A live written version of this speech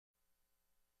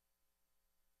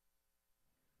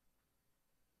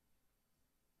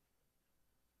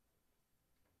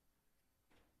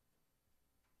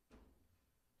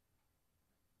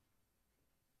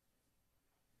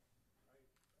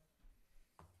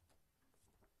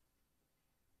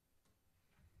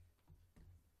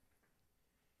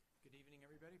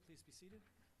Please be seated.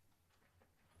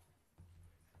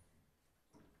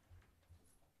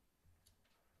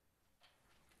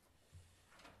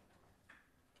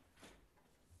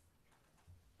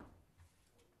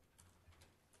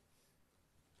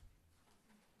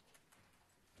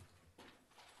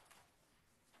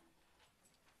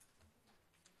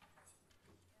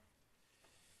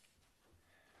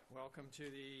 Welcome to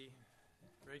the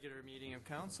regular meeting of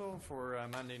council for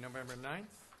Monday, November 9th.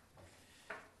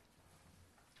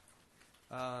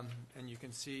 And you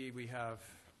can see we have,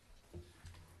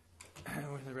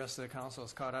 when the rest of the council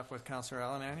is caught up with Councillor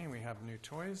Alberni, we have new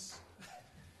toys.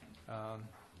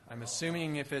 I'm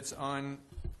assuming if it's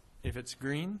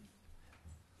green,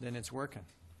 then it's working.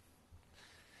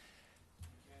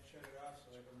 You can't shut it off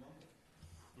so I can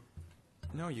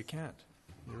mumble. No, you can't.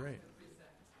 You're right.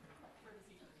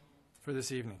 For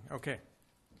this evening. Okay.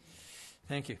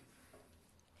 Thank you.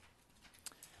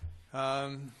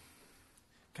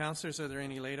 Councillors, are there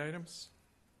any late items?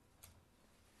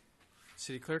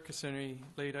 City Clerk, is there any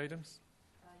late items?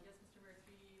 Yes, Mr. Mayor,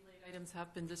 3 late items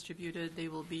have been distributed. They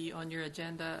will be on your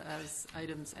agenda as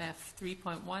items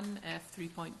F3.1,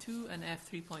 F3.2, and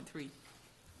F3.3.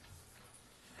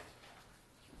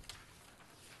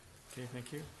 Okay,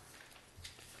 thank you.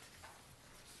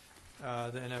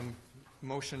 Then a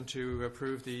motion to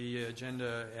approve the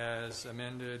agenda as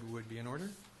amended would be in order.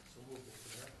 So moved,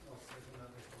 Mr. Mayor. I'll second that,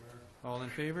 Mr. Mayor. All in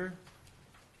favor?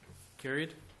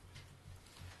 Carried.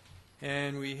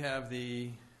 And we have the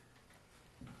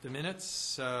minutes,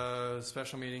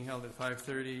 special meeting held at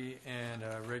 5:30 and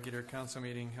a regular council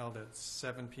meeting held at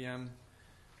 7 p.m.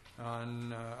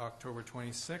 on October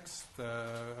 26th.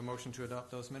 A motion to adopt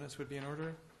those minutes would be in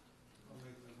order. I'll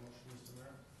make the motion, Mr.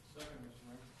 Mayor. Second, Mr.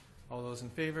 Mayor. All those in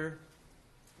favor?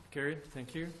 Carried.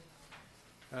 Thank you.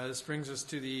 This brings us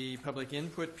to the public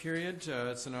input period.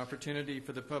 It's an opportunity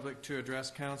for the public to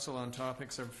address council on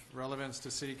topics of relevance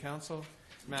to City Council.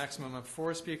 Maximum of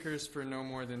 4 speakers for no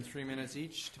more than 3 minutes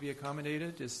each to be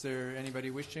accommodated. Is there anybody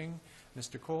wishing?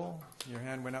 Mr. Cole, your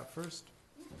hand went up first.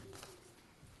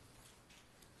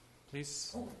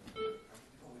 Please.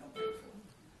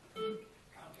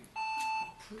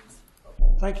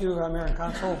 Thank you, Mayor and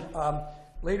Council.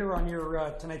 Later on your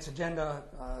tonight's agenda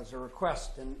is a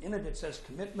request, and in it says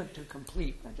commitment to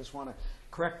complete. I just want to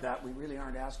correct that. We really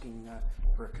aren't asking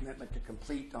for a commitment to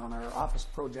complete on our office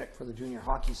project for the Junior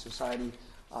Hockey Society.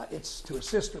 It's to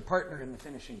assist or partner in the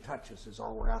finishing touches is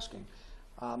all we're asking.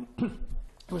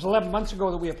 It was 11 months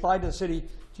ago that we applied to the city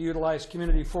to utilize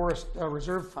community forest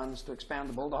reserve funds to expand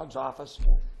the Bulldogs office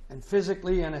and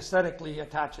physically and aesthetically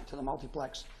attach it to the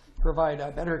multiplex, provide a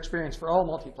better experience for all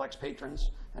multiplex patrons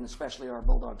and especially our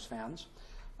Bulldogs fans,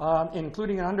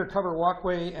 including an undercover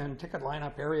walkway and ticket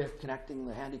lineup area connecting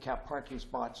the handicap parking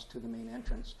spots to the main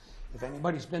entrance. If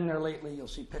anybody's been there lately, you'll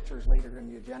see pictures later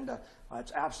in the agenda.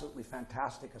 It's absolutely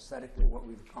fantastic aesthetically what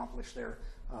we've accomplished there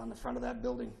on the front of that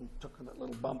building. We took that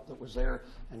little bump that was there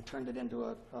and turned it into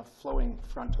a flowing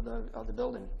front of the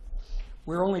building.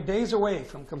 We're only days away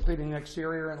from completing the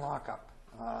exterior and lockup.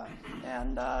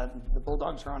 The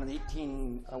Bulldogs are on an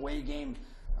 18 away game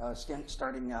stint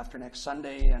starting after next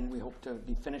Sunday, and we hope to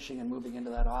be finishing and moving into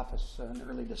that office in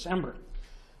early December.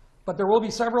 But there will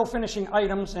be several finishing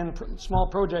items and small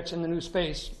projects in the new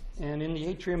space and in the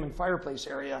atrium and fireplace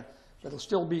area that will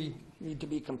still need to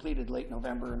be completed late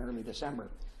November and early December.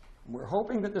 And we're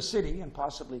hoping that the city and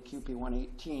possibly QP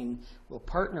 118 will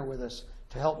partner with us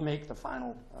to help make the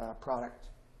final product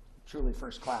truly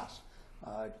first class.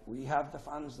 We have the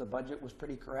funds. The budget was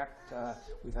pretty correct.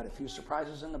 We've had a few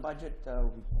surprises in the budget.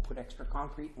 We put extra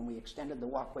concrete and we extended the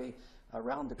walkway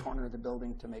around the corner of the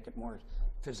building to make it more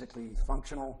physically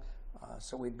functional.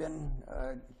 So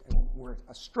we're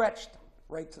stretched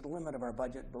right to the limit of our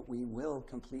budget, but we will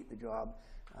complete the job.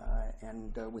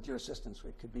 And with your assistance,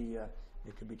 it could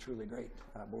be truly great,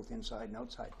 both inside and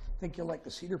outside. I think you'll like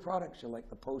the cedar products. You'll like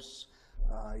the posts.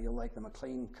 You'll like the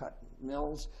McLean cut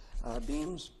mills,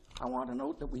 beams. I want to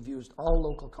note that we've used all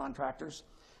local contractors.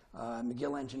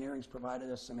 McGill Engineering's provided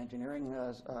us some engineering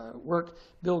work.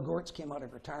 Bill Gortz came out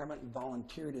of retirement and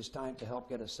volunteered his time to help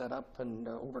get us set up and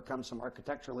overcome some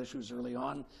architectural issues early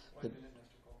on. 1 minute,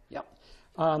 Mr. Cole. Yep.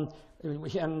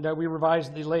 We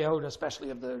revised the layout, especially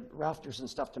of the rafters and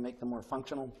stuff, to make them more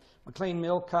functional. McLean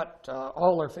Mill cut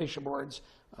all our fascia boards.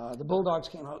 The Bulldogs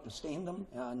came out and stained them,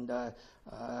 and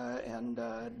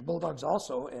the Bulldogs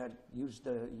also used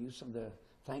the use of the,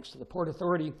 thanks to the Port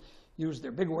Authority, used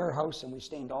their big warehouse, and we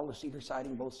stained all the cedar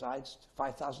siding both sides,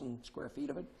 5,000 square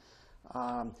feet of it.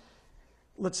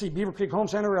 let's see, Beaver Creek Home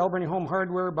Center, Alberni Home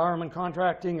Hardware, Bowerman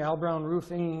Contracting, Al Brown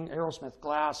Roofing, Aerosmith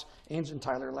Glass, Ames and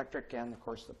Tyler Electric, and of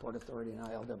course the Port Authority and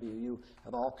ILWU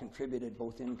have all contributed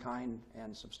both in kind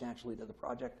and substantially to the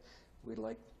project. We'd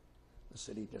like the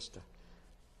city just to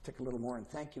take a little more, and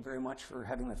thank you very much for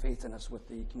having the faith in us with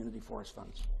the community forest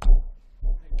funds. Thank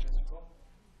you, Mr. Cole.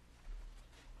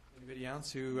 Anybody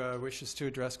else who wishes to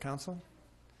address council?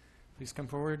 Please come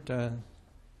forward.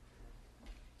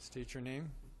 State your name.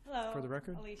 Hello. For the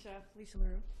record. Alicia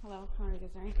LaRue. Hello. How are you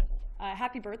guys doing?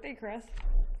 Happy birthday, Chris.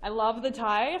 I love the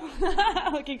tie.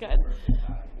 Looking good.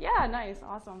 Yeah, nice.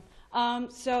 Awesome.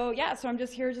 So I'm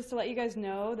just here just to let you guys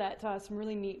know that some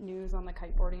really neat news on the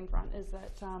kiteboarding front is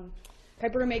that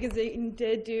Kiteboarder Magazine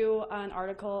did do an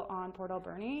article on Port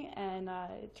Alberni, and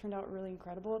it turned out really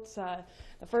incredible. It's the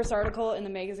first article in the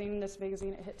magazine. This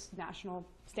magazine, it hits national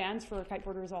stands for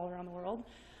kiteboarders all around the world.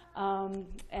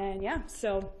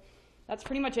 So that's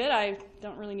pretty much it. I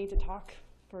don't really need to talk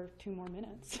for 2 more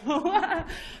minutes.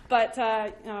 But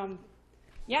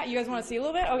you guys want to see a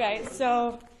little bit? Okay,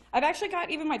 so I've actually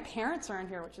got even my parents are in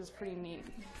here, which is pretty neat.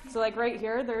 So like right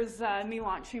here, there's me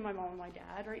launching my mom and my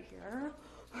dad right here.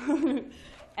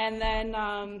 And then,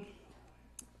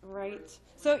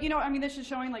 this is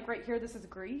showing like right here, this is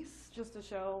Greece, just to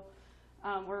show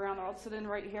we're around the world. So then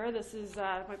right here, this is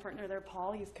my partner there,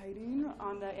 Paul. He's kiting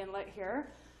on the inlet here.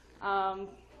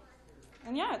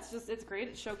 It's great.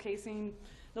 It's showcasing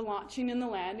the launching and the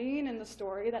landing and the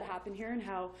story that happened here and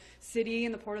how city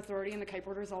and the Port Authority and the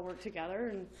kiteboarders all work together.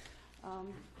 And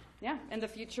and the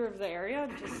future of the area.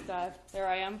 Just there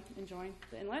I am enjoying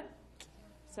the inlet.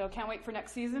 So can't wait for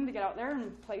next season to get out there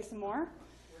and play some more.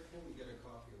 Where can we get a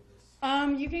copy of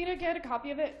this? You can get a copy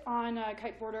of it on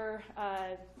Kiteboarder,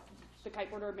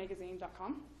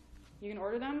 thekiteboardermagazine.com. You can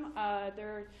order them.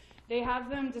 They have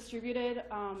them distributed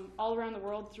all around the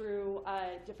world through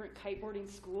different kiteboarding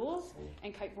schools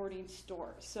and kiteboarding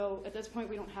stores. So at this point,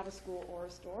 we don't have a school or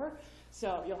a store,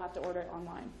 so you'll have to order it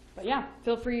online. But yeah,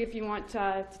 feel free if you want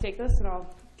to take this, and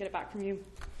I'll get it back from you.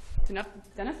 Enough,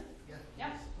 Dennis?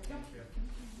 Yeah. There you go.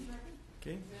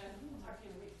 Okay.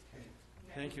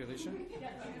 Thank you, Alicia.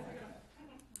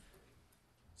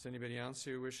 Is anybody else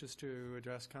who wishes to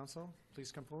address council?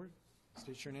 Please come forward.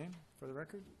 State your name for the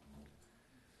record.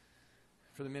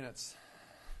 For the minutes.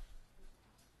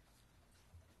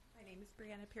 My name is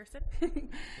Brianna Pearson.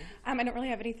 I don't really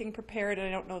have anything prepared, and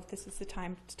I don't know if this is the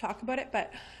time to talk about it,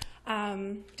 but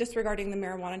just regarding the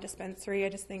marijuana dispensary, I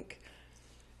just think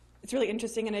it's really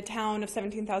interesting. In a town of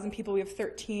 17,000 people, we have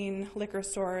 13 liquor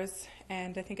stores,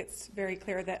 and I think it's very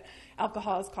clear that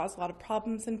alcohol has caused a lot of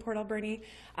problems in Port Alberni.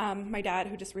 My dad,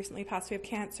 who just recently passed away of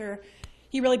cancer,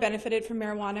 he really benefited from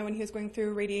marijuana when he was going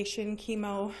through radiation,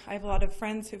 chemo. I have a lot of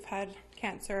friends who've had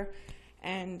cancer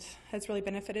and has really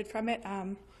benefited from it.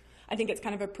 I think it's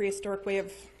kind of a prehistoric way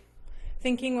of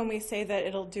thinking when we say that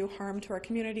it'll do harm to our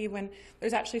community when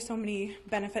there's actually so many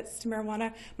benefits to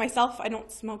marijuana. Myself, I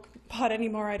don't smoke pot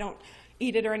anymore. I don't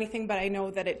eat it or anything, but I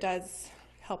know that it does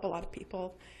help a lot of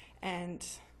people. And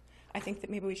I think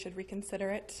that maybe we should reconsider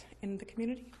it in the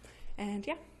community. And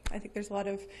I think there's a lot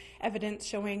of evidence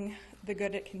showing the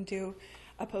good it can do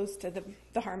opposed to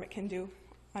the harm it can do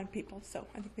on people. So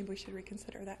I think maybe we should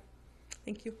reconsider that.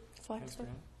 Thank you. That's all I have to say. Is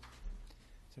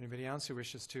there anybody else who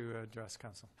wishes to address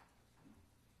council?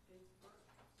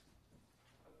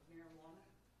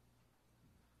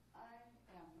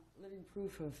 Living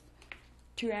proof of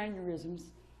 2 aneurysms,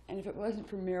 and if it wasn't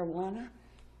for marijuana,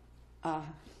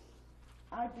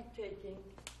 I'd be taking,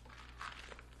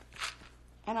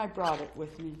 and I brought it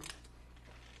with me,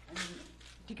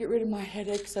 to get rid of my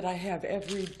headaches that I have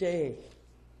every day.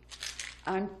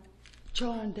 I'm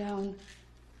chawing down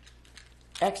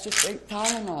extra strength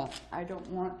Tylenol. I don't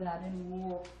want that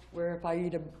anymore, where if I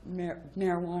eat a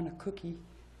marijuana cookie,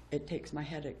 it takes my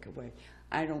headache away.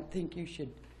 I don't think you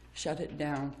should shut it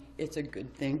down. It's a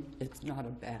good thing. It's not a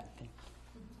bad thing.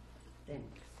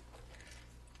 Thanks.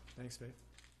 Thanks, Faith.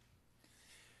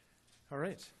 All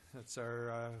right, that's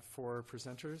our 4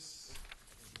 presenters.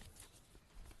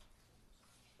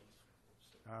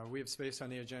 We have space on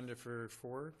the agenda for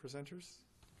 4 presenters.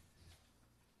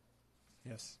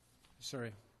 Yes,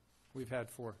 sorry, we've had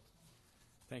 4.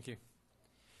 Thank you.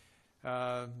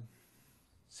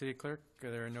 City Clerk,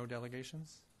 there are no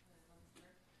delegations?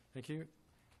 Thank you.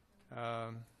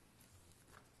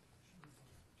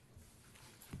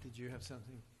 Did you have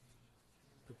something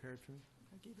prepared for me?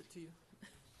 I gave it to you.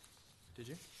 Did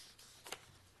you?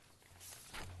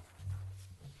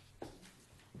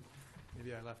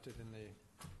 Maybe I left it in the...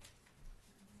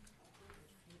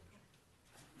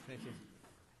 Thank you.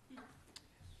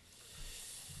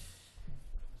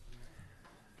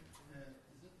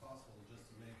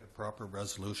 proper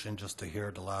resolution just to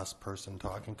hear the last person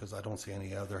talking? Because I don't see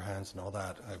any other hands and all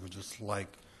that. I would just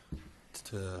like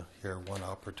to hear one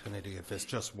opportunity, if it's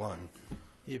just one.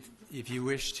 If you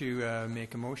wish to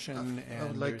make a motion, I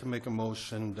would like to make a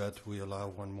motion that we allow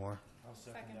one more. I'll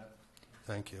second that.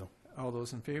 Thank you. all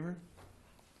those in favor?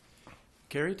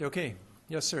 Carried? Okay.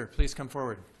 Yes, sir. Please come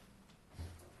forward.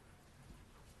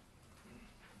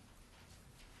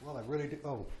 Well, I really did.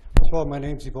 Oh, well, my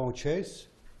name's Yvonne Chase.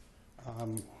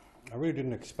 I really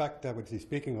didn't expect I would be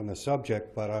speaking on this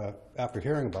subject, but after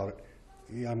hearing about it,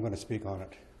 yeah, I'm going to speak on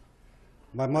it.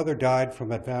 My mother died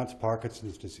from advanced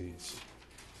Parkinson's disease.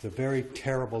 It's a very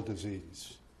terrible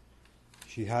disease.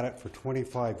 She had it for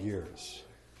 25 years.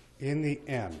 In the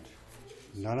end,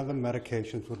 none of the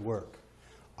medications would work.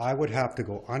 I would have to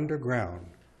go underground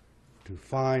to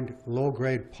find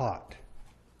low-grade pot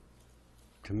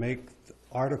to make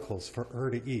articles for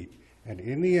her to eat. And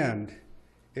in the end,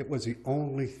 it was the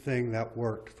only thing that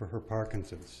worked for her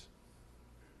Parkinson's.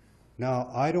 Now,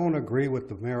 I don't agree with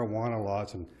the marijuana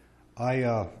laws, and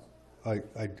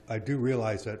I do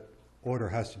realize that order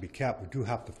has to be kept. We do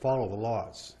have to follow the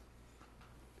laws.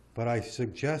 But I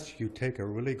suggest you take a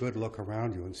really good look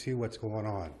around you and see what's going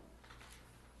on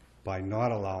by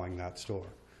not allowing that store.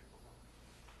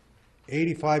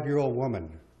 85-year-old woman,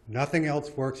 nothing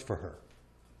else works for her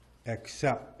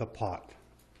except the pot.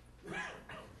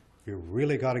 You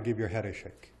really got to give your head a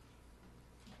shake.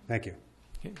 Thank you.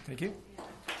 Okay, thank you.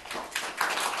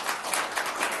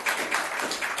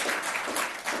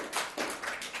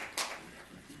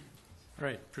 All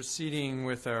right, proceeding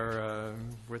with our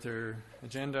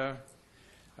agenda.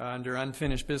 Under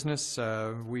unfinished business,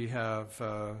 we have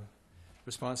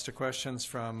response to questions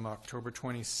from October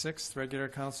 26th regular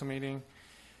council meeting.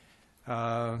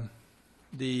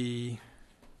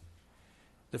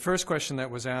 The first question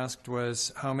that was asked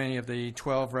was how many of the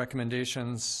 12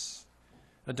 recommendations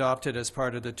adopted as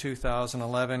part of the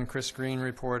 2011 Chris Green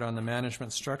report on the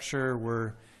management structure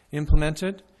were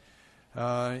implemented.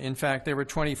 In fact, there were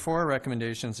 24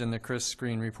 recommendations in the Chris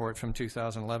Green report from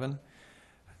 2011.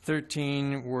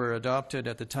 13 were adopted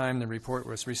at the time the report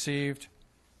was received.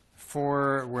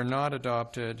 4 were not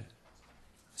adopted.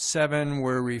 7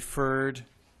 were referred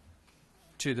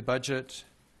to the budget.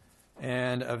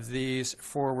 And of these,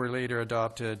 4 were later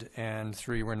adopted and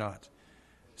 3 were not.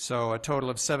 So a total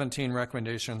of 17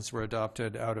 recommendations were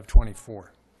adopted out of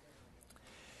 24.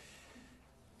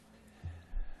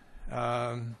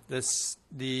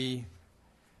 The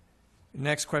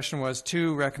next question was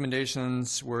 2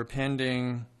 recommendations were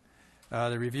pending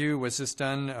the review. Was this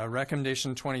done?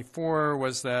 Recommendation 24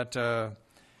 was that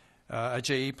a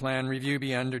JE plan review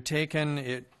be undertaken,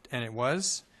 and it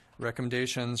was.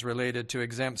 Recommendations related to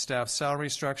exempt staff salary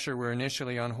structure were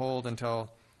initially on hold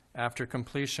until after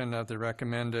completion of the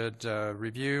recommended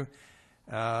review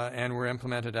and were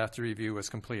implemented after review was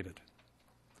completed.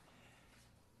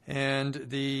 And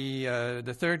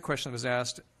the third question that was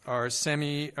asked, are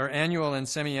annual and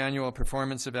semi-annual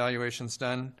performance evaluations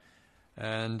done?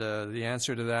 And the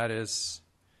answer to that is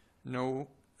no.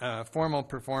 Formal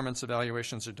performance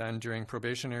evaluations are done during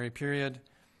probationary period,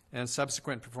 and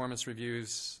subsequent performance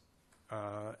reviews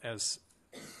as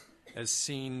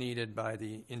seen needed by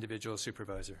the individual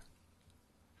supervisor.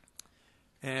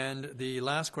 And the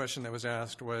last question that was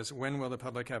asked was, when will the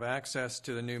public have access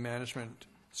to the new management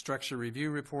structure review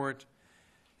report?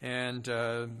 And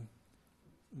the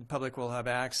public will have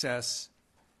access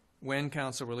when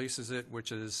council releases it,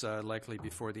 which is likely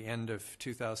before the end of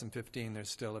 2015. There's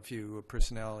still a few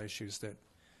personnel issues that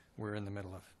we're in the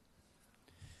middle of.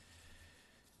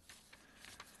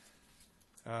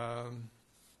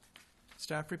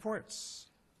 Staff reports.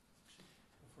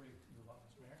 Before you move on,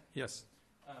 Mr. Mayor? Yes.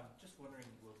 Just wondering,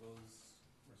 will those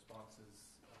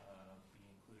responses be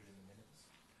included in the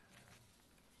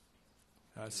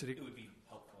minutes? City, It would be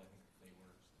helpful, I think, if they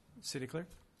were. City Clerk?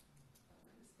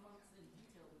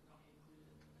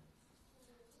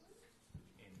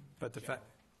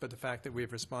 But the fact that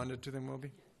we've responded to them will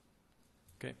be?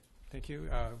 Okay, thank you.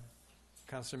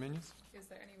 Councillor Minions? Is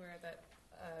there anywhere that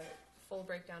a full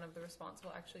breakdown of the response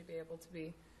will actually be able to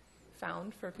be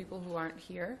found for people who aren't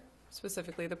here?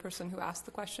 Specifically the person who asked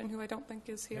the question, who I don't think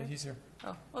is here? Yeah, he's here.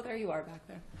 Oh, well, there you are back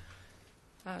there.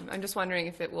 I'm just wondering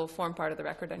if it will form part of the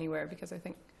record anywhere, because I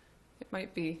think it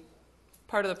might be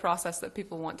part of the process that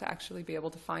people want to actually be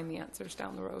able to find the answers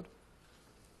down the road.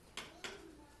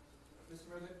 Mr.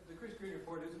 President, the Chris Green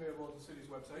report is available on the city's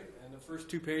website, and the first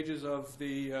 2 pages of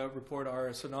the report are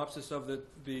a synopsis of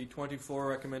the 24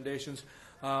 recommendations,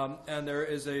 and there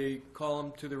is a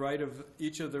column to the right of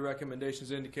each of the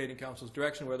recommendations indicating council's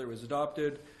direction, whether it was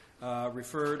adopted,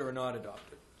 referred, or not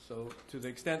adopted. So to the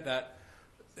extent that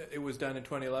it was done in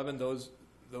 2011, those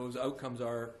outcomes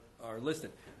are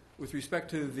listed. With respect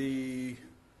to the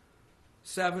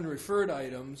 7 referred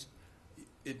items,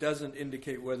 it doesn't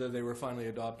indicate whether they were finally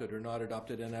adopted or not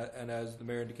adopted, and as the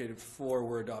mayor indicated, 4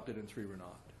 were adopted and 3 were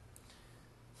not.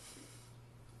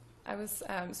 I was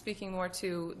speaking more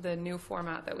to the new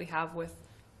format that we have with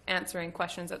answering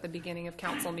questions at the beginning of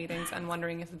council meetings and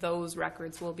wondering if those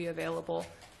records will be available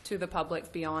to the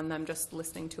public beyond them just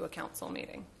listening to a council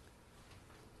meeting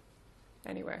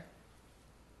anywhere.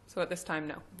 So at this time,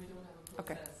 no. We don't have a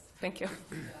Okay, process thank you.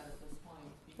 for that at this point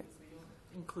because we don't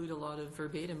include a lot of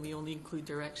verbatim. We only include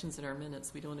directions in our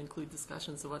minutes. We don't include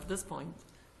discussions. So at this point,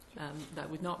 that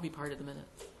would not be part of the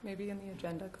minutes. Maybe in the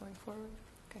agenda going forward.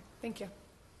 Okay, thank you.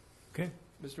 Okay.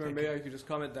 Mr. Mayor, may I could just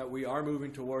comment that we are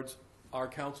moving towards our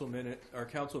council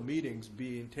meetings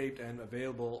being taped and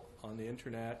available on the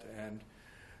internet, and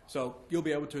so you'll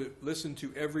be able to listen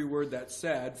to every word that's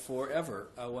said forever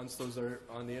once those are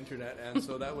on the internet, and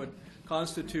so that would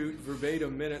constitute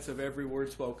verbatim minutes of every word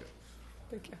spoken.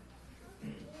 Thank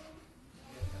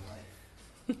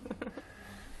you.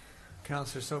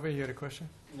 Councillor Sobey, you had a question?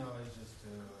 No, it's just to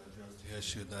address the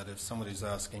issue that if somebody's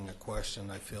asking a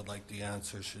question, I feel like the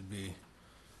answer should be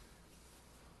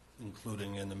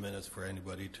including in the minutes for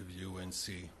anybody to view and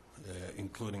see,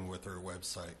 including with our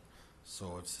website.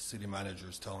 So if the city manager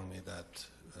is telling me that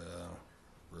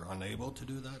we're unable to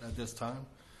do that at this time,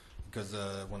 because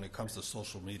when it comes to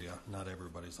social media, not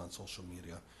everybody's on social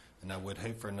media, and I would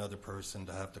hate for another person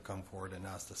to have to come forward and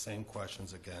ask the same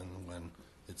questions again when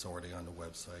it's already on the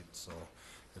website. So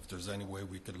if there's any way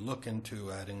we could look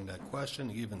into adding that question,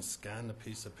 even scan a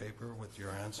piece of paper with your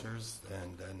answers,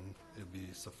 and then it'd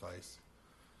be suffice.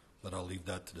 But I'll leave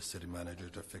that to the city manager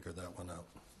to figure that one out.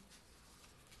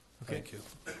 Okay. Thank you.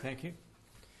 Thank you.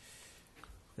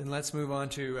 Then let's move on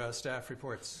to staff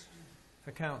reports.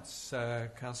 Accounts.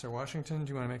 Councillor Washington,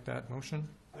 do you want to make that motion?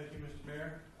 Thank you, Mr.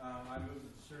 Mayor. I move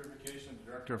that the certification of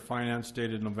the Director of Finance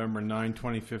dated November 9,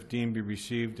 2015 be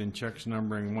received in checks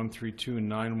numbering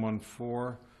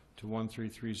 132914 to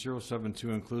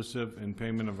 133072 inclusive, in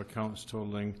payment of accounts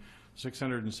totaling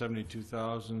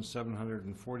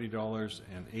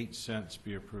 $672,740.08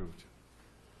 be approved.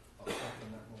 I'll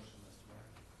second that motion, Mr.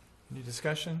 Mayor. Any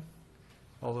discussion?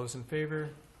 All those in favor?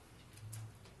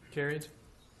 Carried.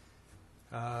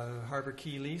 Harbor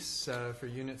Key lease for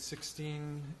Unit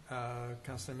 16.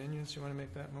 Councillor Minions, do you want to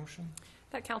make that motion?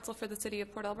 That council for the city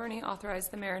of Port Alberni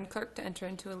authorized the mayor and clerk to enter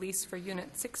into a lease for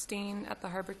Unit 16 at the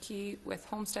Harbor Key with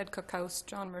Homestead Cookhouse,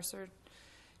 John Mercer,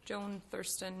 Joan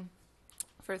Thurston,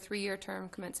 for a 3-year term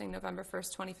commencing November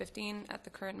 1st, 2015 at the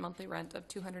current monthly rent of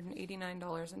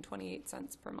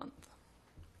 $289.28 per month. Is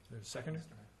there a seconder?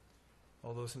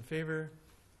 All those in favor?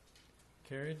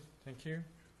 Carried. Thank you.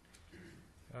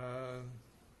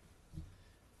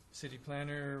 City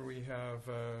planner, we have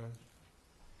a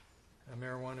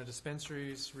marijuana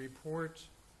dispensaries report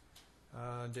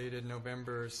dated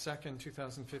November 2nd,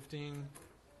 2015.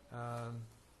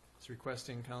 It's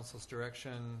requesting council's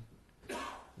direction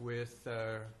with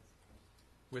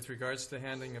regards to the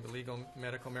handling of illegal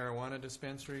medical marijuana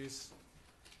dispensaries.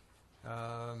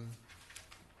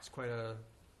 It's quite a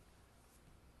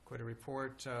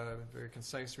report, very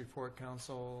concise report,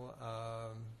 council,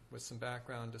 with some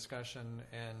background discussion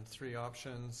and 3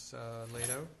 options laid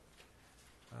out.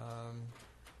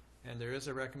 And there is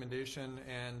a recommendation,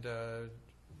 and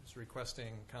it's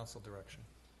requesting council direction.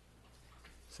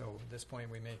 So at this point,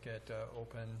 we make it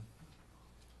open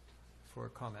for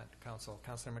comment.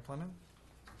 Councillor McClellan?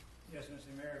 Yes,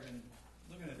 Mr. Mayor, I've been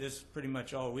looking at this pretty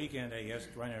much all weekend, I guess,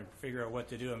 trying to figure out what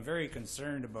to do. I'm very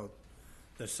concerned about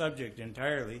the subject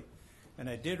entirely, and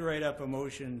I did write up a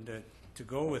motion to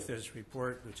go with this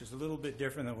report, which is a little bit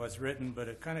different than what's written, but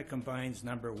it kind of combines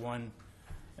number 1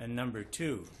 and number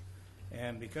 2.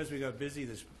 And because we got busy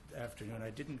this afternoon,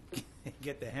 I didn't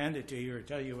get to hand it to you or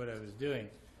tell you what I was doing.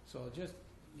 So I'll just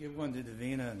give one to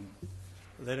Davina and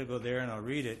let it go there, and I'll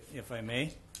read it, if I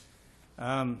may.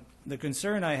 The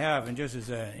concern I have, and just as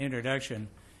an introduction,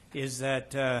 is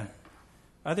that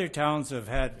other towns have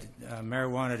had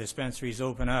marijuana dispensaries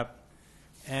open up,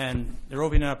 and they're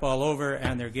opening up all over,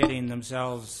 and they're getting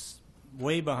themselves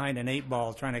way behind an 8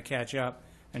 ball trying to catch up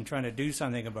and trying to do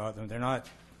something about them. They're not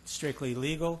strictly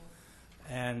legal,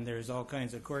 and there's all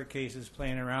kinds of court cases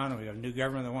playing around, and we have a new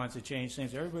government that wants to change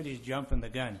things. Everybody's jumping the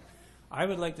gun. I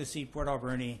would like to see Port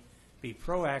Alberni be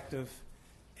proactive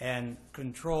and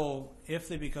control, if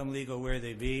they become legal, where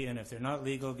they be, and if they're not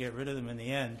legal, get rid of them in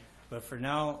the end. But for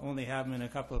now, only have them in a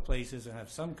couple of places and have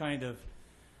some kind of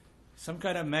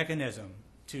mechanism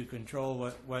to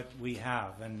control what we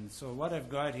have. And so what I've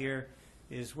got here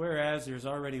is whereas there's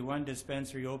already one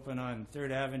dispensary open on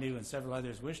 3rd Avenue and several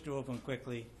others wish to open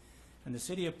quickly, and the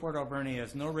City of Port Alberni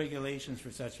has no regulations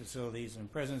for such facilities,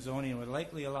 and present zoning would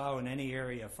likely allow in any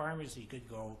area a pharmacy could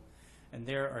go, and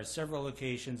there are several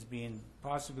locations being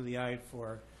possibly eyed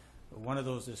for one of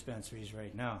those dispensaries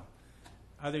right now.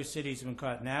 Other cities have been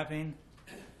caught napping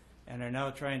and are now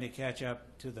trying to catch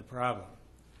up to the problem.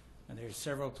 And there's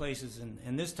several places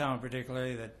in this town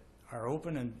particularly that are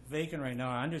open and vacant right now.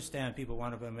 I understand people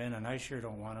want to put them in, and I sure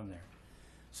don't want them there.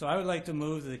 So I would like to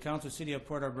move that the Council of City of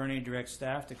Port Alberni direct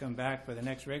staff to come back for the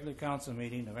next regular council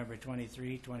meeting, November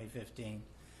 23, 2015,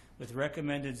 with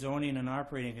recommended zoning and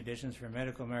operating conditions for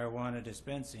medical marijuana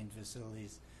dispensing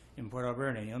facilities in Port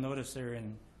Alberni. You'll notice they're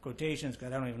in quotations,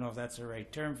 because I don't even know if that's the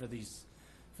right term for these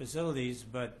facilities,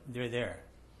 but they're there.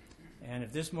 And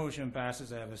if this motion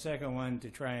passes, I have a second one to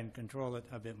try and control it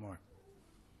a bit more.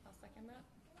 I'll second that.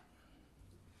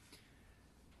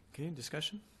 Okay,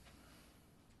 discussion?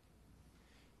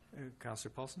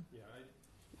 Councillor Paulson? Yeah,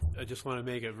 I just want to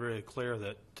make it very clear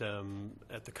that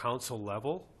at the council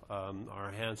level,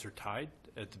 our hands are tied.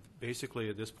 Basically,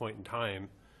 at this point in time,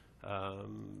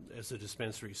 as the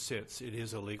dispensary sits, it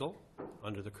is illegal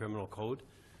under the criminal code,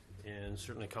 and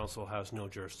certainly council has no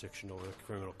jurisdiction over the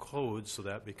criminal code, so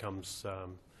that becomes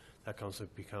an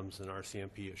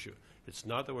RCMP issue. It's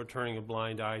not that we're turning a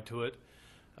blind eye to it.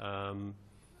 I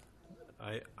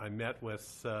met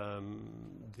with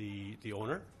the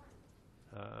owner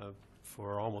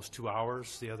for almost 2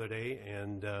 hours the other day,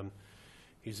 and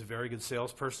he's a very good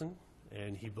salesperson,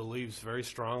 and he believes very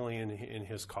strongly in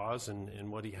his cause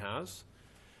and what he has.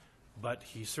 But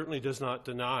he certainly does not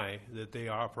deny that they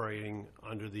are operating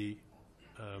under the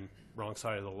wrong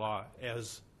side of the law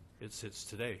as it sits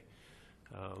today.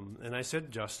 And I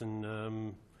said,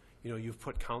 Justin, you've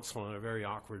put council in a very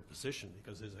awkward position,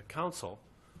 because as a council,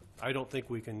 I don't think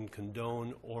we can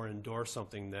condone or endorse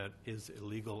something that is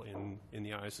illegal in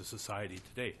the eyes of society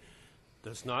today.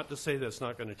 That's not to say that's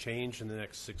not going to change in the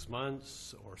next 6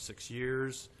 months or 6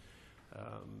 years.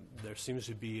 There seems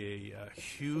to be a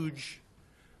huge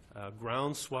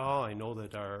groundswell. I know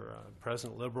that our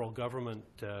present Liberal government,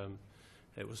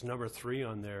 it was number 3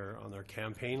 on their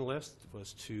campaign list,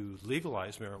 was to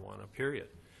legalize marijuana, period.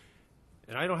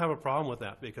 And I don't have a problem with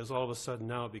that, because all of a sudden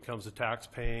now it becomes a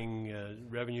tax-paying,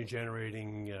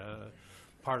 revenue-generating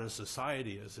part of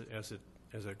society as it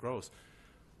grows.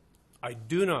 I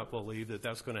do not believe that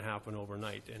that's going to happen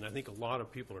overnight, and I think a lot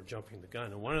of people are jumping the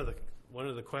gun. And one of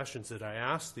the questions that I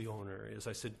asked the owner is,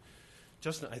 I said,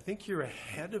 Justin, I think you're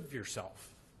ahead of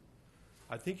yourself.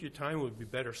 I think your time would be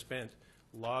better spent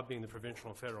lobbying the provincial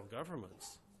and federal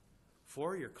governments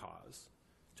for your cause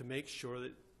to make sure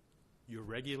that you're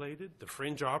regulated, the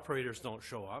fringe operators don't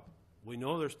show up. We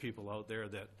know there's people out there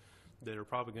that are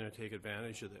probably going to take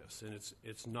advantage of this, and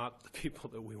it's not the people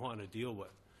that we want to deal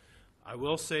with. I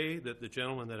will say that the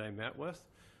gentleman that I met with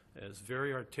is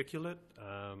very articulate.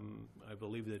 I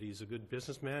believe that he's a good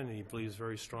businessman, and he believes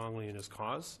very strongly in his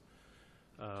cause.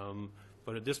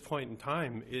 But at this point in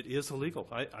time, it is illegal.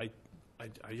 I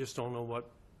just don't know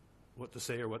what to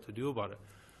say or what to do about it.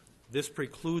 This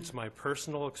precludes my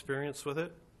personal experience with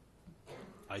it.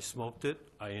 I smoked it.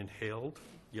 I inhaled.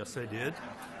 Yes, I did.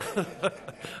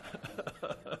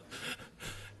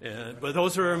 But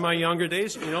those were my younger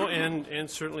days, and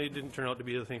certainly it didn't turn out to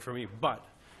be the thing for me. But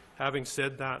having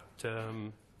said that,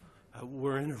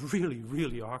 we're in a really,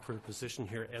 really awkward position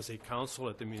here as a council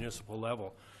at the municipal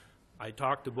level. I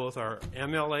talked to both our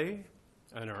MLA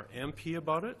and our MP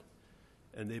about it,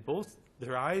 and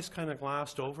their eyes kind of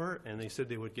glassed over, and they said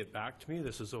they would get back to me.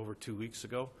 This is over 2 weeks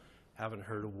ago. Haven't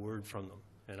heard a word from them.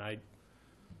 And I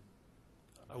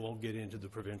won't get into the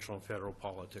provincial and federal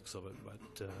politics of it,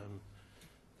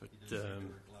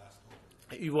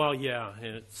 well, yeah,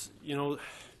 it's,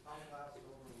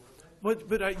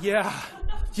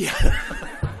 yeah.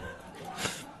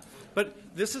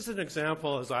 But this is an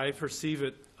example, as I perceive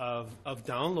it, of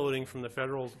downloading from the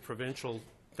federal, provincial,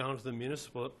 down to the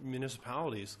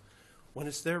municipalities, when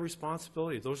it's their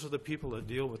responsibility. Those are the people that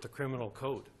deal with the criminal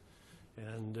code.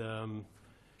 And,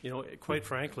 quite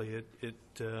frankly, it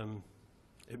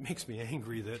makes me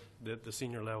angry that the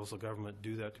senior levels of government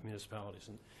do that to municipalities.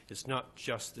 And it's not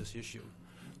just this issue.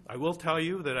 I will tell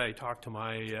you that I talked to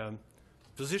my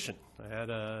physician. I had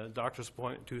a doctor's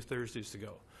appointment 2 Thursdays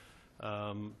ago.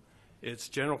 It's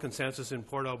general consensus in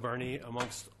Port Alberni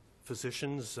amongst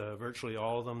physicians, virtually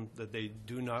all of them, that they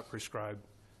do not prescribe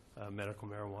medical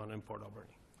marijuana in Port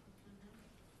Alberni.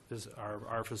 This is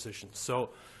our physicians. So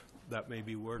that may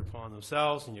be word upon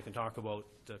themselves, and you can talk about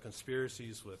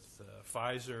conspiracies with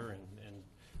Pfizer and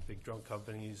big drug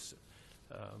companies.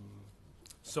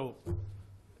 So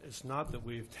it's not that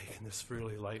we've taken this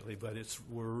really lightly, but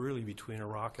we're really between a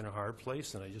rock and a hard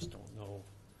place, and I just don't know.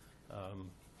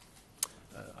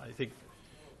 I think,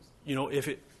 you know,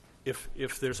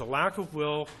 if there's a lack of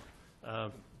will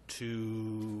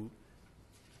to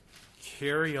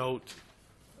carry out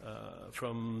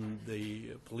from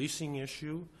the policing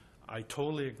issue, I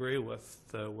totally agree with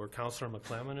where Councillor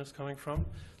McClellan is coming from,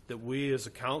 that we as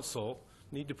a council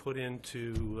need to put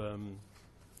into,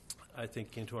 I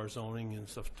think, into our zoning and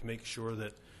stuff to make sure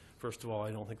that, first of all,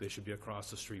 I don't think they should be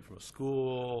across the street from a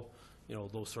school, you know,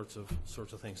 those sorts of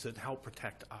things that help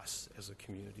protect us as a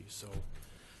community. So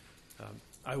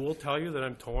I will tell you that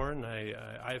I'm torn.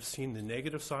 I've seen the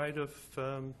negative side of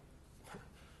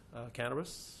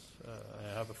cannabis. I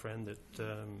have a friend that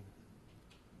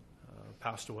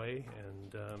passed away,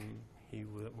 and he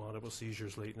wound with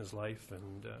seizures late in his life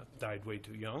and died way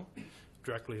too young,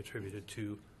 directly attributed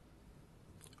to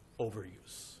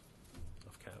overuse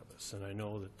of cannabis. And I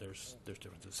know that there's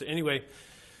differences. So anyway,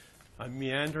 I'm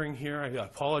meandering here. I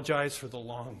apologize for the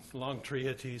long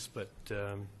treatise, but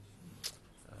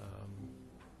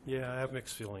yeah, I have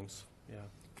mixed feelings. Yeah.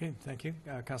 Okay, thank you.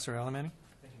 Councillor Alberni?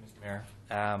 Thank you, Mr. Mayor.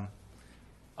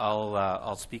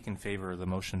 I'll speak in favor of the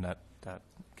motion that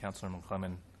Councillor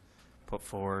McClellan put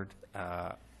forward.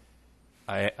 I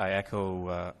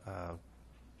echo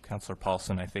Councillor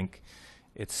Paulson. I think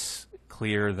it's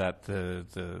clear that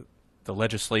the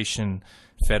legislation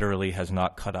federally has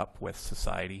not caught up with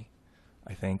society,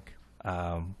 I think,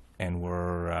 and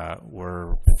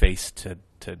we're faced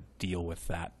to deal with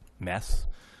that mess,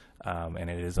 and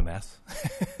it is a mess,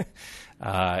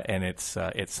 and it's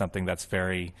something that's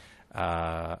very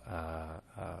topical.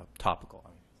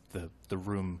 The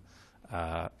room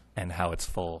and how it's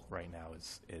full right now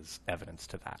is evidence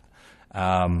to that.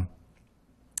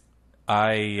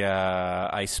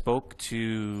 I spoke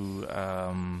to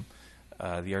the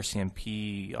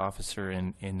RCMP officer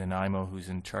in Nanaimo who's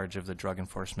in charge of the drug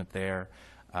enforcement there,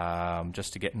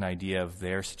 just to get an idea of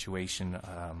their situation.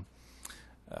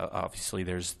 Obviously,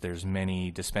 there's many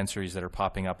dispensaries that are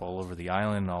popping up all over the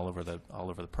island, all over the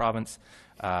province.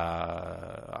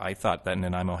 I thought that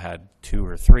Nanaimo had 2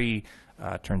 or 3.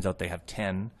 Turns out they have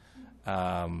 10,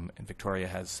 and Victoria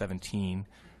has 17.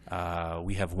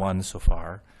 We have 1 so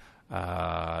far.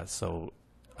 So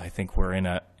I think we're in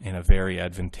a very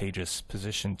advantageous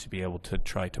position to be able to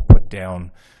try to put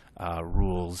down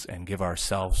rules and give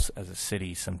ourselves as a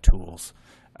city some tools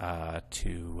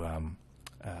to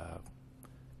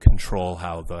control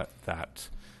how that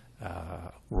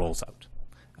rolls out,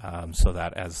 so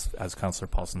that as Councillor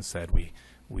Paulson said, we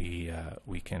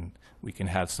can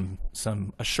have some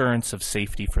assurance of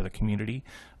safety for the community,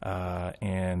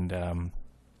 and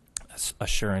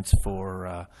assurance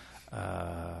for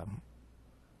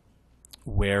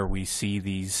where we see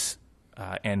these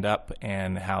end up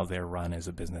and how they're run as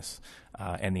a business,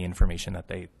 and the information that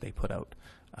they put out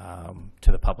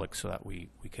to the public, so that we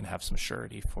can have some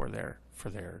surety for their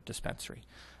dispensary.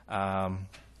 That's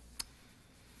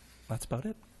about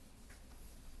it.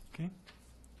 Okay.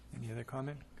 Any other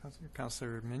comment, Councillor?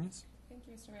 Councillor Minions? Thank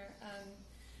you, Mr. Mayor.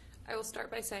 I will start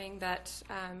by saying that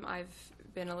I've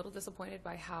been a little disappointed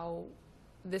by how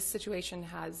this situation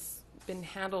has been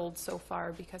handled so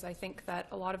far, because I think that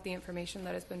a lot of the information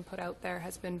that has been put out there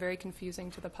has been very confusing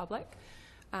to the public.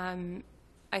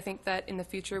 I think that in the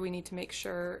future we need to make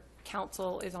sure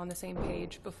council is on the same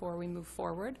page before we move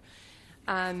forward.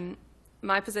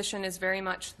 My position is very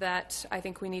much that I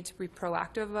think we need to be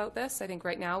proactive about this. I think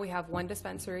right now we have 1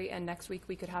 dispensary, and next week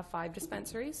we could have 5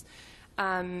 dispensaries.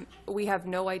 We have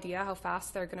no idea how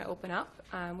fast they're going to open up.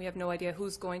 We have no idea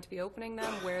who's going to be opening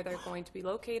them, where they're going to be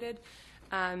located.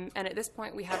 And at this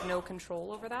point, we have no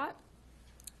control over that.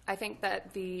 I think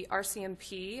that the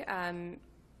RCMP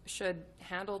should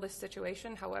handle this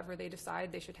situation however they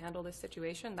decide they should handle this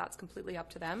situation. That's completely up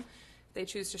to them. If they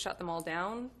choose to shut them all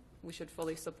down, we should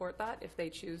fully support that. If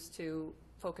they choose to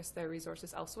focus their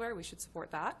resources elsewhere, we should support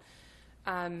that.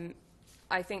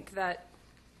 I think that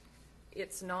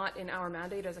it's not in our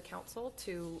mandate as a council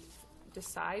to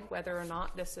decide whether or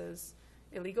not this is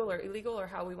illegal or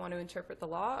how we want to interpret the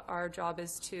law. Our job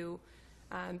is to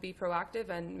be proactive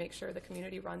and make sure the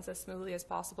community runs as smoothly as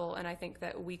possible. And I think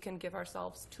that we can give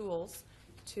ourselves tools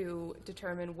to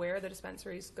determine where the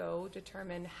dispensaries go,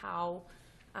 determine how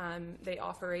they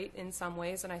operate in some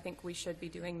ways, and I think we should be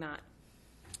doing that.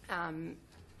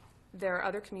 There are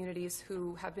other communities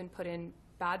who have been put in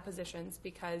bad positions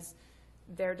because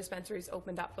their dispensaries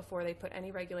opened up before they put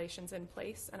any regulations in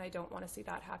place, and I don't want to see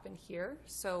that happen here.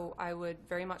 So I would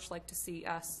very much like to see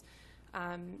us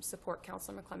support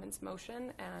Councillor McClellan's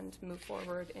motion and move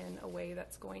forward in a way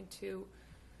that's going to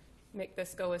make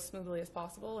this go as smoothly as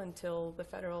possible until the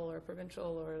federal or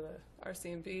provincial or the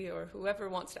RCMP or whoever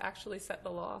wants to actually set the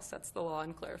law sets the law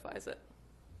and clarifies it.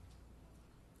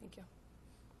 Thank you.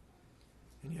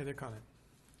 Any other comment?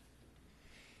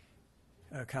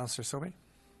 Councillor Sobey?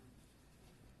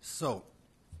 So,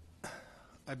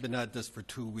 I've been at this for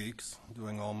 2 weeks,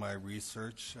 doing all my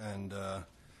research, and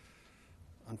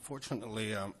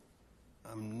unfortunately,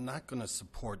 I'm not going to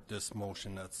support this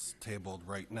motion that's tabled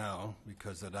right now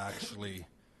because it actually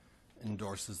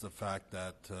endorses the fact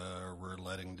that we're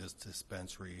letting this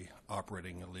dispensary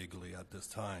operating illegally at this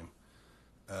time.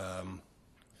 I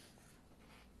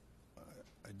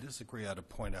disagree at a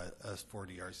point as for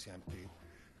the RCMP.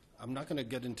 I'm not going to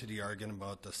get into the argument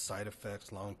about the side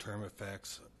effects, long-term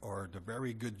effects, or the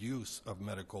very good use of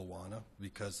medical marijuana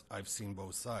because I've seen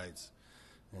both sides.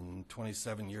 In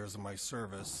 27 years of my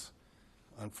service,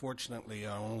 unfortunately,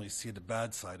 I only see the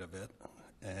bad side of it.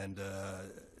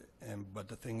 But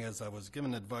the thing is, I was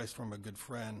given advice from a good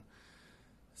friend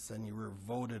saying you were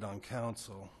voted on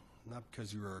council, not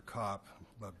because you were a cop,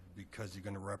 but because you're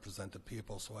going to represent the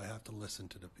people, so I have to listen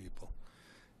to the people.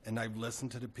 And I've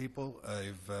listened to the people.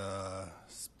 I've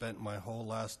spent my whole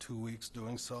last 2 weeks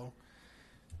doing so.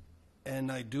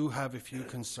 And I do have a few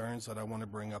concerns that I want to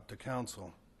bring up to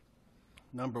council.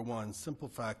 Number one, simple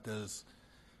fact is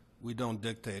we don't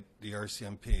dictate the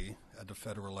RCMP at the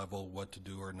federal level what to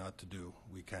do or not to do.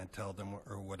 We can't tell them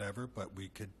or whatever, but we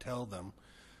could tell them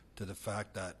to the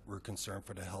fact that we're concerned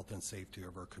for the health and safety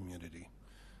of our community.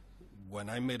 When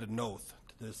I made an oath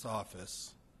to this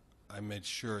office, I made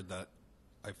sure that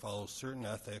I follow certain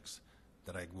ethics,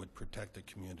 that I would protect the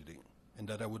community, and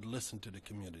that I would listen to the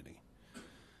community.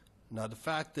 Now, the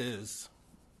fact is,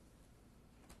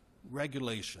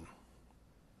 regulation.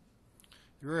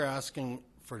 You're asking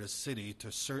for the city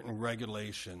to certain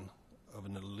regulation of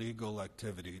an illegal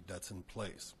activity that's in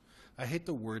place. I hate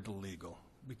the word illegal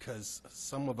because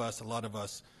some of us, a lot of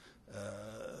us,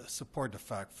 support the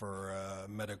fact for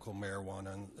medical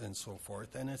marijuana and so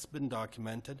forth, and it's been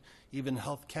documented. Even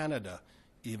Health Canada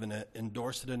even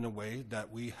endorsed it in a way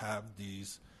that we have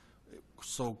these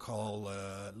so-called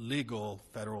legal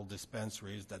federal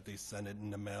dispensaries that they send it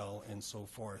in the mail and so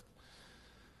forth.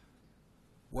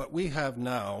 What we have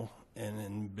now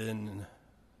and been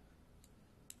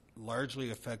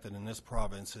largely affected in this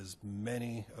province is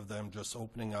many of them just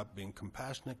opening up, being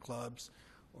compassionate clubs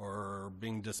or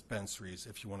being dispensaries,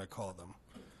 if you want to call them.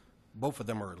 Both of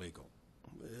them are illegal.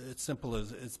 It's simple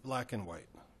as it's black and white.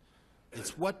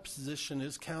 It's what position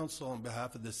is council on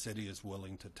behalf of the city is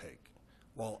willing to take.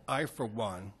 Well, I, for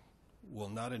one, will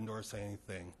not endorse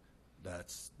anything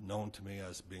that's known to me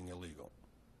as being illegal.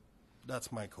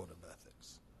 That's my code of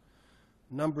ethics.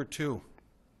 Number two,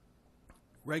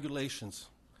 regulations.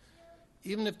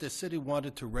 Even if the city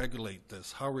wanted to regulate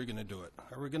this, how are we going to do it?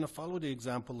 Are we going to follow the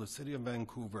example of the City of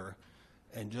Vancouver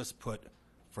and just put,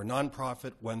 for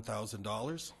nonprofit,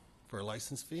 $1,000 for a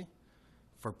license fee?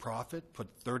 For profit, put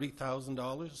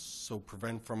 $30,000, so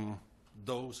prevent from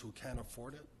those who can't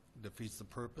afford it, defeats the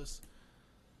purpose.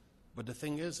 But the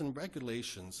thing is, in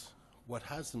regulations, what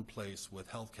has in place with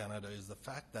Health Canada is the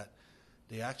fact that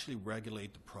they actually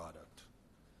regulate the product.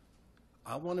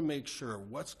 I want to make sure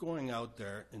what's going out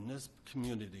there in this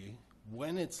community,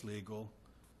 when it's legal,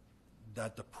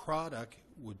 that the product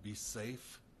would be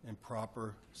safe and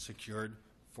proper, secured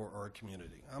for our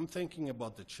community. I'm thinking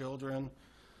about the children.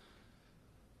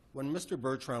 When Mr.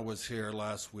 Bertrand was here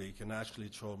last week and actually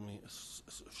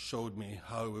showed me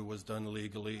how it was done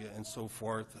legally and so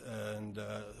forth, and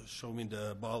showed me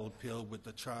the bottle pill with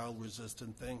the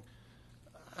child-resistant thing,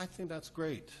 I think that's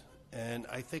great. And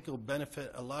I think it'll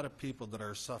benefit a lot of people that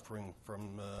are suffering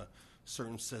from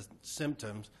certain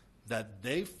symptoms that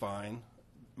they find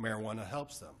marijuana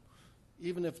helps them.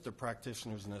 Even if the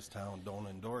practitioners in this town don't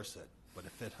endorse it, but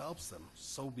if it helps them,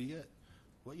 so be it.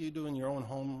 What you do in your own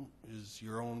home is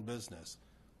your own business.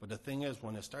 But the thing is,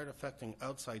 when it starts affecting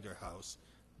outside your house,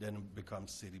 then it becomes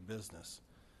city business.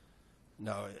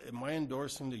 Now, am I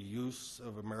endorsing the use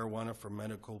of marijuana for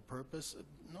medical purpose?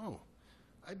 No.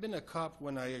 I've been a cop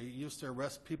when I used to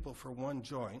arrest people for one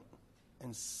joint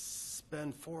and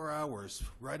spend 4 hours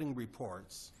writing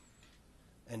reports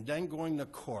and then going to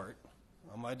court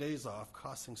on my days off,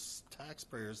 costing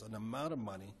taxpayers an amount of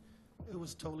money. It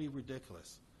was totally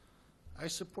ridiculous. I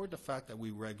support the fact that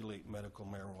we regulate medical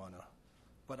marijuana,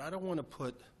 but I don't want to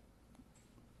put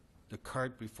the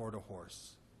cart before the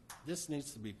horse. This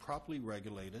needs to be properly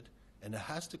regulated, and it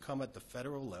has to come at the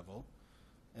federal level,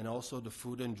 and also the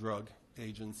Food and Drug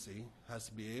Agency has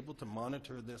to be able to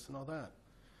monitor this and all that.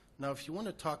 Now, if you want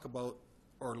to talk about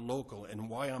our local and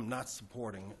why I'm not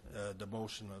supporting the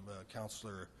motion of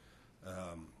Councillor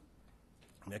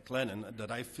McLennan,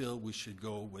 that I feel we should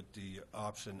go with the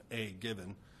option A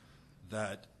given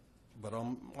that, but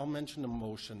I'll mention the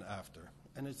motion after.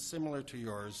 And it's similar to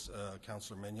yours,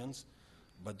 Councillor Minions,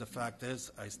 but the fact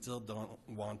is I still don't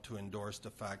want to endorse the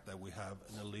fact that we have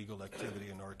an illegal activity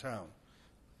in our town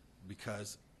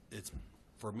because it's,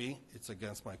 for me, it's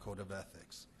against my code of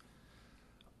ethics.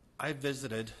 I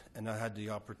visited and I had the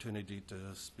opportunity to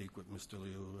speak with Mr.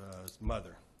 Liu's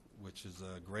mother, which is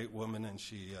a great woman, and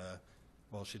she,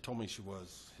 well, she told me she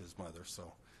was his mother,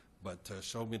 so, but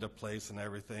showed me the place and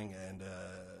everything, and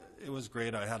it was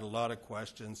great. I had a lot of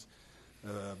questions,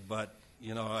 but,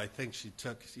 you know, I think she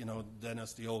took, you know,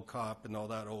 Dennis, the old cop, and all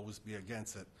that, always be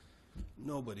against it.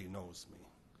 Nobody knows me.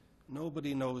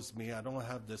 Nobody knows me. I don't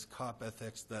have this cop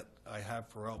ethics that I have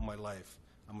throughout my life.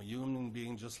 I'm a human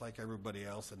being just like everybody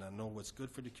else, and I know what's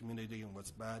good for the community and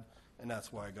what's bad, and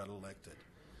that's why I got elected.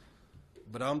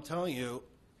 But I'm telling you,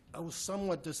 I was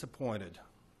somewhat disappointed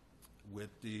with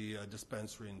the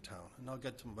dispensary in town. And I'll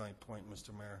get to my point,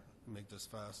 Mr. Mayor, make this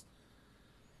fast.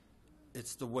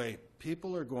 It's the way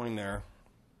people are going there.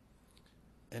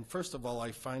 And first of all,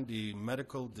 I find the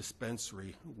medical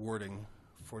dispensary wording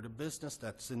for the business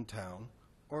that's in town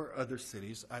or other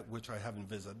cities, which I haven't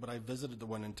visited, but I visited the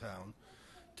one in town,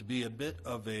 to be a bit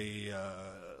of a,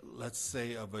 let's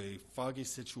say, of a foggy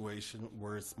situation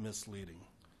where it's misleading.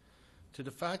 To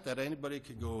the fact that anybody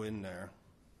could go in there,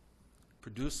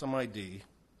 produce some ID,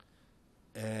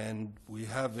 and we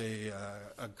have a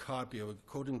copy of a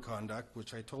code of conduct,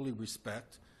 which I totally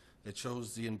respect. It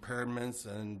shows the impairments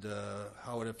and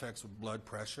how it affects with blood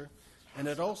pressure. And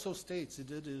it also states it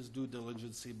did its due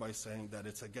diligence by saying that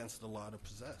it's against the law to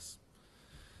possess.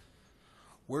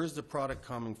 Where's the product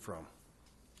coming from?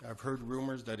 I've heard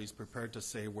rumors that he's prepared to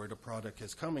say where the product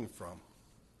is coming from.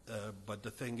 But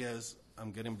the thing is,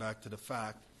 I'm getting back to the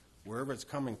fact, wherever it's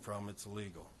coming from, it's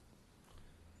illegal.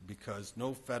 Because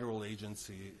no federal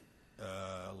agency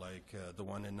like the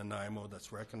one in Nanaimo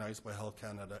that's recognized by Health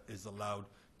Canada is allowed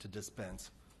to dispense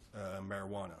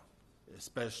marijuana,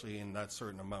 especially in that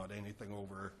certain amount, anything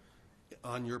over,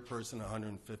 on your person,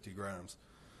 150 grams.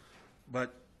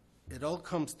 But it all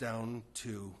comes down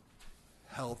to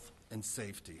health and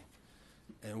safety.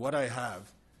 And what I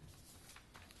have,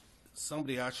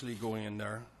 somebody actually going in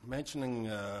there, mentioning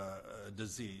a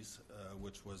disease,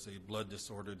 which was a blood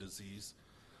disorder disease,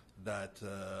 that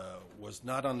was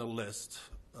not on the list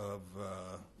of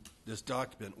this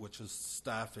document, which is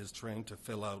staff is trained to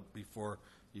fill out before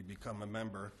you become a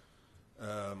member.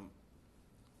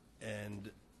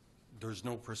 And there's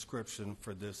no prescription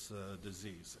for this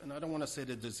disease. And I don't want to say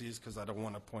the disease because I don't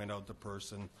want to point out the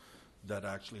person that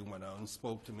actually went out and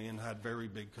spoke to me and had very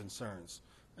big concerns.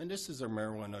 And this is a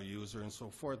marijuana user and so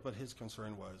forth, but his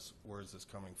concern was, where is this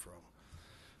coming from?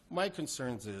 My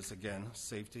concerns is, again,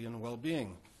 safety and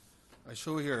well-being. I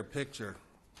show here a picture,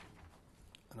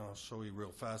 and I'll show you real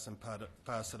fast and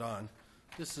pass it on.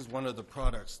 This is one of the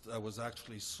products that was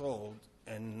actually sold,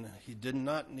 and he did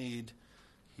not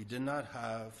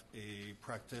have a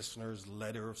practitioner's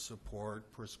letter of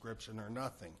support, prescription, or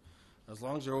nothing. As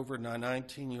long as you're over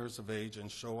 19 years of age and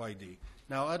show ID.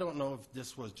 Now, I don't know if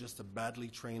this was just a badly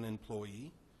trained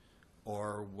employee,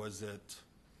 or was it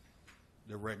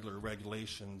the regular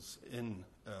regulations in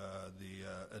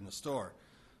the store.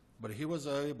 But he was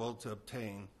able to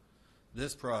obtain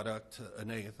this product,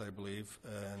 an eighth, I believe,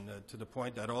 and to the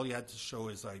point that all he had to show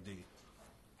is ID.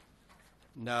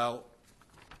 Now,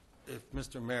 if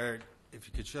Mr. Mayor, if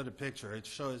you could show the picture, it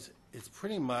shows it's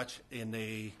pretty much in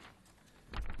a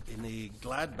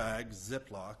Glad bag,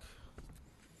 Ziploc,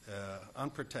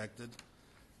 unprotected,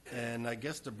 and I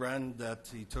guess the brand that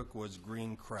he took was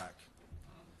Green Crack.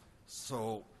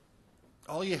 So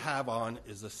all you have on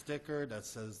is a sticker that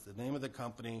says the name of the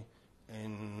company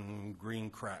and Green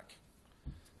Crack.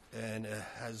 And it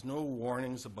has no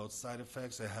warnings about side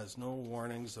effects. It has no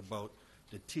warnings about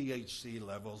the THC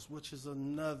levels, which is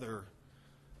another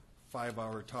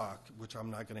 5-hour talk, which I'm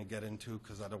not going to get into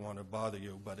because I don't want to bother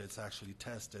you, but it's actually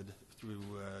tested through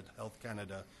Health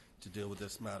Canada to deal with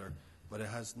this matter. But it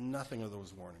has nothing of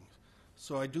those warnings.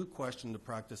 So I do question the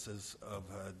practices of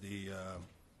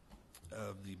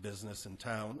the business in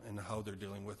town and how they're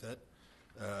dealing with it.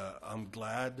 I'm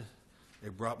glad they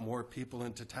brought more people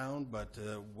into town, but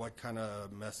what kind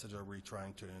of message are we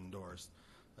trying to endorse?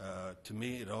 To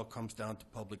me, it all comes down to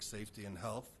public safety and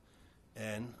health,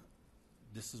 and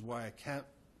this is why I can't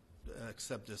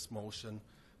accept this motion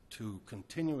to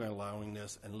continue allowing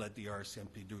this and let the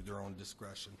RCMP do their own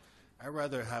discretion. I'd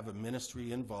rather have a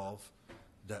ministry involved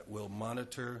that will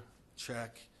monitor,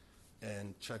 check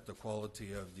the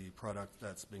quality of the product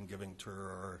that's been given to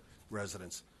our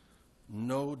residents.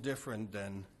 no different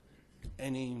than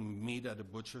any meat at a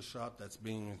butcher shop that's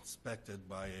being inspected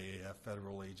by a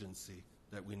federal agency,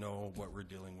 that we know what we're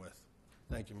dealing with.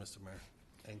 Thank you, Mr. Mayor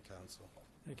and Council.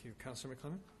 Thank you. Councillor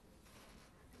McClellan?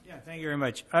 Yeah, thank you very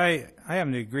much. I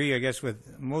happen to agree, I guess,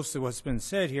 with most of what's been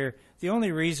said here. The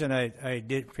only reason I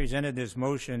presented this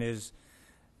motion is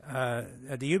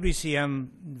at the UBCM,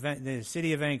 the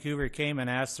City of Vancouver came and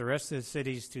asked the rest of the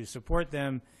cities to support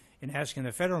them in asking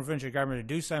the federal and provincial government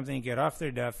to do something, get off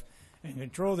their duff, and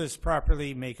control this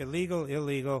properly, make it legal,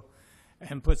 illegal,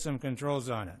 and put some controls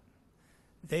on it.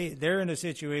 They're in a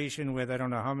situation with, I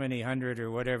don't know how many hundred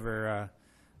or whatever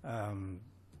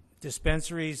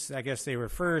dispensaries. I guess they were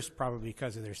first, probably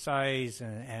because of their size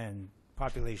and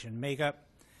population makeup.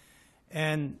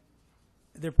 And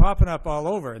they're popping up all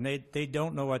over, and they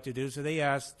don't know what to do, so they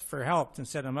asked for help and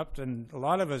set them up. And a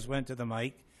lot of us went to the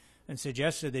mic and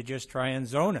suggested they just try and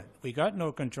zone it. We got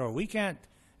no control. We can't,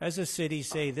 as a city,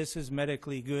 say this is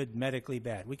medically good, medically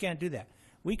bad. We can't do that.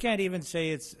 We can't even say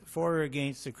it's for or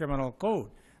against the criminal code.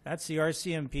 That's the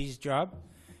RCMP's job.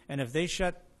 And if they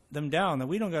shut them down, then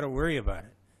we don't got to worry about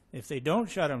it. If they don't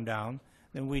shut them down,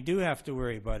 then we do have to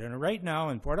worry about it. And right now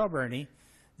in Port Alberni,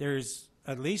 there's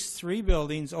at least 3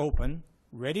 buildings open,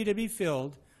 ready to be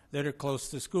filled, that are close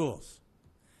to schools.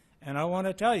 And I want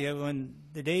to tell you, when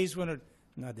the days when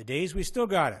not the days, we still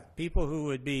got it. People who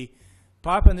would be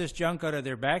popping this junk out of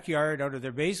their backyard, out of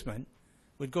their basement,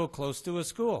 would go close to a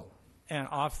school, and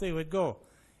off they would go.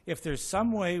 If there's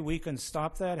some way we can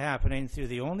stop that happening through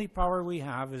the only power we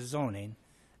have is zoning,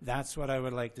 that's what I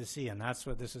would like to see, and that's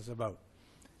what this is about.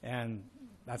 And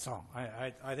that's all.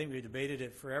 I think we debated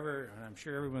it forever, and I'm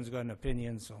sure everyone's got an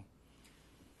opinion, so.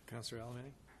 Councillor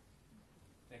Alberni?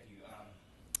 Thank you.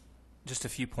 Just a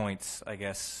few points, I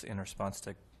guess, in response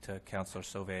to Councillor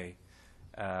Sauvé.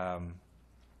 I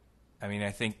mean,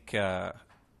 I think,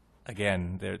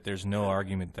 again, there's no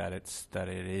argument that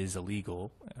it is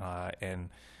illegal, and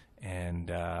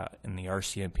the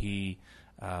RCMP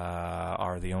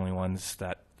are the only ones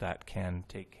that can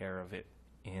take care of it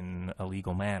in a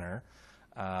legal manner.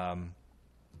 That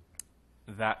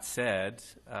said,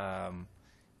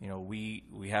 you know, we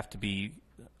have to be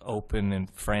open and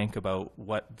frank about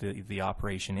what the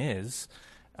operation is.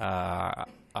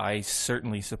 I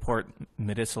certainly support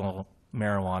medicinal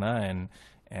marijuana,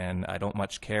 and I don't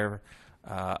much care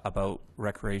about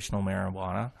recreational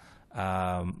marijuana.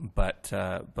 But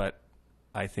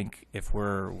I think if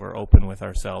we're open with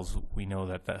ourselves, we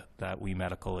know that We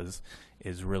Medical is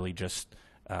really just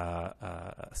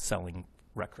selling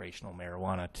recreational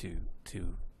marijuana to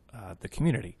the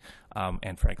community,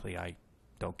 and frankly, I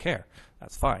don't care.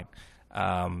 That's fine.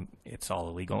 It's all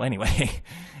illegal anyway,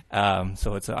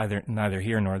 so it's neither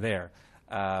here nor there.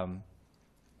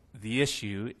 The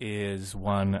issue is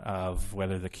one of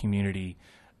whether the community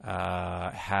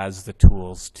has the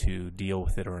tools to deal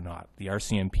with it or not. The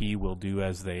RCMP will do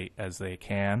as they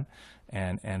can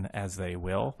and as they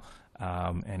will.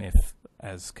 And if,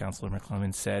 as Councillor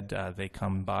McClellan said, they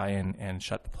come by and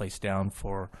shut the place down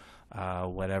for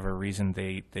whatever reason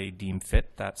they deem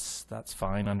fit, that's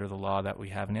fine under the law that we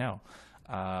have now.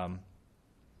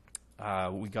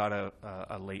 We got a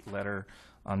late letter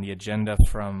on the agenda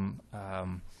from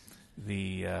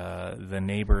the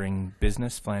neighboring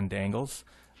business, Flandangles,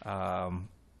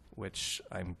 which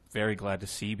I'm very glad to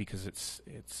see, because it's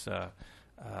a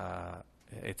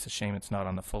shame it's not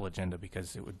on the full agenda,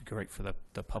 because it would be great for the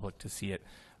public to see it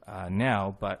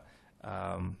now. But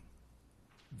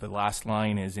the last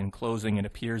line is, in closing, it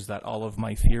appears that all of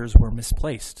my fears were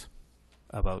misplaced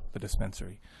about the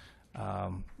dispensary.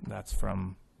 That's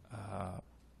from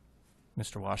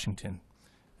Mr. Washington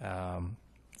from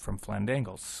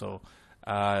Flandangles. So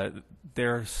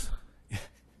there's,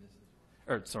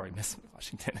 or sorry, Miss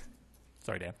Washington.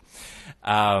 Sorry, Dan.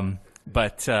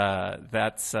 But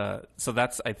that's so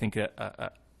that's, I think, an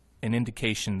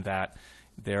indication that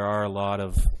there are a lot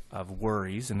of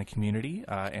worries in the community,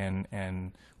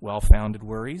 and well-founded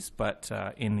worries. But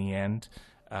in the end,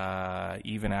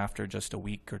 even after just a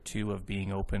week or two of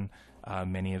being open,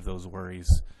 many of those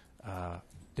worries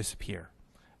disappear.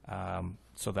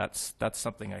 So that's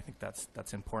something I think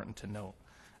that's important to note.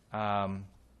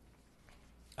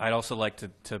 I'd also like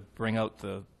to bring out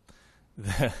the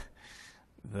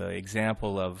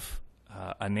example of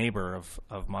a neighbor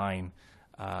of mine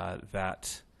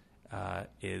that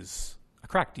is a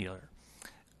crack dealer,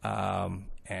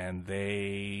 and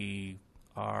they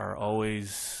are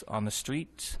always on the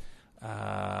street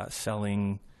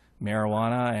selling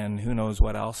marijuana and who knows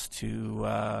what else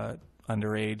to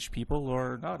underage people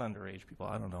or not underage people.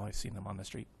 I don't know. I've seen them on the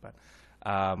street, but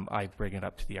I bring it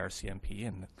up to the RCMP,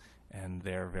 and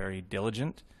they're very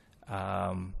diligent.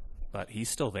 But he's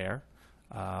still there.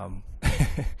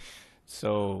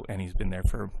 So, and he's been there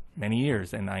for many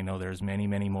years, and I know there's many,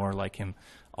 many more like him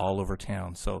all over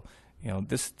town. So,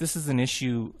 this is an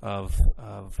issue of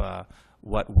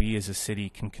what we as a city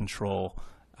can control,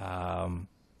 on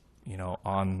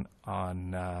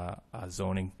a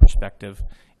zoning perspective.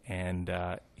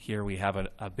 And here we have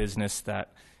a business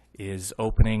that is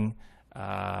opening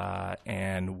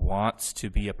and wants to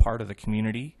be a part of the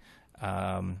community.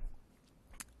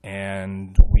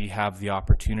 And we have the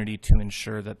opportunity to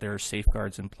ensure that there are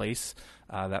safeguards in place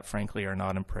that frankly are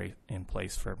not in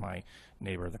place for my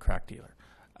neighbor, the crack dealer.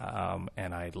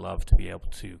 And I'd love to be able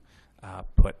to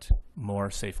put more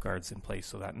safeguards in place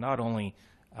so that not only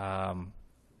the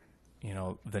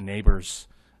neighbors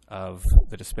of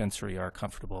the dispensary are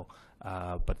comfortable,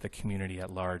 but the community at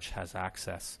large has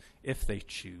access, if they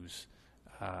choose,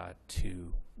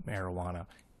 to marijuana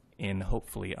in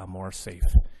hopefully a more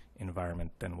safe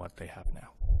environment than what they have now.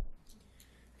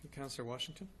 Councillor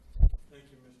Washington? Thank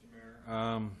you, Mr.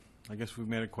 Mayor. I guess we've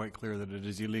made it quite clear that it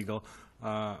is illegal.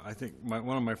 I think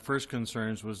one of my first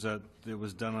concerns was that it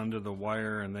was done under the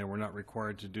wire and they were not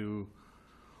required to do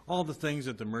all the things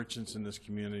that the merchants in this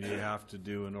community have to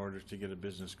do in order to get a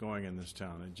business going in this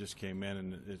town. It just came in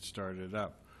and it started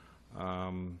up.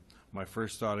 My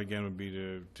first thought again would be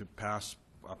to pass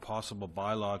a possible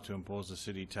bylaw to impose a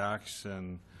city tax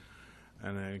and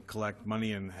collect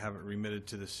money and have it remitted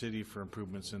to the city for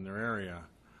improvements in their area.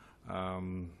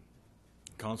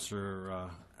 Councillor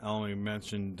Almy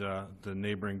mentioned the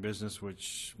neighboring business,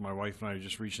 which my wife and I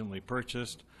just recently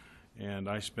purchased, and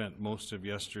I spent most of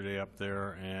yesterday up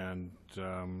there, and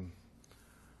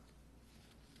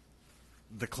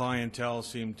the clientele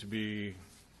seemed to be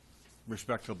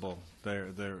respectable.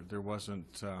 There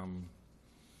wasn't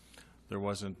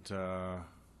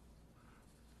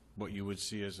what you would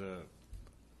see as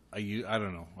I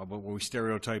don't know, what we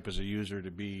stereotype as a user to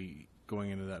be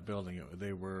going into that building.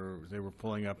 They were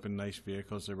pulling up in nice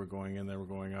vehicles. They were going in. They were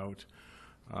going out.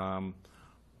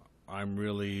 I'm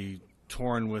really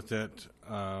torn with it,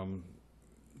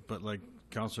 but like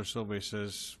Councillor Silve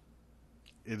says,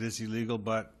 it is illegal.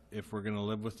 But if we're going to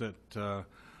live with it,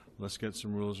 let's get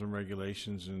some rules and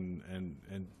regulations and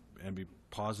be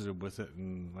positive with it.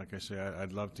 And like I say,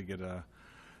 I'd love to get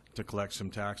to collect some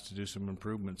tax to do some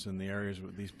improvements in the areas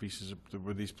where these places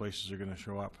are going to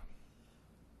show up.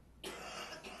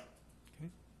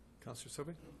 Okay, Councillor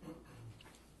Silve.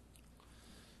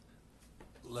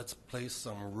 Let's place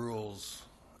some rules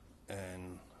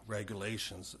and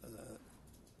regulations.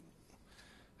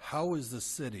 How is the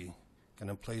city going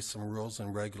to place some rules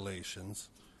and regulations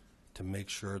to make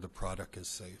sure the product is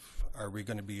safe? Are we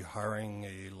going to be hiring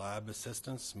a lab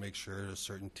assistant to make sure there's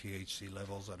certain THC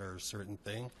levels that are a certain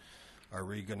thing? Are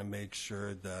we going to make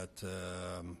sure that,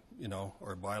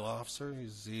 our bylaw officer,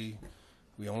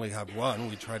 we only have one,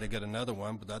 we tried to get another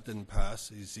one, but that didn't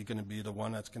pass. Is he going to be the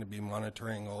one that's going to be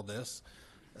monitoring all this?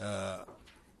 Our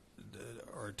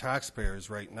taxpayers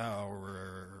right now,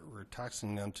 we're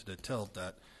taxing them to the tilt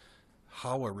that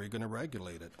how are we going to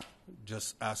regulate it?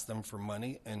 Just ask them for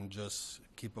money and just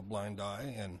keep a blind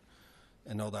eye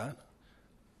and all that?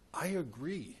 I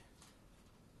agree.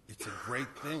 It's a great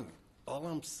thing. All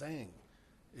I'm saying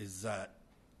is that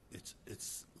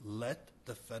it's let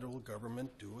the federal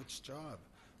government do its job.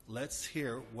 Let's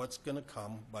hear what's going to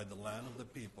come by the land of the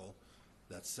people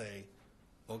that say,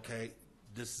 okay,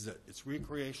 this is it. It's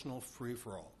recreational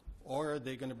free-for-all. Or are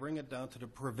they going to bring it down to the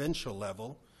provincial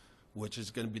level, which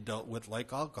is going to be dealt with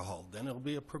like alcohol? Then it'll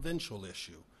be a provincial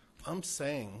issue. All I'm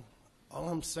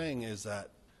saying is that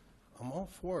I'm all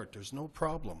for it. There's no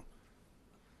problem.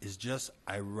 It's just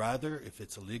I rather, if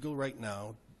it's illegal right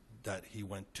now, that he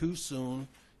went too soon.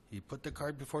 He put the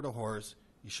cart before the horse.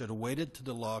 He should have waited till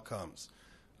the law comes.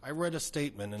 I read a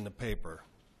statement in the paper.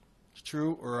 It's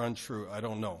true or untrue, I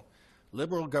don't know.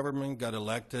 Liberal government got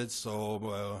elected,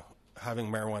 so having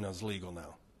marijuana is legal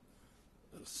now.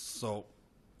 So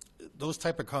those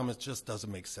type of comments just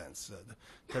doesn't make sense.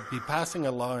 To be passing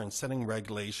a law and setting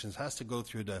regulations has to go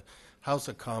through the House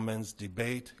of Commons,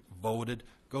 debate, voted,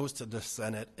 goes to the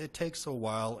Senate. It takes a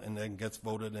while and then gets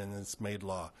voted and it's made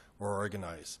law or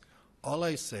organized. All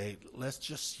I say, let's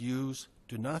just do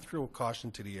not throw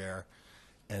caution to the air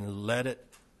and let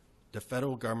the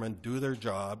federal government do their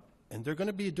job, and they're going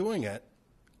to be doing it.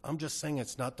 I'm just saying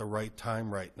it's not the right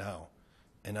time right now.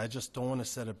 And I just don't want to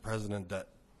set a precedent that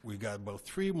we got about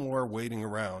 3 more waiting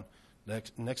around.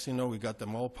 Next thing you know, we got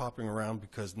them all popping around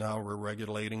because now we're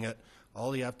regulating it.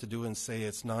 All you have to do is say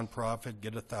it's nonprofit,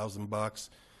 get $1,000,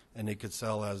 and they could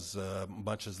sell as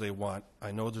much as they want.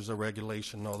 I know there's a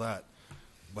regulation and all that,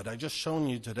 But I just shown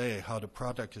you today how the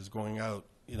product is going out.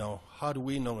 You know, how do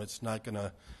we know it's not going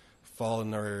to fall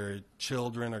and our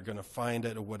children are going to find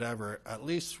it or whatever? At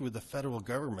least through the federal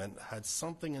government had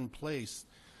something in place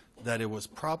that it was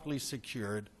properly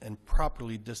secured and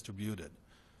properly distributed.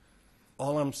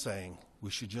 All I'm saying,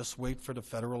 we should just wait for the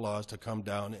federal laws to come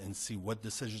down and see what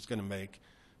decision it's going to make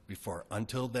before.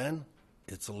 Until then,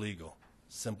 it's illegal.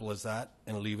 Simple as that,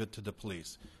 and leave it to the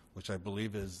police, which I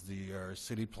believe is our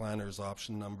city planner's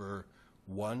option number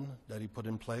 1 that he put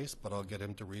in place, but I'll get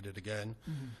him to read it again,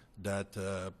 that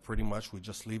pretty much we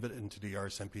just leave it into the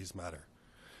RSMP's matter.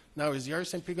 Now, is the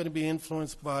RSMP going to be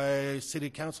influenced by city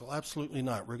council? Absolutely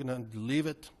not. We're going to leave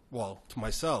it, well, to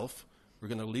myself, we're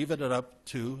going to leave it up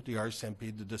to the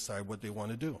RSMP to decide what they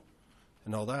want to do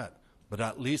and all that. But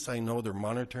at least I know they're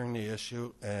monitoring the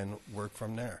issue and work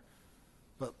from there.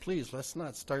 But please, let's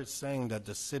not start saying that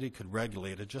the city could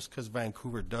regulate it just because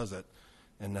Vancouver does it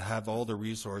and to have all the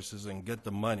resources and get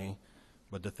the money.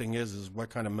 But the thing is what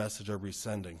kind of message are we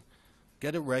sending?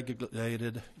 Get it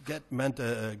regulated,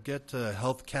 get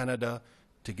Health Canada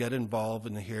to get involved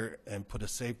in here and put a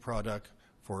safe product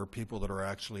for people that are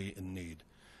actually in need.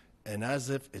 And as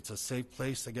if it's a safe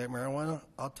place to get marijuana,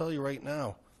 I'll tell you right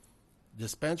now,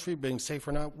 dispensary being safe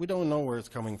or not, we don't know where it's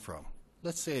coming from.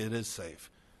 Let's say it is safe.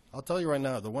 I'll tell you right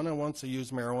now, the one that wants to use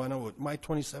marijuana with my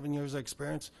 27 years of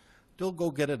experience, they'll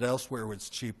go get it elsewhere where it's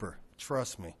cheaper.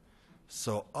 Trust me.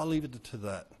 So I'll leave it to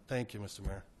that. Thank you, Mr.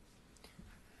 Mayor.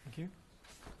 Thank you.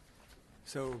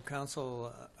 So,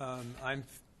 Council, I'm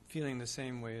feeling the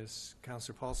same way as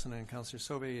Councillor Paulson and Councillor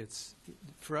Sauvé. It's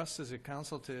for us as a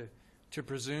council to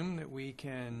presume that we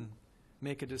can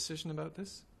make a decision about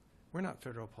this. We're not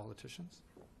federal politicians.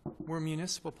 We're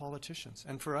municipal politicians.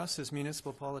 And for us as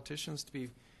municipal politicians to be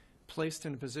placed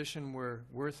in a position where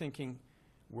we're thinking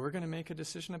we're going to make a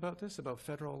decision about this, about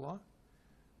federal law,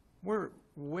 we're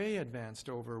way advanced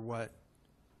over what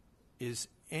is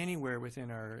anywhere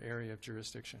within our area of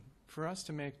jurisdiction. For us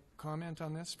to make comment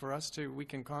on this, we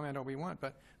can comment all we want,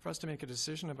 but for us to make a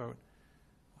decision about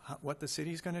what the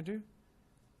city's going to do,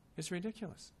 it's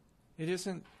ridiculous. It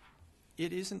isn't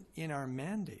in our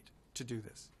mandate to do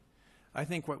this. I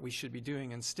think what we should be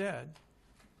doing instead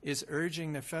is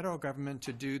urging the federal government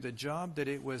to do the job that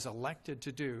it was elected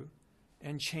to do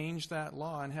and change that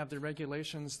law and have the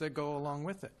regulations that go along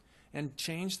with it. And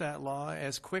change that law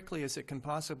as quickly as it can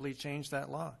possibly change that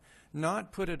law.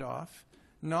 Not put it off,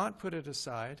 not put it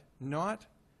aside, not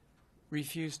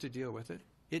refuse to deal with it.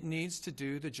 It needs to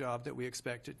do the job that we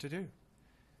expect it to do.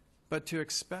 But to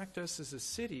expect us as a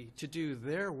city to do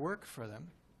their work for them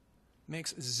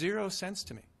makes zero sense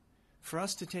to me. For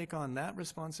us to take on that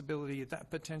responsibility,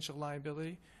 that potential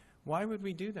liability, why would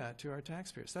we do that to our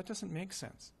taxpayers? That doesn't make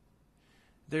sense.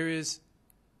 There is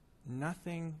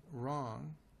nothing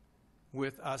wrong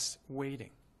with us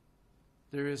waiting.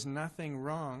 There is nothing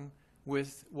wrong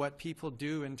with what people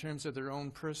do in terms of their own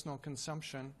personal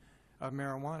consumption of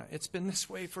marijuana. It's been this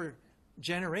way for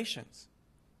generations.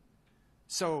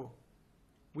 So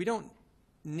we don't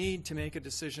need to make a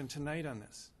decision tonight on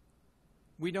this.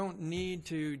 We don't need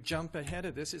to jump ahead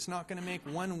of this. It's not going to make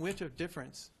one whit of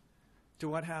difference to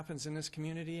what happens in this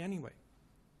community anyway.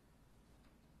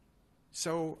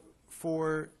 So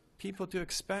for people to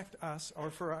expect us,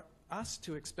 or for us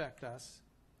to expect us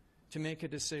to make a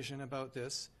decision about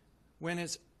this when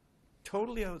it's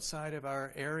totally outside of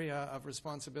our area of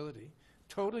responsibility,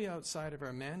 totally outside of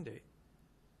our mandate,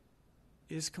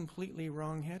 is completely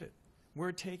wrong-headed.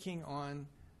 We're taking on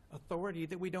authority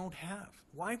that we don't have.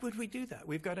 Why would we do that?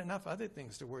 We've got enough other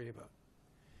things to worry about.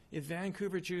 If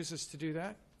Vancouver chooses to do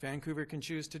that, Vancouver can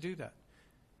choose to do that.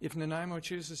 If Nanaimo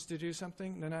chooses to do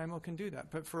something, Nanaimo can do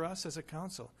that. But for us as a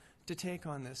council to take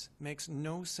on this makes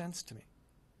no sense to me.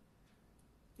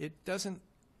 It doesn't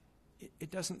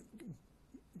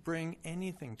bring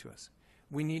anything to us.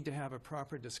 We need to have a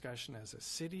proper discussion as a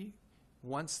city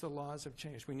once the laws have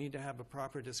changed. We need to have a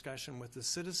proper discussion with the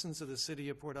citizens of the city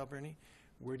of Port Alberni.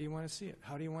 Where do you want to see it?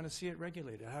 How do you want to see it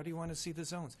regulated? How do you want to see the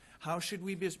zones? How should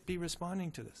we be responding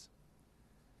to this?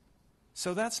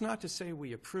 So that's not to say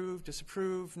we approve,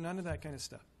 disapprove, none of that kind of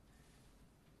stuff.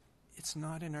 It's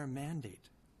not in our mandate.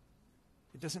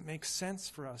 It doesn't make sense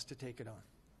for us to take it on.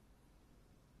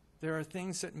 There are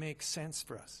things that make sense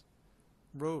for us.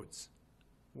 Roads,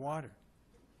 water,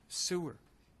 sewer.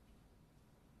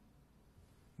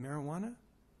 Marijuana?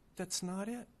 That's not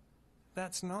it.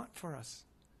 That's not for us.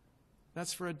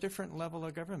 That's for a different level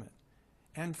of government.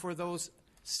 And for those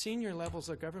senior levels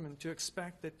of government to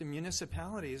expect that the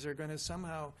municipalities are going to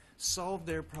somehow solve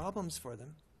their problems for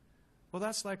them, well,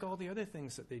 that's like all the other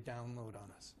things that they download on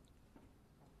us.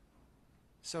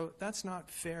 So that's not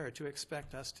fair to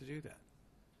expect us to do that.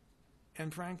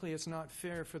 And frankly, it's not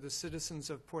fair for the citizens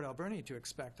of Port Alberni to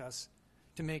expect us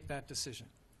to make that decision.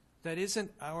 That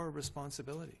isn't our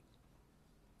responsibility.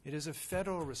 It is a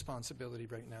federal responsibility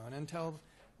right now. And until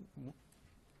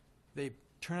they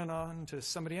turn it on to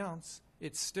somebody else,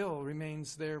 it still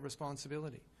remains their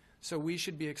responsibility. So we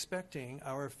should be expecting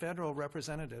our federal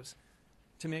representatives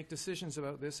to make decisions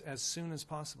about this as soon as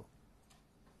possible.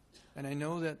 And I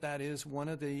know that that is one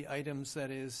of the items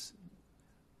that is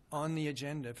on the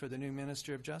agenda for the new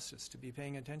Minister of Justice to be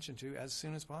paying attention to as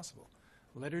soon as possible.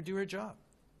 Let her do her job.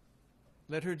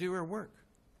 Let her do her work.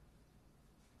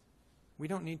 We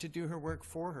don't need to do her work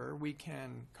for her. We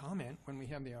can comment when we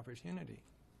have the opportunity.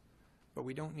 But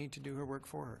we don't need to do her work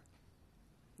for her.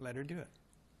 Let her do it.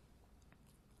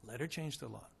 Let her change the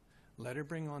law. Let her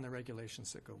bring on the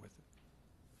regulations that go with it.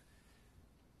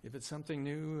 If it's something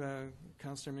new,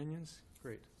 Councillor Minions,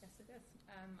 great. Yes, it is.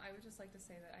 I would just like to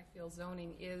say that I feel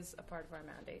zoning is a part of our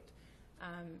mandate.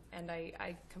 And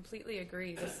I completely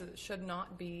agree. This should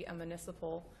not be a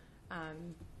municipal,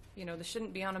 this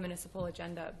shouldn't be on a municipal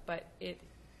agenda, but it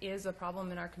is a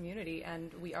problem in our community,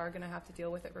 and we are going to have to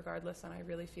deal with it regardless. And I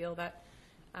really feel that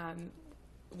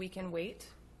we can wait,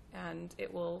 and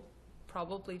it will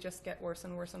probably just get worse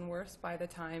and worse and worse by the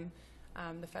time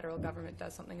the federal government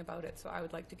does something about it. So I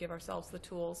would like to give ourselves the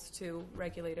tools to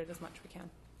regulate it as much as we can.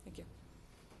 Thank you.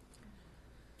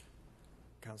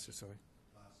 Councillor Soy.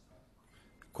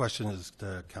 Question is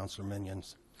to Councillor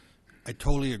Minions. I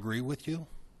totally agree with you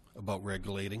about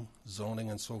regulating zoning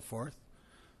and so forth,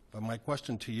 but my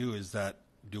question to you is that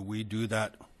do we do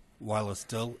that while it's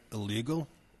still illegal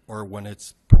or when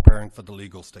it's preparing for the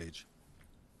legal stage?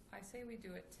 I say we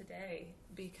do it today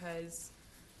because,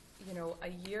 a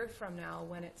year from now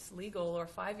when it's legal, or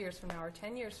 5 years from now, or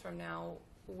 10 years from now,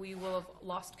 we will have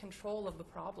lost control of the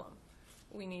problem.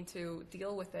 We need to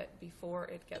deal with it before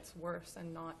it gets worse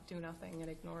and not do nothing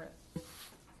and ignore it.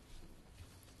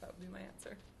 That would be my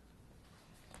answer.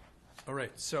 All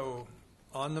right, so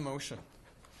on the motion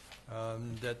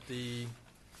that the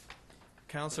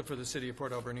Council for the City of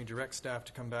Port Alberni direct staff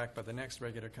to come back by the next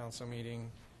regular council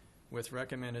meeting with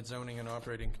recommended zoning and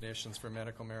operating conditions for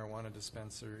medical marijuana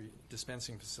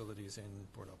dispensing facilities in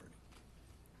Port Alberni.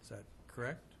 Is that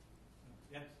correct?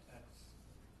 Yes,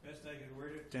 that's best I could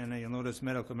word it. And you'll notice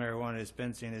medical marijuana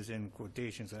dispensing is in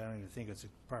quotations. I don't even think it's a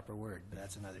proper word, but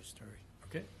that's another story.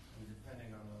 Okay. And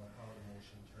depending on how the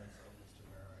motion turns out, Mr.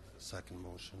 Mayor, I got a second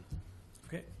motion.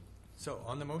 Okay, so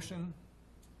on the motion,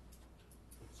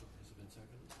 So has it been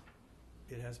seconded?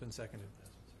 it has been seconded.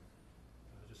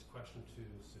 Just a question to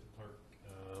City Clerk.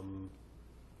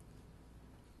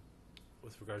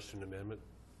 With regards to an amendment,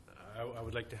 I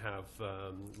would like to have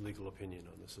legal opinion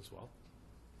on this as well.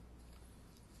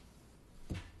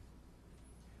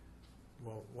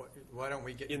 Well, why don't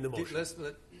we get In the motion. Let's,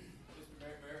 Mr.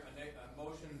 Mayor, a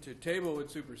motion to table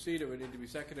would supersede. It would need to be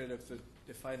seconded.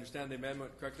 If I understand the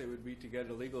amendment correctly, it would be to get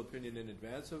a legal opinion in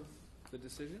advance of the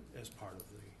decision? As part of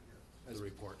the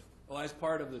report. Oh, as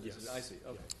part of the decision. Yes. I see.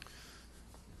 Okay.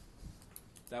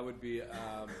 That would be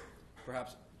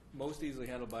perhaps most easily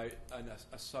handled by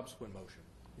a subsequent motion.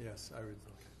 yes, I would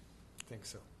think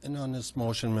so. And on this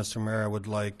motion, Mr. Mayor, I would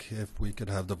like if we could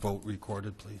have the vote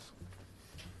recorded, please.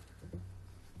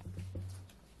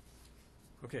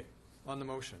 Okay, on the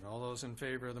motion, all those in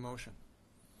favor of the motion?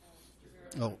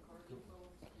 Oh,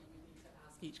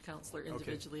 Ask each councillor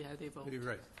individually how they vote. You're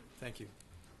right, thank you.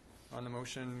 On the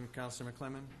motion, Councillor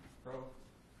McClellan? Pro.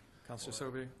 Councillor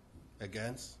Sobey?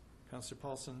 against? Councillor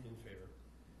Paulson? In favor.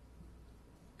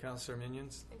 Councillor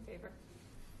Minions? In favor.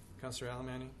 Councillor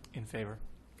Alamani? In favor.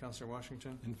 Councillor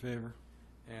Washington? In favor.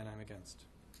 And I'm against.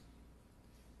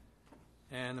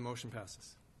 And the motion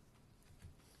passes.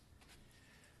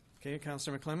 Okay,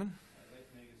 Councillor McClellan? I'd like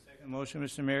to make a second motion,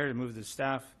 Mr. Mayor, to move the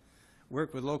staff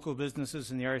work with local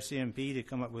businesses in the RCMP to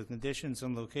come up with conditions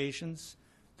on locations.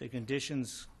 The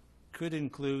conditions could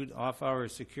include off-hour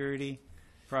security,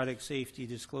 product safety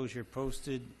disclosure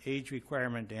posted, age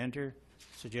requirement to enter,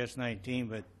 suggest 19,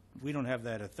 but we don't have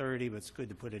that authority, but it's good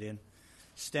to put it in.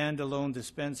 Standalone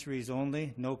dispensaries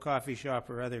only, no coffee shop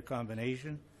or other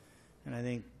combination, and I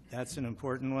think that's an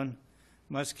important one.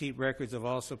 Must keep records of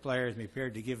all suppliers and be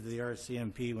prepared to give to the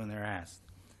RCMP when they're asked.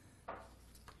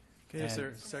 Okay, is there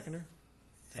a seconder?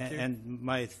 Thank you. And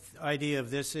my idea of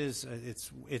this is,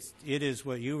 it is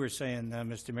what you were saying,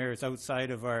 Mr. Mayor, it's outside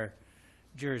of our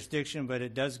jurisdiction, but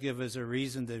it does give us a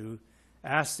reason to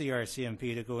ask the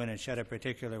RCMP to go in and shut a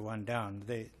particular one down.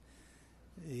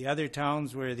 The other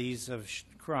towns where these have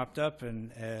cropped up,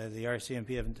 and the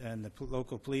RCMP and the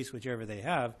local police, whichever they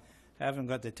have haven't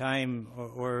got the time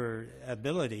or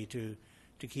ability to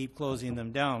keep closing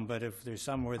them down. But if there's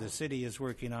somewhere the city is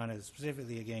working on it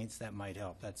specifically against, that might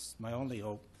help. That's my only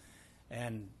hope.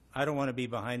 And I don't want to be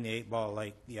behind the 8 ball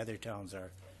like the other towns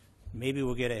are. Maybe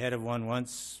we'll get ahead of one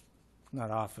once,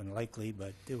 not often likely,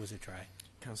 but it was a try.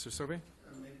 Councillor Sobey?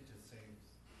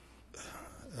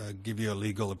 Give you a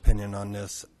legal opinion on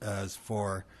this as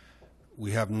for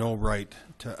we have no right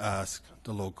to ask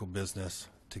the local business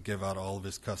to give out all of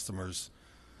his customers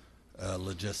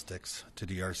logistics to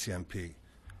the RCMP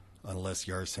unless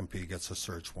the RCMP gets a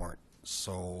search warrant.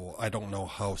 So I don't know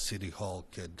how City Hall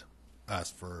could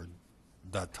ask for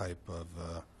that type of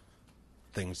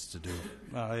things to do.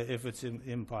 Well, if it's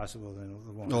impossible, then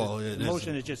it won't. No, The it motion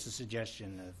isn't. is just a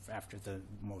suggestion after the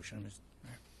motion.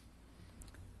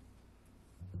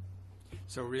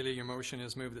 So really, your motion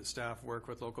is move that staff work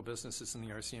with local businesses in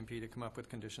the RCMP to come up with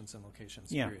conditions and locations,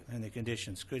 Yeah, period. and the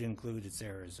conditions could include it's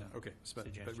there as a Okay, but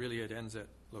suggestion. really it ends at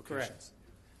locations.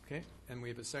 Okay, and we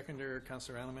have a seconder,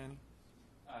 Councillor Alamani?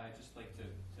 I'd just like to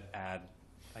add,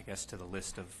 I guess, to the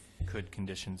list of could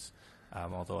conditions,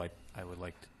 although I would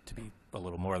like to be a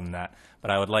little more than that, but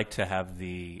I would like to have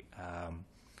the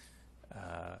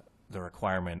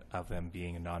requirement of them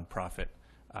being a nonprofit,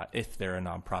 if they're a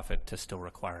nonprofit, to still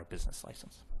require a business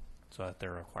license, so that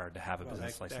they're required to have a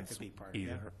business that license. could be part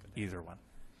of either one.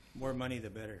 More money, the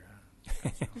better.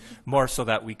 More so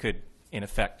that we could, in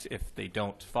effect, if they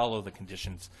don't follow the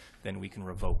conditions, then we can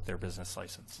revoke their business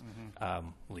license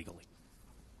legally.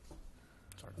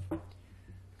 Sort of.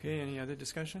 Okay, any other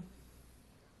discussion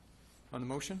on the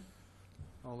motion?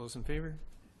 All those in favor?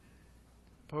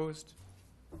 Opposed?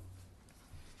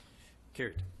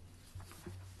 Carried.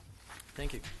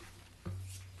 Thank you.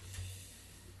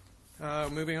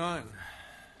 Moving on.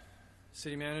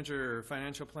 City manager,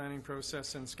 financial planning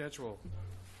process and schedule.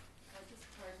 Just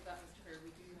prior to that, Mr. Mayor, we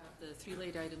do have the 3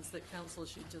 late items that council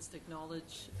should just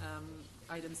acknowledge.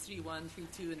 Items 3.1,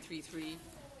 3.2, and 3.3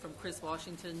 from Chris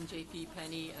Washington, J.P.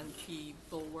 Penny, and P.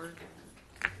 Bulwer.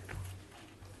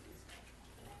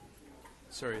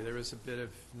 Sorry, there was a bit of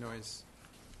noise.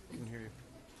 I can hear you.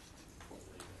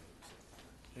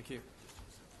 Thank you.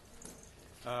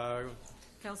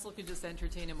 Council could just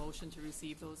entertain a motion to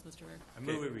receive those, Mr. Mayor. I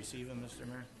move we receive them, Mr.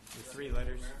 Mayor, the 3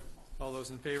 letters. All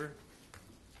those in favor?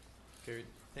 Carried.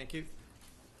 Thank you.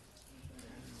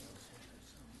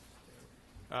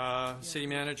 City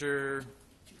manager,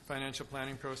 financial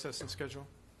planning process and schedule.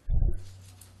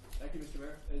 Thank you, Mr.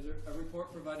 Mayor. Is there a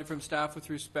report provided from staff with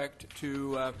respect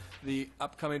to the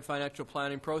upcoming financial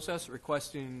planning process,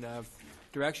 requesting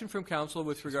direction from council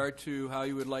with regard to how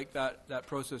you would like that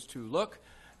process to look?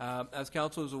 As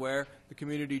council is aware, the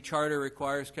community charter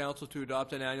requires council to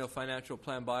adopt an annual financial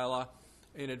plan bylaw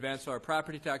in advance of our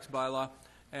property tax bylaw,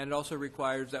 and it also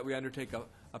requires that we undertake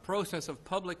a process of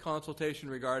public consultation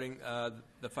regarding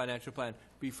the financial plan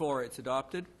before it's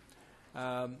adopted.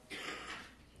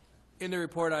 In the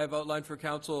report, I have outlined for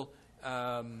council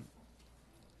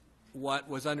what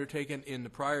was undertaken in the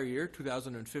prior year,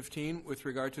 2015, with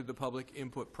regard to the public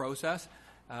input process,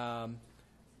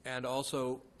 and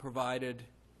also provided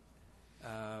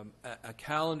a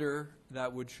calendar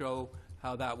that would show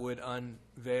how that would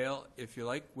unveil, if you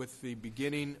like, with the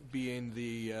beginning being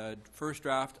the first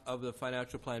draft of the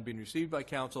financial plan being received by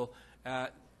council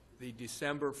at the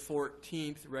December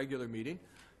 14th regular meeting.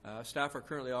 Staff are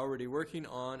currently already working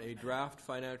on a draft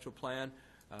financial plan,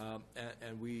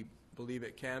 and we believe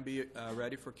it can be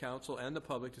ready for council and the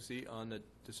public to see on the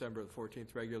December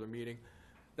 14th regular meeting.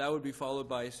 That would be followed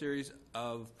by a series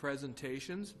of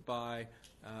presentations by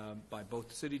both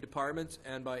the city departments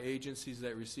and by agencies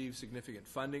that receive significant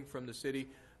funding from the city.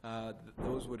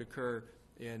 Those would occur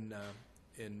in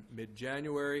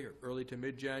mid-January or early to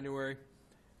mid-January.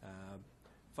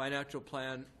 Financial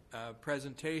plan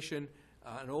presentation,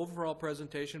 an overall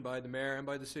presentation by the mayor and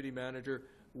by the city manager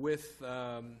with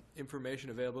information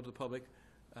available to the public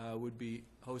would be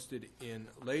hosted in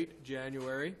late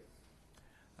January.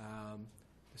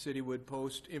 The city would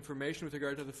post information with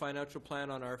regard to the financial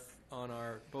plan on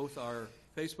both our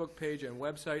Facebook page and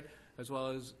website, as well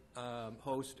as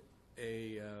host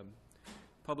a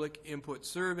public input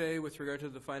survey with regard to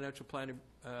the financial plan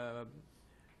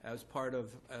as part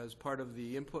of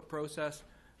the input process.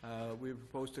 We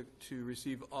propose to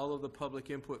receive all of the public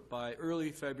input by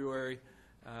early February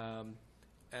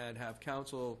and have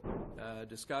council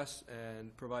discuss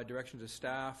and provide direction to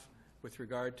staff with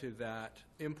regard to that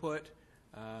input.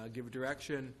 Give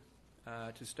direction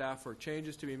to staff for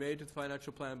changes to be made to the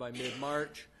financial plan by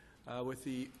mid-March, with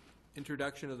the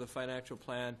introduction of the financial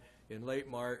plan in late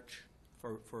March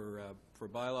for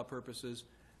bylaw purposes,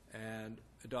 and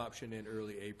adoption in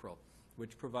early April.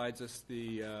 which provides us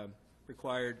the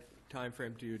required time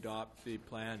frame to adopt the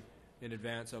plan in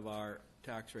advance of our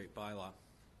tax rate bylaw.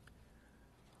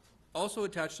 Also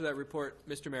attached to that report,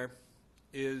 Mr. Mayor,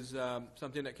 is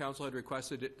something that Council had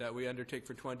requested that we undertake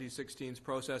for 2016's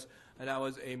process, and that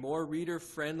was a more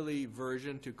reader-friendly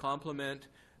version to complement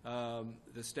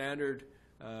the standard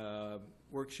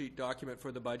worksheet document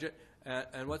for the budget.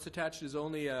 And what's attached is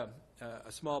only a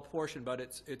small portion, but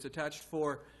it's attached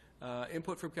for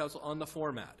input from Council on the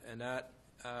format, and that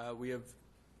we have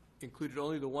included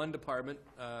only the one department,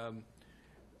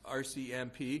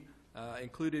 RCMP,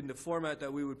 included in the format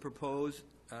that we would propose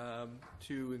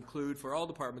to include for all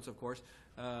departments, of course,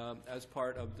 as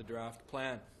part of the draft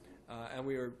plan. And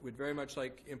we would very much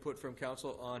like input from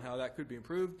Council on how that could be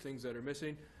improved, things that are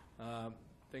missing,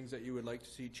 things that you would like to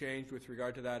see changed with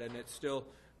regard to that, and it's still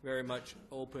very much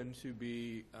open to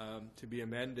be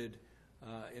amended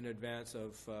in advance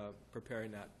of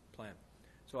preparing that plan.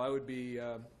 So I would be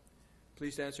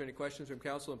pleased to answer any questions from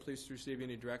Council, and pleased to receive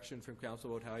any direction from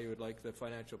Council about how you would like the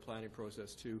financial planning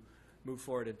process to move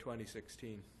forward in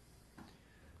 2016.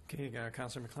 Okay,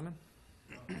 Councillor McClellan.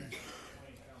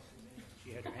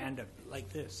 She had her hand up like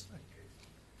this.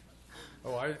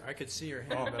 Oh, I could see your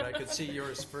hand, but I could see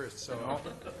yours first, so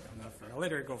I'll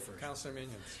let her go first. Councillor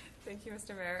Minions. Thank you,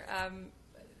 Mr. Mayor.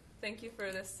 Thank you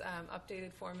for this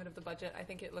updated format of the budget. I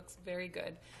think it looks very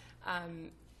good.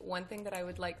 One thing that I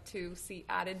would like to see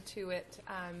added to it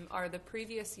are the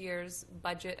previous year's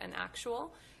budget and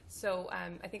actual. So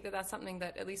I think that that's something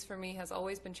that, at least for me, has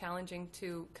always been challenging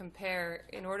to compare.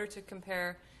 In order to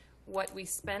compare what we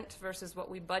spent versus what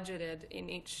we budgeted in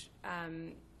each,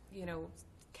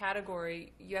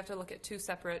 category, you have to look at two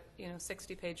separate,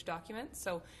 60-page documents.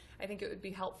 So I think it would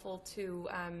be helpful to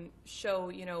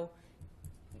show,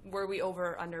 were we over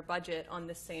or under budget on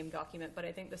this same document. But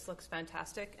I think this looks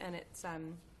fantastic, and it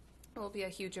will be a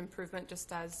huge improvement,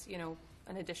 just as,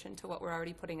 an addition to what we're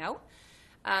already putting out.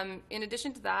 In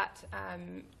addition to that,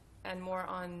 and more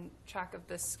on track of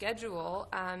the schedule,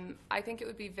 I think it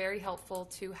would be very helpful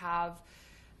to have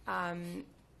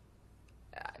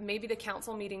maybe the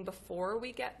council meeting before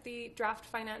we get the draft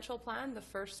financial plan, the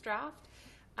first draft,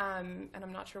 and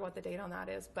I'm not sure what the date on that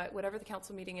is, but whatever the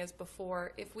council meeting is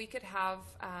before, if we could have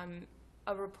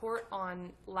a report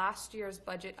on last year's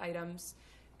budget items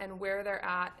and where they're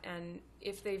at, and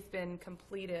if they've been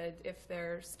completed, if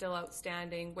they're still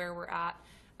outstanding, where we're at.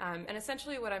 And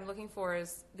essentially what I'm looking for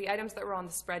is the items that were on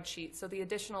the spreadsheet, so the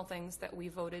additional things that we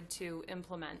voted to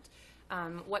implement.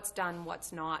 What's done,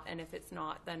 what's not, and if it's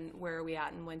not, then where are we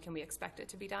at and when can we expect it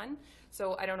to be done?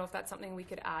 So I don't know if that's something we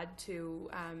could add to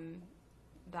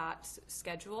that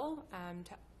schedule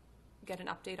to get an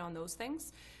update on those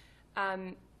things.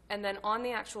 And then on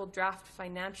the actual draft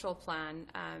financial plan,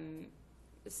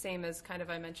 same as kind of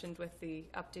I mentioned with the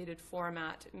updated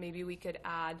format, maybe we could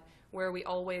add where we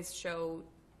always show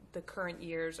the current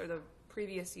years or the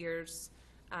previous years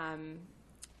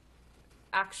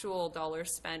actual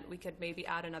dollars spent. We could maybe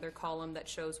add another column that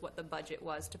shows what the budget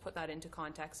was to put that into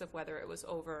context of whether it was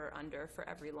over or under for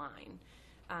every line.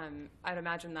 I'd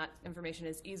imagine that information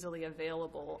is easily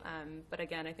available, but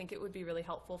again, I think it would be really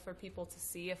helpful for people to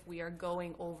see if we are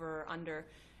going over or under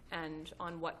and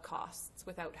on what costs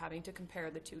without having to compare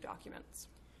the two documents.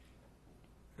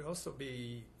 It would also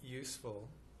be useful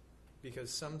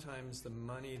because sometimes the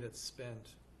money that's spent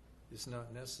is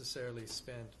not necessarily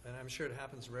spent, and I'm sure it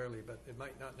happens rarely, but it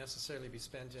might not necessarily be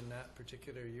spent in that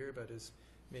particular year, but is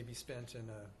maybe spent in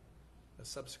a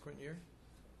subsequent year.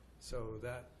 So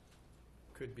that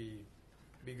could be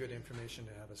good information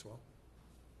to have as well.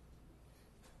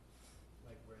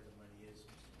 Like where the money is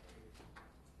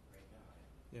right now.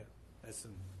 Yeah. That's the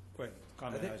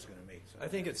comment I was going to make. So. I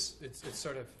think it's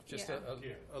sort of just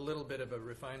a little bit of a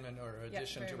refinement or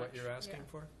addition to what much. you're asking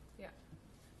for. Yeah.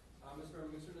 Mr. Mayor,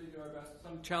 we can certainly do our best.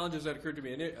 Some challenges that occurred to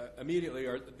me immediately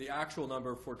are the actual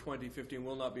number for 2015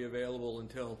 will not be available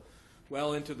until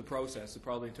well into the process,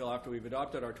 probably until after we've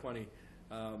adopted our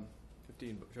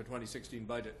 2016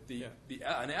 budget.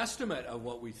 An estimate of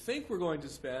what we think we're going to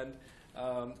spend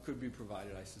could be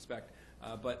provided, I suspect.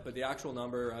 But the actual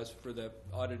number, as for the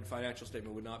audited financial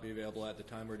statement, would not be available at the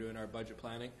time we're doing our budget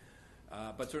planning.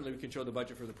 But certainly we can show the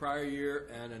budget for the prior year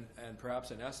and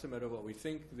perhaps an estimate of what we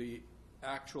think the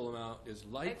actual amount is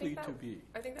likely to be.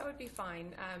 I think that would be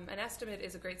fine. An estimate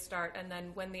is a great start, and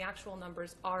then when the actual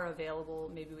numbers are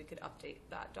available, maybe we could update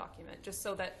that document, just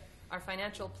so that our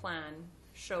financial plan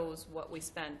shows what we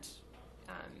spent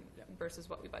versus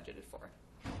what we budgeted for.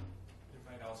 There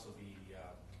might also be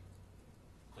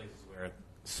places where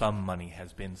some money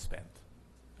has been spent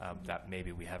that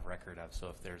maybe we have record of. So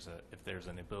if there's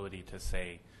an ability to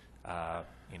say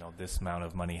this amount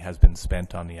of money has been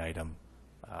spent on the item,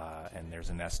 and there's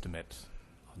an estimate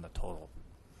on the total.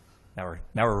 Now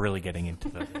we're really getting into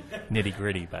the nitty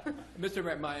gritty, but Mr.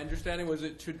 Mayor, my understanding was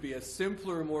it should be a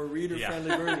simpler, more reader-friendly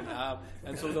version.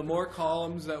 And so the more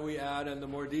columns that we add and the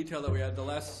more detail that we add, the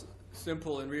less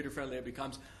simple and reader-friendly it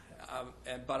becomes.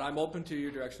 But I'm open to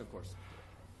your direction, of course.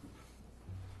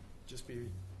 Just be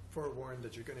forewarned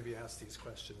that you're going to be asked these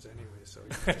questions anyway, so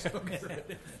you just look for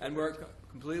it. And we're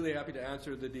completely happy to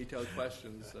answer the detailed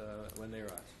questions when they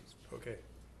arise. Okay.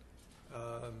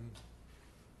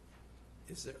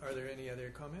 Are there any other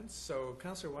comments? So,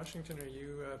 Councillor Washington, are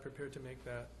you prepared to make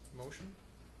that motion?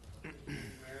 Mayor,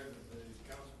 the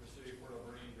Council for the City of Port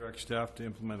Alberni directs staff to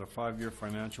implement a 5-year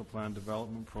financial plan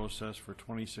development process for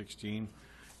 2016,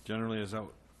 generally as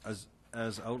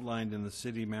outlined in the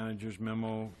city manager's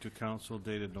memo to council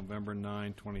dated November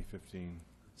 9, 2015.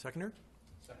 Seconder?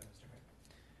 Second, Mr. Mayor.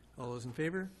 All those in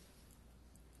favor?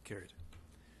 Carried.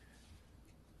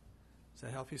 Does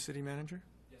that help you, City Manager?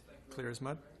 Yes, thank you. Clear as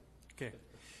mud? Okay.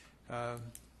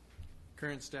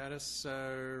 Current status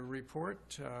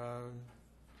report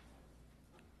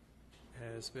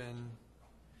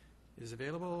is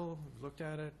available. We've looked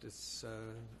at it. It's,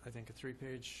 I think, a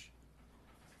 3-page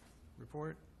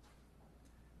report.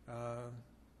 Well,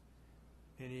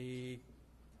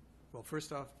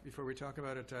 first off, before we talk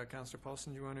about it, Councillor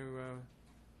Paulson, do you want to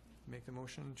make the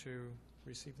motion to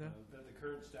receive that? That the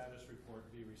current status report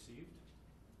be received.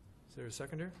 Is there a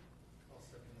seconder? I'll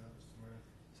second that, Mr. Mayor.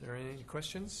 Is there any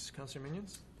questions? Councillor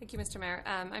Minions? Thank you, Mr. Mayor.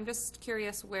 I'm just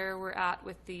curious where we're at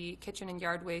with the kitchen and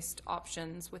yard waste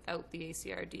options without the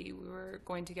ACRD. We were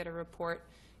going to get a report.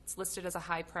 It's listed as a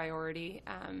high priority.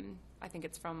 I think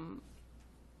it's from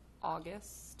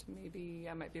August. Maybe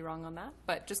I might be wrong on that,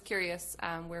 but just curious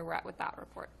where we're at with that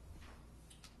report.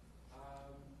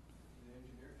 The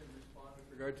engineer can respond with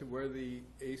regard to where the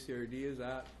ACRD is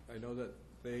at. I know that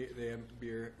they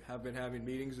have been having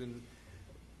meetings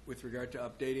with regard to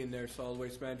updating their solid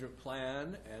waste management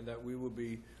plan, and that we will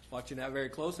be watching that very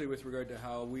closely with regard to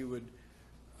how we would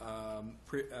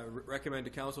recommend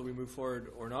to council we move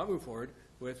forward or not move forward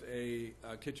with a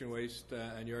kitchen waste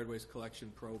and yard waste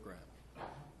collection program.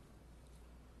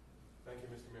 Thank you,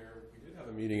 Mr. Mayor. We did have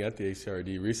a meeting at the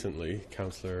ACRD recently.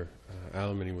 Councillor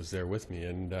Alberni was there with me,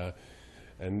 and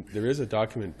there is a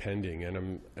document pending,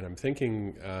 and I'm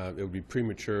thinking it would be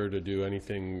premature to do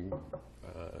anything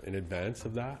in advance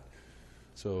of that.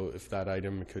 So if that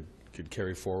item could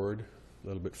carry forward a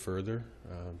little bit further,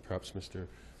 perhaps Mr.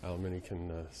 Alberni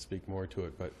can speak more to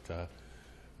it. But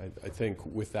I think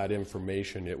with that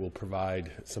information, it will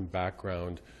provide some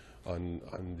background on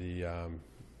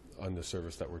the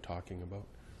service that we're talking about.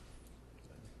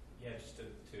 yeah, just to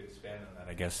expand on that,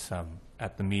 I guess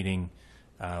at the meeting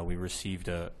we received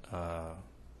a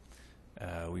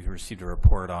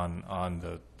report on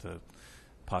the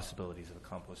possibilities of a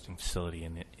composting facility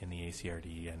in the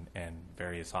ACRD and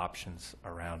various options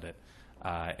around it.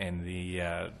 And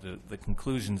the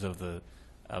conclusions of the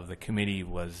committee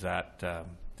was that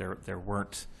there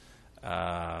weren't,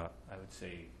 I would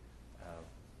say,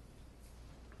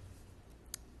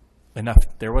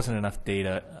 there wasn't enough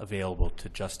data available to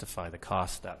justify the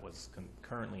cost that was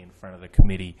currently in front of the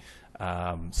committee.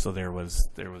 So there was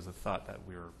a thought that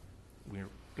we were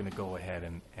going to go ahead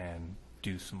and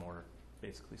do some more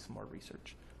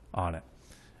research on it.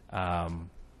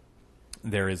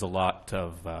 There is a lot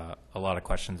of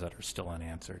questions that are still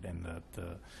unanswered, and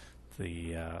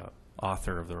the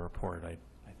author of the report, I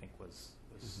think, was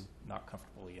not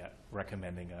comfortable yet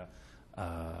recommending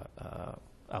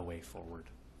a way forward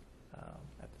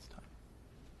at this time.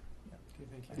 Yeah. Okay,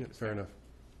 thank you. Yeah, fair enough.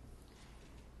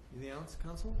 Anything else,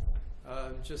 Council?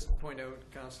 Just point out,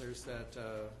 councillors, that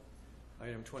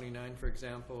item 29, for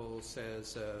example,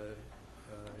 says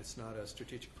it's not a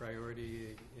strategic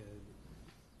priority,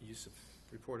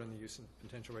 report on the use and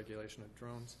potential regulation of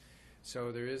drones.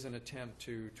 So there is an attempt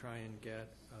to try and get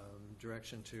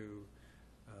direction to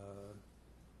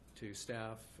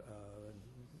staff,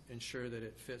 ensure that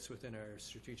it fits within our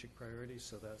strategic priorities,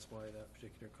 so that's why that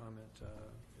particular comment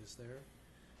is there.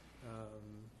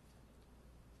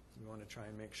 We want to try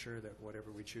and make sure that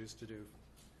whatever we choose to do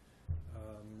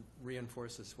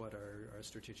reinforces what our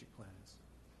strategic plan is.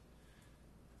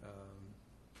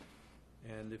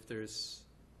 And if there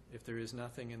is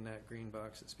nothing in that green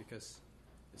box, it's because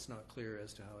it's not clear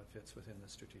as to how it fits within the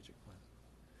strategic plan.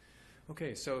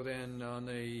 Okay, so then on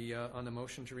the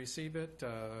motion to receive it,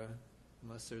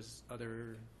 unless there's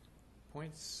other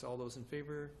points, all those in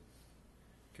favor?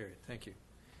 Carried. Thank you.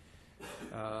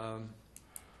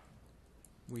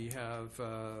 We have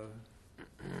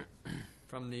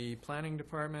From the Planning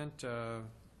Department,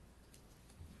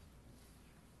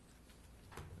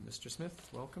 Mr. Smith,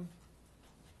 welcome.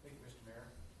 Thank you, Mr. Mayor.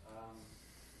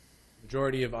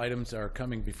 Majority of items are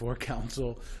coming before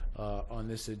council on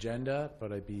this agenda,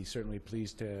 but I'd be certainly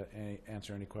pleased to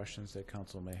answer any questions that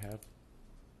council may have.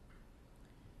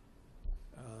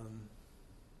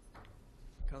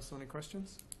 Council, any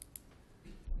questions?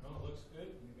 No, it looks good.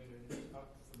 We got it up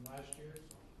from last year.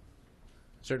 So.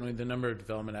 Certainly the number of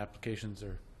development applications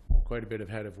are quite a bit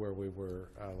ahead of where we were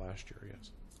last year, yes.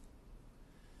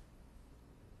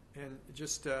 And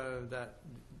just that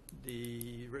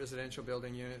the residential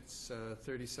building units,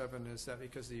 37, is that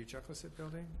because of the Uchucklacet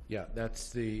building? Yeah, that's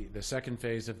the second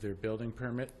phase of their building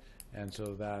permit, and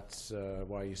so that's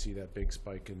why you see that big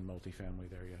spike in multifamily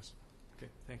there, yes.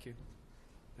 Okay, thank you.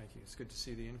 Thank you. It's good to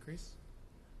see the increase.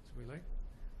 So we like.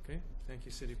 Okay, thank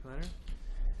you, City Planner.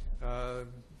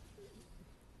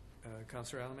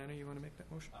 Councillor Alamano, you want to make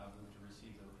that motion? I move to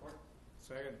receive the report.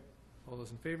 Second. All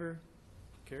those in favor?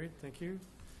 Carried. Thank you.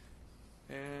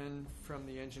 And from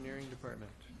the engineering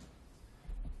department,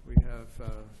 we have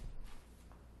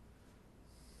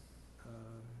a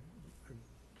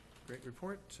great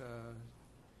report,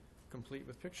 complete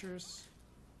with pictures.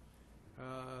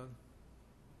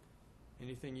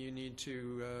 Anything you need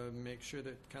to make sure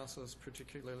that council is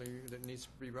particularly, that needs to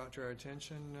be brought to our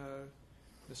attention,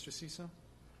 Mr. Ciso?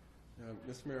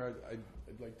 Mr. Mayor,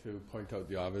 I'd like to point out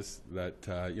the obvious that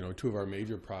you know, two of our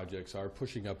major projects are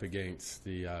pushing up against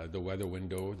the weather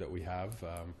window that we have.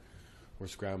 We're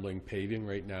scrambling paving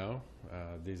right now.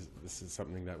 This is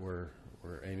something that we're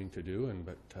aiming to do,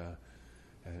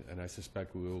 and I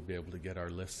suspect we will be able to get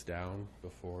our lifts down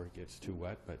before it gets too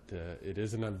wet. But it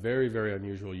is a very, very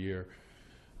unusual year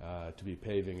to be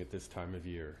paving at this time of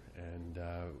year, and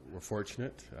we're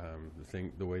fortunate.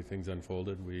 The way things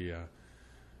unfolded, we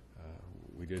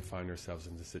did find ourselves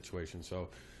in this situation. So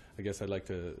I guess I'd like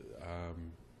to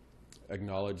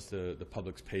acknowledge the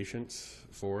public's patience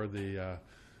for the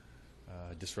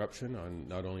disruption on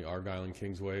not only Argyle and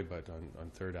Kingsway, but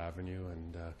on 3rd Avenue.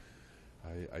 And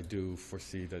I do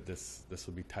foresee that this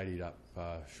will be tidied up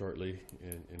shortly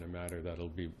in a manner that'll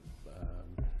be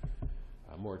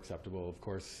more acceptable. Of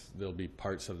course, there'll be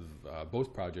parts of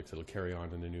both projects that'll carry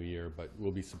on in the new year, but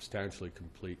we'll be substantially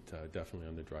complete definitely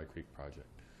on the Dry Creek project.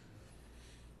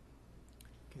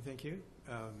 Okay, thank you.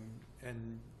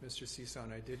 And Mr. Ciso,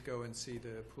 I did go and see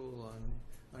the pool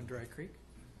on Dry Creek,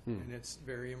 and it's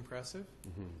very impressive,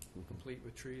 complete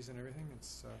with trees and everything.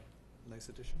 It's a nice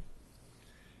addition.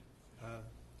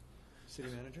 City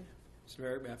Manager? Mr.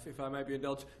 Mayor, if I might be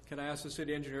indulged, can I ask the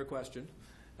city engineer a question?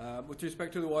 With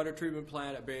respect to the water treatment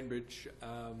plant at Bainbridge,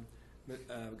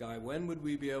 Guy, when would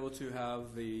we be able to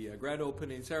have the grand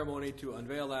opening ceremony to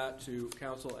unveil that to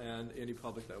council and any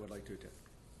public that would like to attend?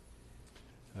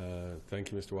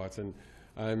 Thank you, Mr. Watson.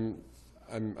 I'm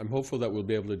hopeful that we'll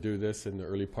be able to do this in the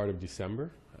early part of December.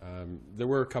 There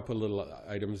were a couple of little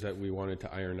items that we wanted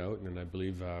to iron out, and I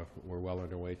believe we're well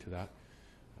on our way to that.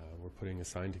 We're putting a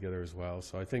sign together as well,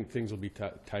 so I think things will be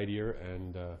tidier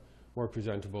and more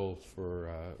presentable for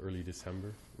early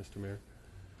December, Mr. Mayor.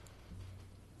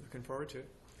 Looking forward to it.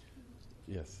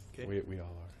 Yes, okay. we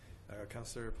all are.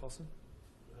 Councillor Paulson?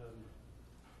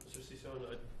 Mr.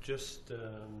 Ciso, just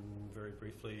very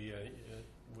briefly,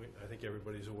 I think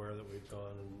everybody's aware that we've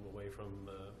gone away from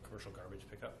commercial garbage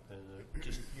pickup, and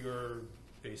just your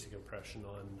basic impression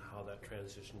on how that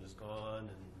transition has gone,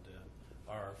 and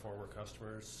are our former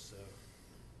customers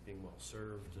being well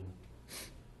served? And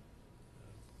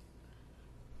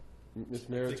Mr.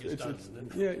 Mayor,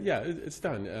 it's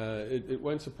done. It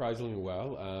went surprisingly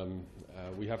well.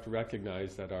 We have to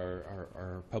recognize that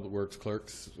our public works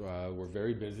clerks were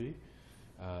very busy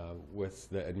with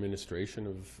the administration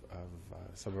of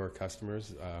some of our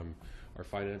customers. Our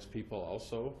finance people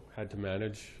also had to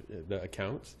manage the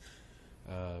accounts.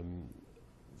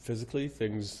 Physically,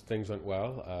 things went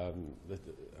well.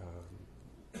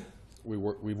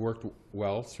 We've worked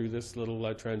well through this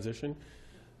little transition.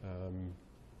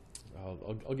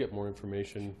 I'll get more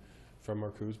information from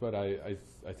our crews, but I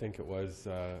think it was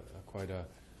quite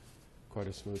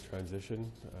a smooth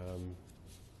transition.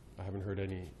 I haven't heard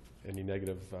any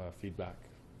negative feedback.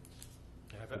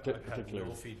 I've had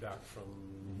no feedback from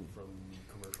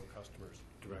commercial customers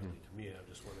directly to me. I'm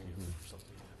just wondering if something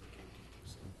ever came to you.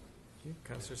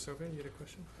 So. Councillor Sauvé, you had a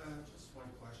question? Just one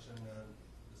question.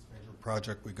 This major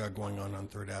project we got going on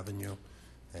 3rd Avenue,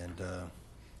 and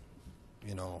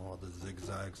you know, all the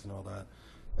zigzags and all that.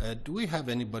 Do we have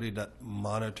anybody that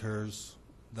monitors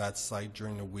that site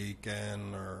during the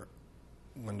weekend or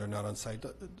when they're not on site?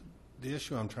 The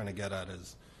issue I'm trying to get at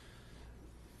is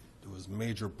there was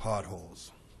major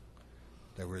potholes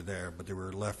that were there, but they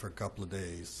were left for a couple of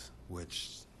days,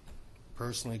 which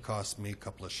personally cost me a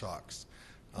couple of shocks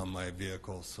on my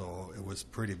vehicle, so it was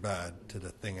pretty bad to the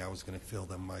thing I was going to fill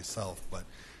them myself. But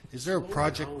is there a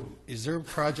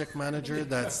project manager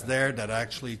that's there that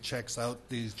actually checks out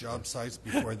these job sites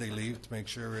before they leave to make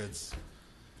sure it's...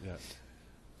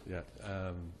 Yeah.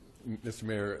 Mr.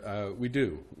 Mayor, we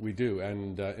do,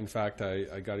 and in fact,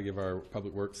 I got to give our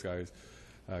Public Works guys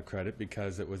credit,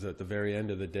 because it was at the very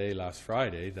end of the day last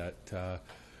Friday that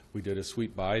we did a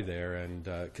sweep by there and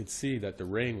could see that the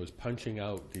rain was punching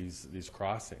out these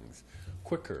crossings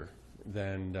quicker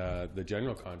than the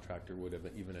general contractor would have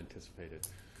even anticipated.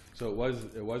 So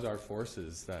it was our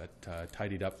forces that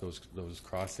tidied up those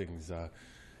crossings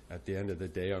at the end of the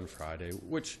day on Friday,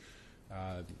 which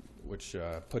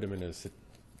put them in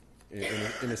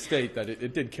a state that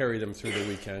it did carry them through the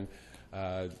weekend.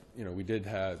 We did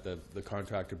have the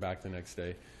contractor back the next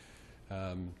day.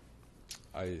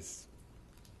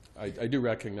 I do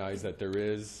recognize that there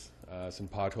is some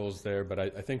potholes there, but I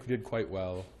think we did quite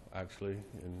well, actually,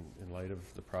 in light of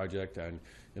the project and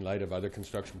in light of other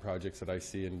construction projects that I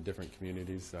see in different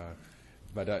communities.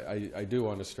 But I do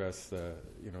want to stress the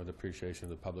appreciation of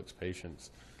the public's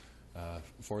patience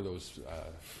for those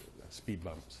speed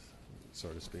bumps, so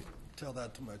to speak. Tell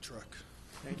that to my truck.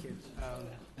 Thank you.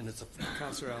 And it's a...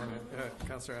 Councillor Alberni.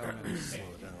 Slow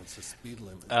it down. It's a speed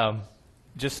limit.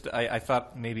 I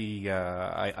thought maybe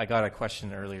I got a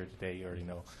question earlier today. You already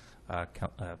know,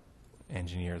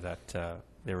 engineer, that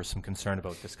there was some concern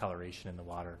about discoloration in the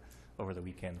water over the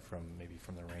weekend from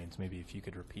the rains. Maybe if you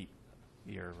could repeat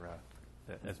your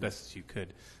as best as you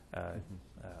could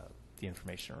the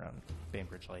information around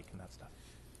Bainbridge Lake and that stuff.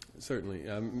 Certainly.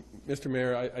 Mr.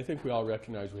 Mayor, I think we all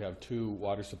recognize we have two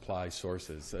water supply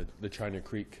sources. The China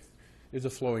Creek is a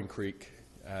flowing creek,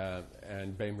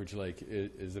 and Bainbridge Lake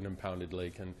is an impounded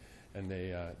lake, and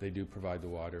they do provide the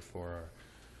water for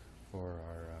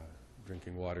our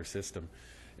drinking water system.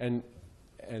 And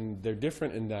they're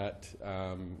different in that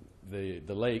the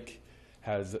lake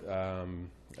has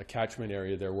a catchment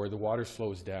area there where the water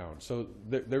slows down. So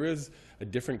there is a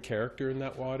different character in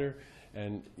that water.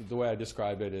 And the way I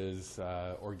describe it is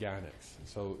organics.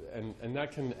 So, and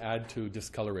that can add to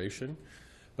discoloration,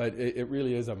 but it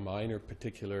really is a minor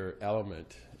particular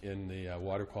element in the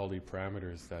water quality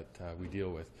parameters that we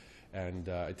deal with. And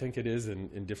I think it is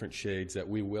in different shades that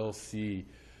we will see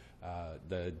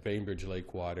the Bainbridge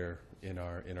Lake water in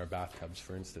our bathtubs,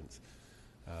 for instance.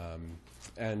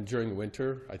 And during the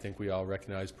winter, I think we all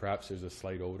recognize perhaps there's a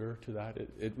slight odor to that.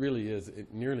 It really is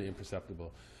nearly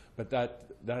imperceptible. But that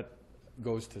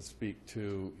goes to speak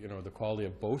to the quality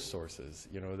of both sources.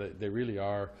 They really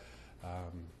are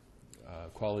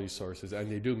quality sources,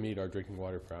 and they do meet our drinking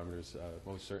water parameters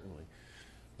most certainly.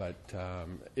 But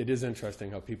it is interesting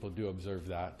how people do observe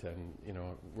that, and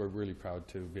we're really proud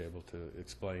to be able to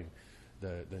explain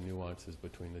the nuances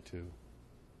between the two.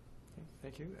 Okay,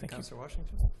 thank you. Thank Councillor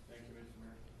Washington. Thank you, Mr.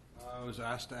 Mayor. I was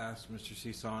asked to ask Mr.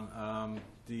 Cison,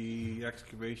 the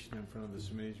excavation in front of the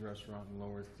Smitty's restaurant in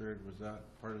Lower Third, was that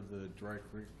part of the Dry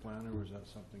Creek plan, or was that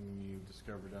something you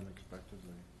discovered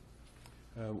unexpectedly?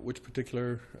 Which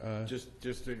particular? Just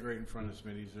right in front of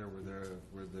Smitty's there,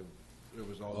 where it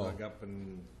was all dug up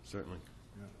and... Certainly.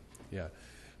 Yeah.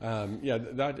 Yeah,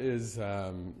 that is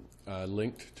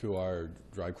linked to our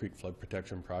Dry Creek Flood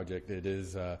Protection Project. It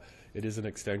is an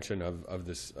extension of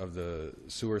the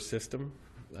sewer system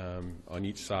on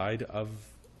each side of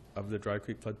the Dry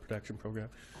Creek Flood Protection Program.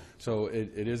 So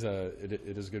it is a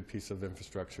good piece of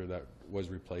infrastructure that was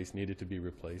replaced, needed to be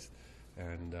replaced,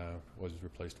 and was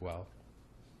replaced well.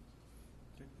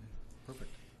 Okay.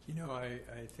 Perfect.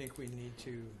 I think we need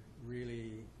to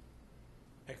really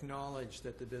acknowledge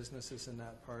that the businesses in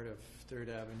that part of Third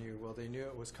Avenue, well, they knew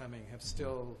it was coming, have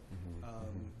still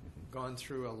gone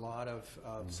through a lot of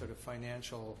sort of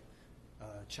financial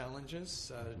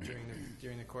challenges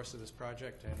during the course of this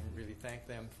project, and really thank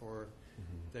them for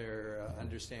their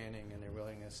understanding and their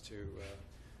willingness to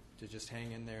just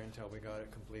hang in there until we got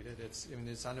it completed.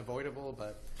 It's unavoidable,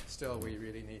 but still we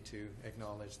really need to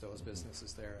acknowledge those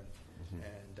businesses there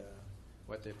and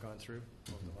what they've gone through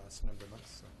over the last number of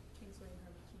months. So.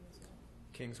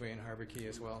 Kingsway and Harbor Key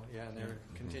as well, yeah, and they're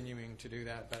continuing to do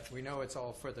that. But we know it's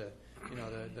all for the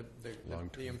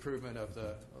improvement of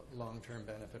the long-term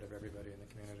benefit of everybody in the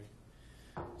community.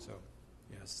 So,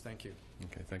 yes, thank you.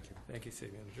 Okay, thank you. Thank you,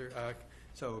 City Manager.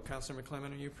 So, Councillor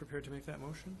McClellan, are you prepared to make that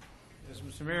motion? Yes,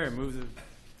 Mr. Mayor, I move that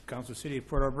Council City of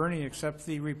Port Alberni accept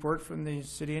the report from the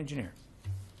city engineer.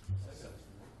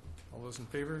 All those in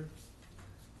favor?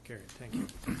 Carried. Thank you.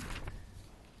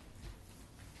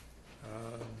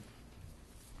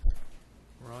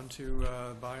 to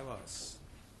bylaws.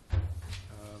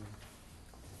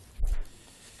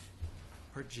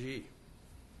 Part G.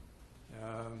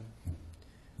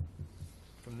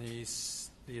 From the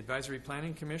Advisory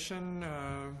Planning Commission,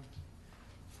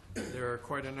 there are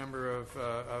quite a number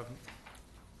of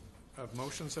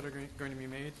motions that are going to be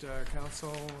made,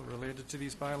 Council, related to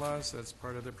these bylaws. That's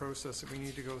part of the process that we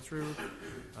need to go through,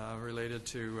 related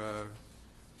to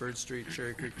Bird Street,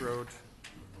 Cherry Creek Road,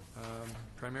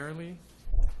 primarily.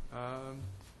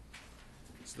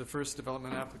 So the first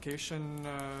development application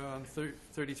on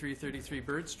 3333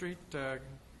 Bird Street.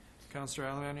 Councillor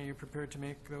Allen, are you prepared to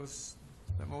make those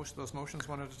motions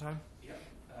one at a time?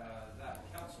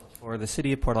 For the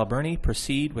City of Port Alberni,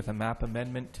 proceed with a map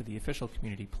amendment to the official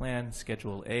community plan,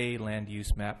 Schedule A, land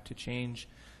use map to change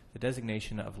the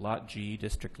designation of Lot G,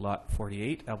 District Lot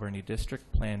 48, Alberni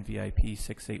District, Plan VIP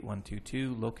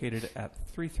 68122, located at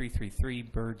 3333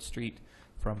 Bird Street,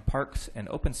 from Parks and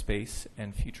Open Space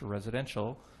and Future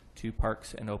Residential to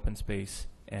Parks and Open Space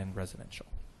and Residential.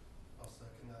 I'll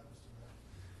second that, Mr. Mayor.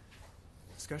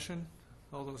 Discussion?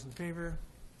 All those in favor?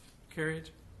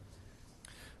 Carried.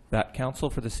 That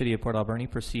Council for the City of Port Alberni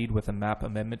proceed with a map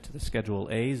amendment to the Schedule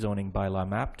A zoning bylaw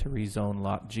map to rezone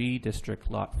Lot G, District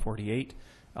Lot 48,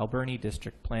 Alberni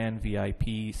District Plan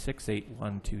VIP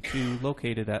 68122,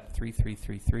 located at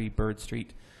 3333 Bird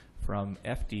Street, from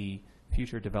FD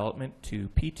Future Development to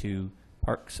P2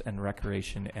 Parks and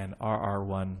Recreation and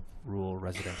RR1 Rural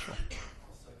Residential.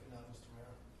 I'll second that, Mr. Mayor.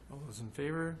 All those in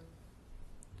favor?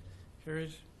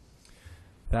 Carried.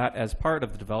 That as part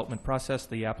of the development process,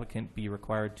 the applicant be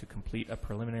required to complete a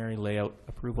preliminary layout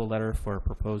approval letter for a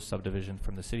proposed subdivision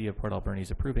from the City of Port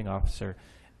Alberni's approving officer,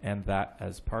 and that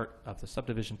as part of the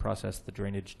subdivision process, the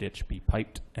drainage ditch be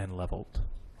piped and leveled.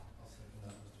 I'll second that,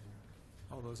 Mr.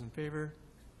 Mayor. All those in favor?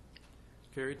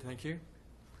 Carried, thank you.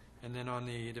 And then on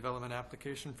the development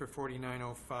application for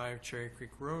 4905 Cherry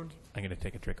Creek Road. I'm going to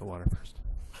take a drink of water first.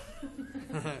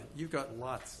 You've got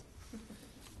lots.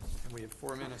 And we have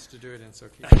 4 minutes to do it in, so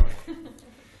keep going.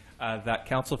 That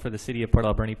Council for the City of Port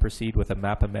Alberni proceed with a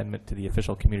map amendment to the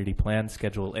official community plan,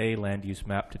 Schedule A, land use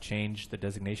map to change the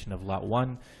designation of Lot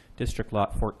 1, District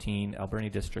Lot 14, Alberni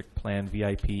District Plan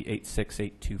VIP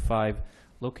 86825,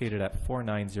 located at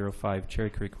 4905 Cherry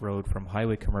Creek Road, from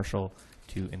highway commercial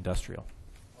to industrial.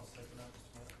 I'll second that,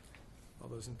 Mr. Mayor. All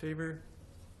those in favor?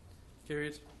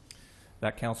 Carried.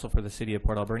 That Council for the City of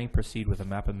Port Alberni proceed with a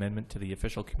map amendment to the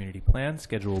official community plan,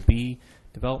 Schedule B,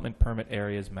 development permit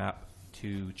areas map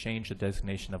to change the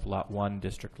designation of Lot 1,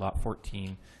 District Lot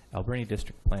 14, Alberni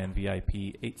District Plan VIP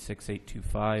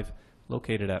 86825,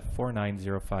 located at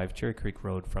 4905 Cherry Creek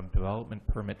Road, from development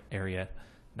permit area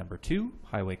number 2,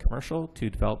 highway commercial, to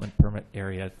development permit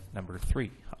area number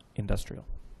 3, industrial.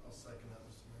 I'll second that,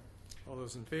 Mr. Mayor. All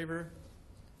those in favor?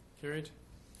 Carried.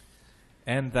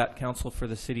 And that Council for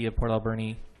the City of Port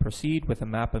Alberni proceed with a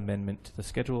map amendment to the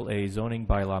Schedule A zoning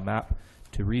bylaw map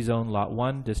to rezone Lot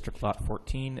 1, District Lot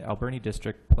 14, Alberni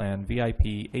District Plan VIP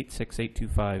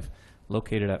 86825,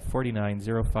 located at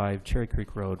 4905 Cherry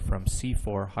Creek Road, from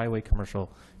C4 highway commercial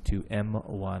to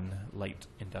M1 light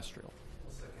industrial.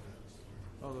 I'll second that, Mr.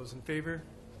 Mayor. All those in favor?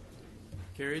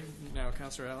 Carried. Now,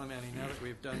 Councillor Alamani, now that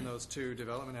we've done those 2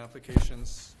 development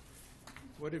applications,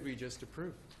 what did we just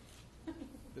approve?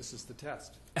 This is the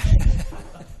test. Would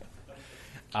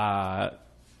you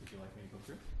like me to go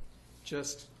through?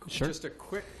 Just a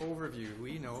quick overview.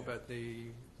 We know, but the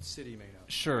city may not.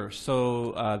 Sure.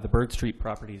 So the Bird Street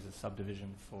property is a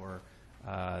subdivision for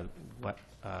what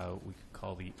we could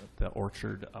call the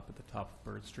orchard up at the top of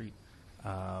Bird Street.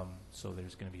 So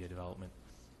there's going to be a development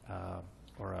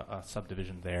or a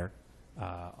subdivision there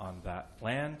on that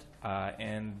land.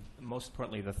 And most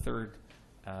importantly, the third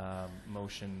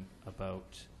motion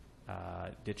about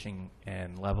ditching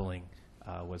and leveling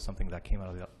was something that came out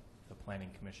of the Planning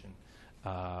Commission,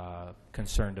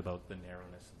 concerned about the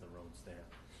narrowness of the roads there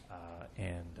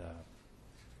and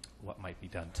what might be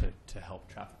done to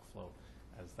help traffic flow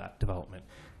as that development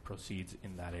proceeds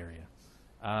in that area.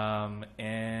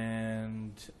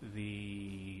 And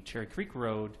the Cherry Creek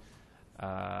Road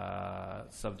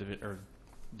subdivision or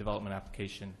development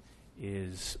application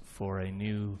is for a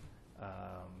new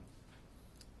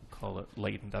call it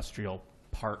light industrial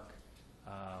park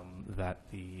that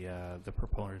the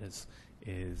proponent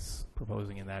is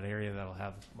proposing in that area that'll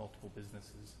have multiple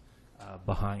businesses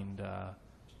behind the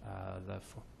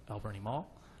Alberni Mall.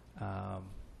 So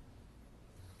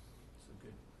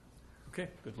good. Okay.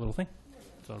 Good little thing.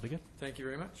 So it'll be good. Thank you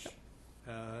very much.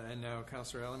 And now,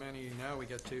 Councillor Alamani, now we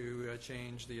get to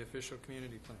change the official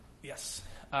community plan. Yes.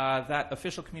 That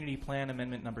official community plan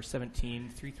amendment number 17,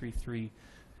 333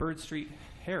 Bird Street,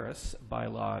 Harris,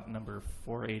 bylaw number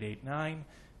 4889,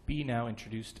 be now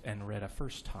introduced and read a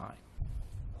first time.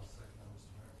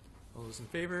 All those in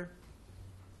favor?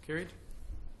 Carried.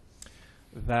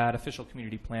 That official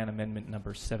community plan amendment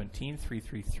number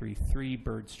 173333,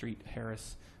 Bird Street,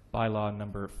 Harris, bylaw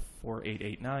number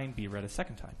 4889, be read a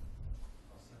second time.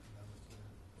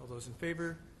 All those in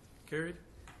favor? Carried.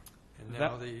 And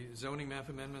now the zoning map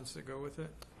amendments that go with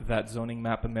it. That zoning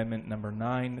map amendment number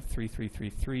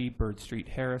 93333, Bird Street,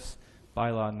 Harris,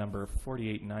 bylaw number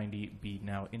 4890, be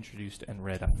now introduced and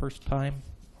read a first time.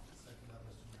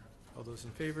 All those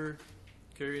in favor?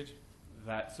 Carried.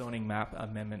 That zoning map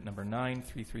amendment number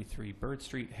 9333, Bird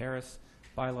Street, Harris,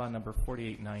 bylaw number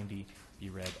 4890, be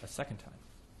read a second time.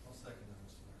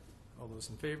 All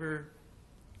those in favor?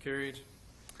 Carried.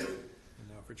 And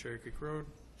now for Cherry Creek Road.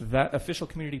 That official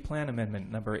community plan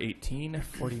amendment number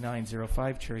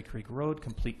 184905, Cherry Creek Road,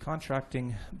 complete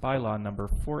contracting, bylaw number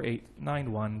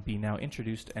 4891, be now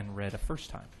introduced and read a first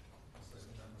time.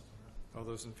 All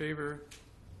those in favor?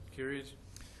 Carried.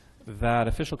 That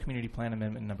official community plan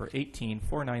amendment number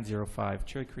 184905,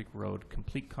 Cherry Creek Road,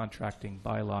 complete contracting,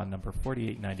 bylaw number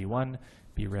 4891,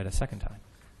 be read a second time.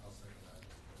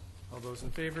 All those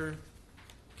in favor?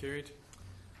 Carried.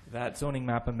 That zoning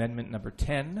map amendment number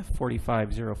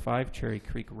 104505, Cherry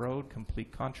Creek Road, complete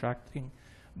contracting,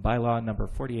 bylaw number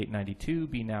 4892,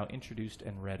 be now introduced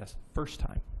and read a first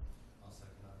time.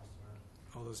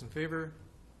 All those in favor?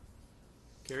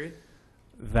 Carried.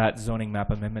 That zoning map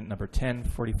amendment number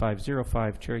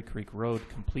 104505, Cherry Creek Road,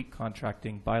 complete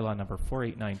contracting, bylaw number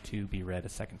 4892, be read a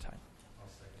second time.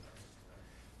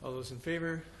 All those in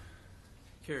favor?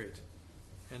 Carried.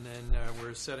 And then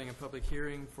we're setting a public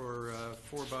hearing for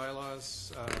 4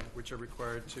 bylaws which are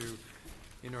required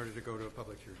in order to go to a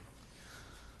public hearing.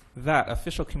 That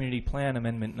official community plan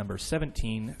amendment number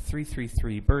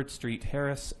 17333, Bird Street,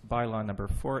 Harris, bylaw number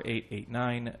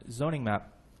 4889, zoning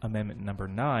map amendment number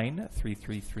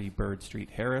 9333, Bird Street,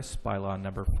 Harris, bylaw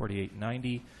number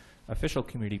 4890, official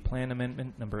community plan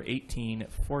amendment number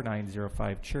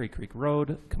 184905, Cherry Creek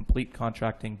Road, complete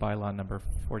contracting, bylaw number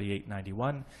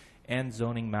 4891, and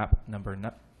zoning map number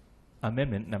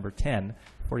amendment number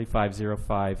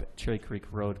 104505, Cherry Creek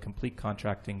Road, complete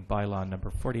contracting, bylaw number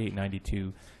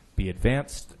 4892, be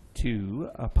advanced to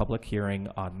a public hearing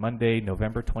on Monday,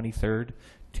 November 23rd,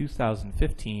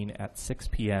 2015 at 6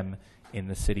 p.m. in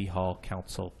the City Hall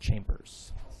Council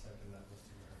chambers.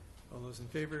 All those in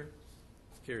favor?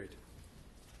 Carried.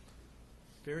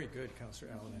 Very good,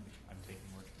 Councillor Allen. I'm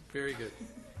taking work. Very good.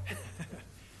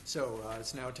 So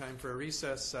it's now time for a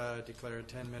recess. Declare a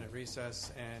 10-minute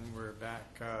recess, and we're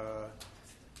back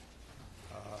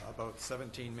about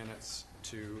 17 minutes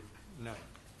to 9.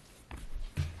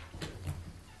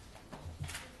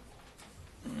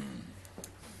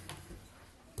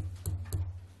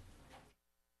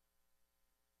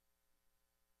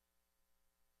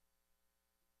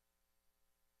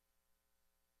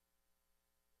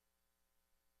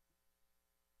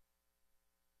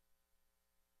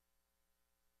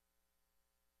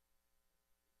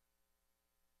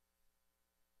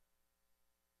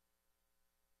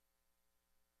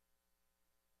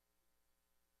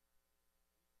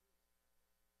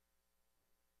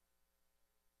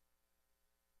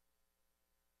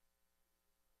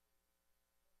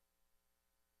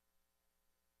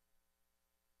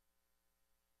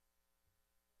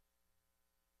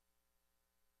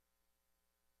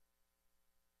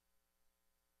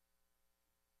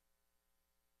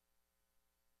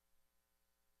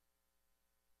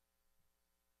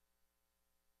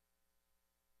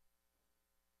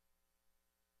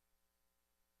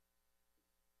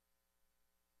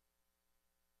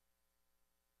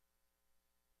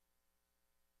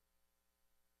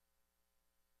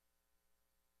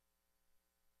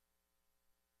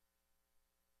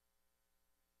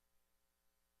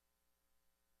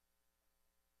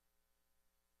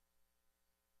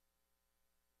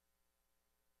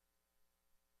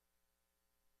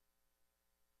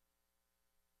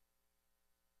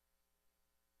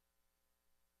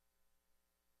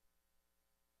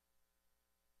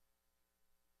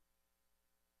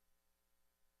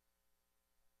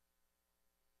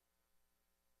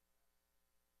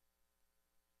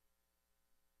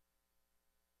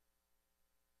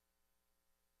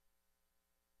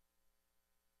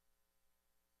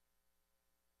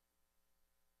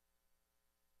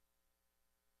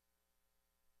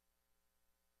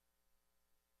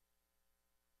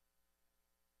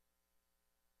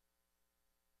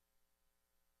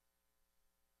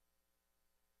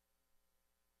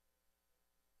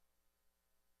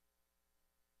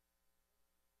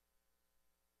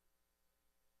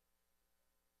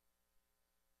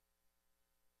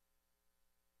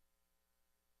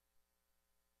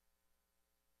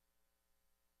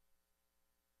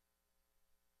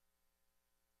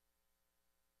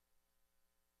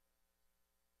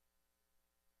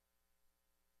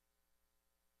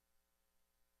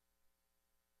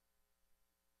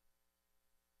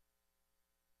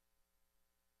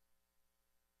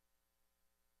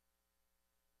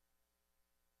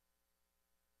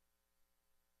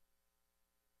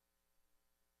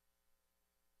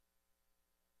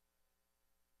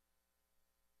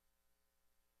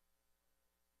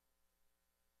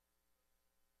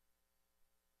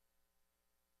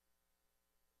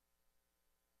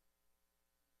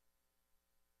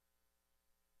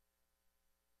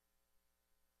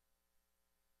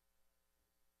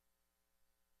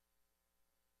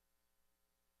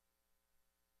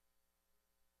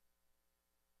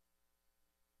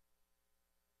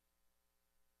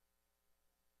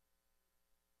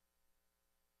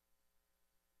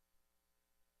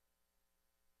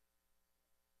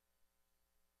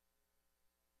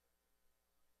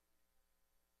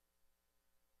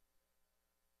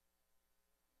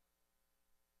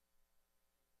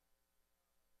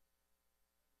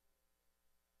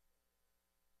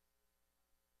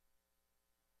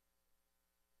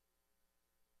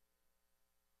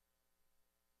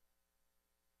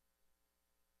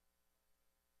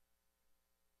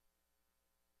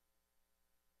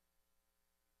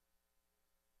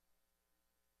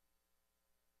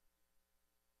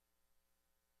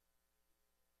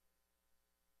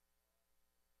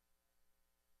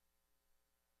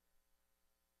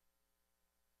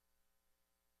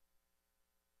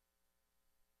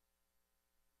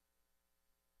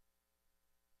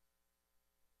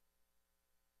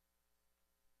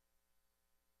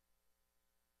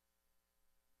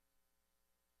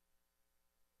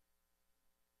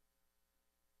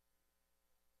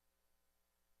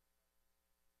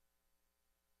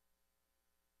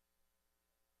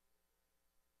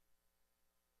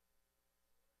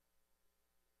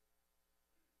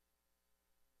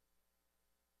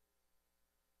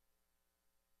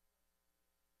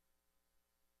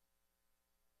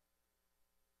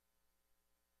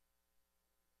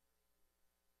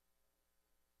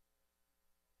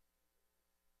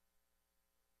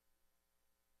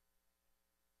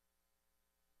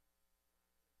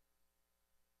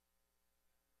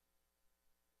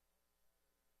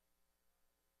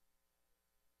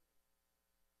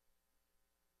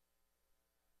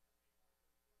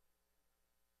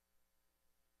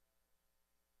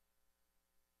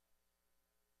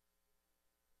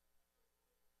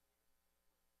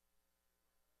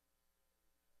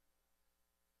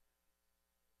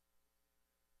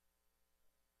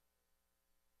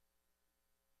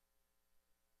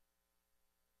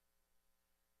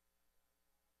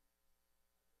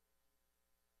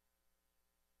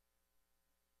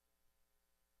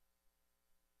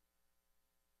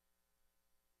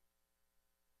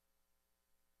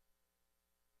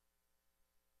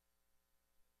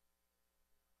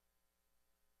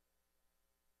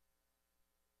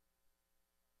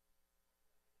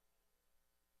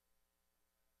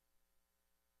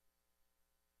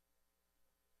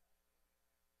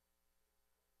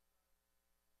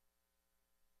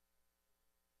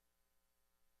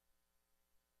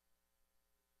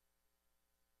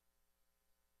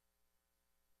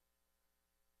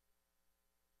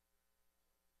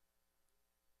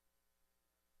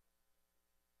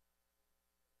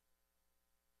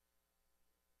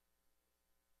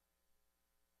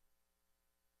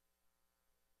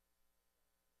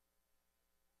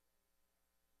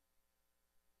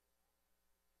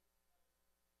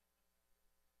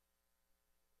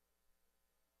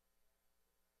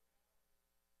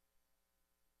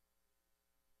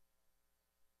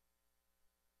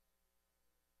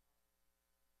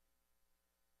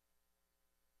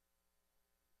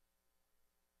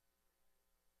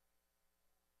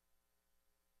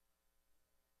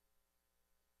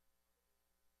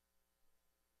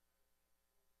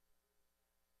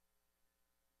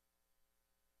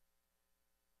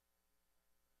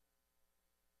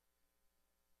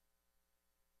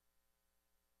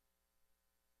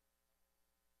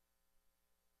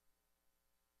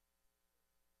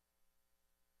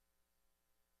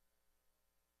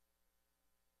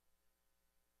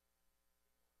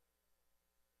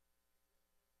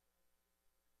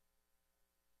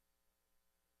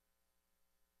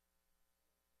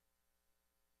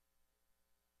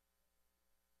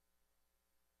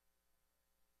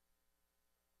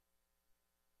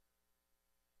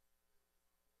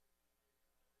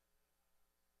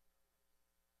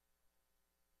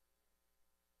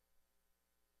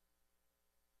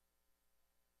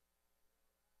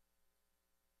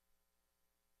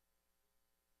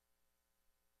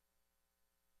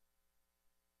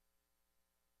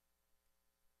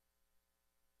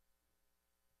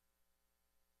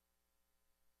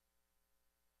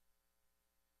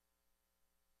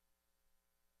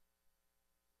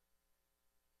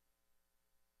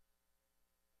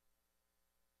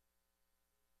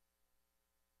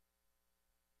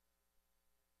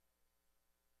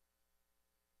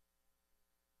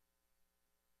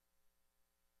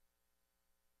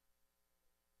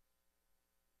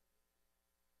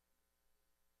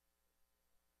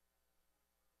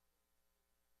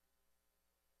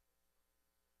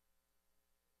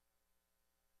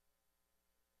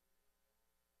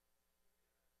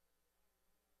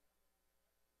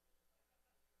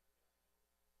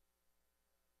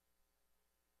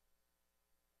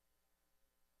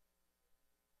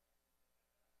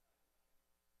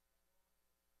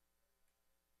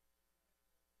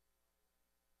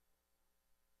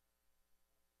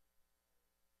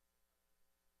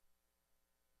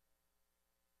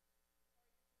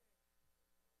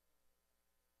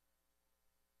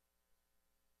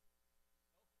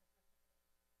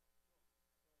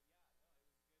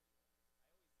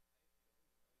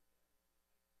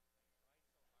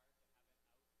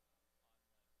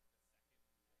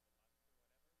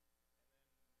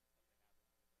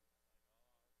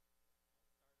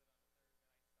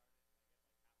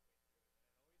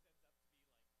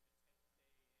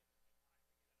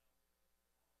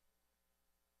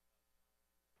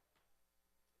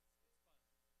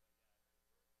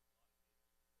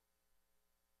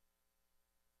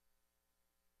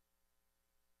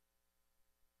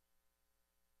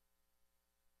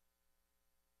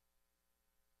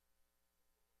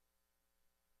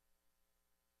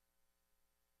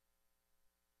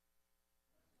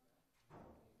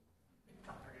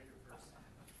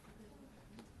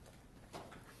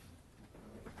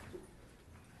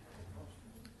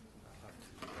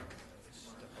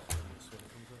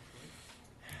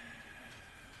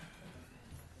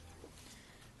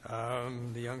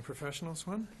 young professionals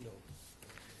one? No.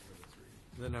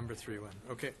 The number 3 one,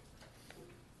 okay.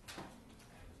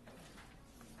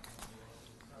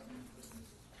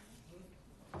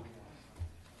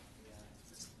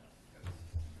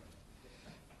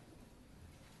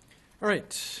 All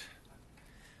right.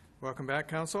 Welcome back,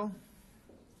 Council.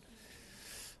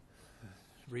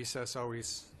 Recess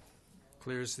always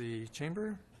clears the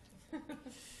chamber.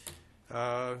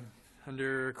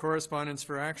 Under correspondence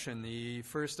for action, the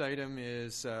first item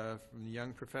is from the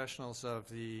young professionals of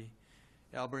the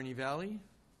Alberni Valley.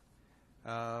 We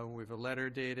have a letter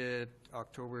dated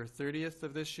October 30th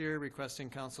of this year requesting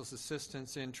council's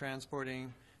assistance in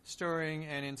transporting, storing,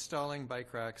 and installing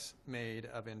bike racks made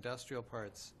of industrial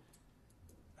parts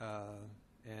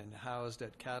and housed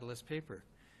at Catalyst Paper.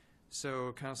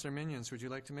 So, Councillor Minions, would you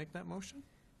like to make that motion?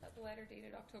 That the letter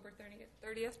dated October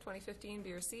 30th, 2015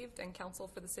 be received, and Council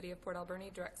for the City of Port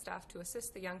Alberni direct staff to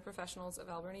assist the young professionals of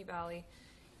Alberni Valley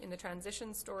in the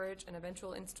transition, storage, and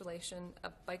eventual installation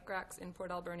of bike racks in Port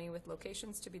Alberni with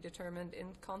locations to be determined in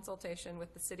consultation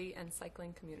with the city and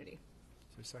cycling community.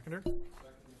 Is there a seconder? Any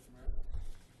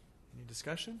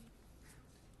discussion?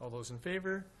 All those in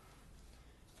favor?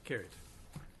 Carried.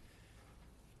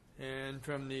 And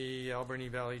from the Alberni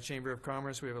Valley Chamber of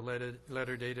Commerce, we have a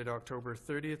letter dated October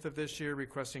 30th of this year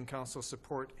requesting council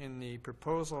support in the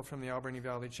proposal from the Alberni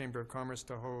Valley Chamber of Commerce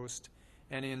to host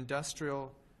an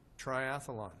industrial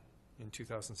triathlon in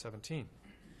 2017.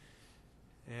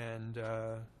 And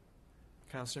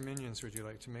Councillor Minions, would you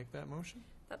like to make that motion?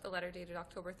 That the letter dated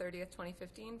October 30th,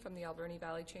 2015 from the Alberni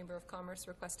Valley Chamber of Commerce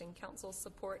requesting council's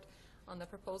support on the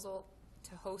proposal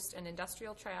to host an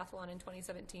industrial triathlon in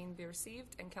 2017 be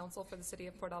received, and Council for the City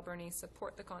of Port Alberni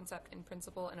support the concept in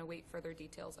principle and await further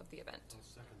details of the event. I'll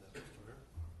second that, Mr. Mayor.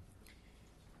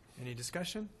 Any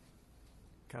discussion?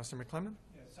 Councillor McClellan?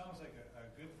 Yeah, it sounds like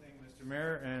a good thing, Mr.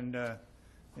 Mayor, and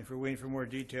if we're waiting for more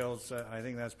details, I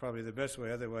think that's probably the best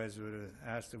way. Otherwise, we would have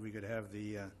asked if we could have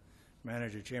the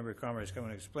manager, Chamber of Commerce, come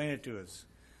and explain it to us,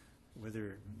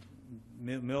 whether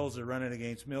mills are running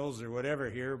against mills or whatever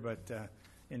here, but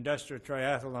industrial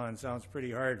triathlon sounds pretty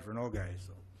hard for no guys,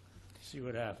 so see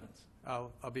what happens.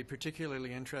 I'll be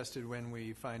particularly interested when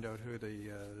we find out who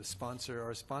the sponsor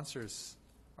or sponsors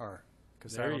are,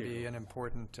 because There that'll you be go. an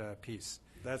important piece.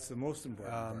 That's the most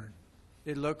important part.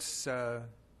 It looks,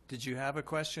 did you have a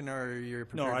question or you're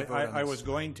No, prepared to vote on I this? was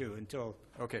going to until,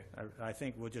 Okay. I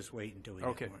think we'll just wait until we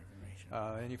Okay. get more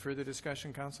information. Any further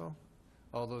discussion, Council?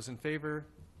 All those in favor?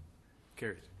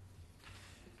 Carried.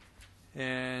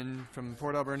 And from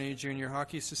Port Alberni Junior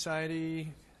Hockey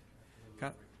Society,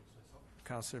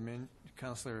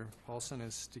 Councillor Paulson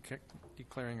is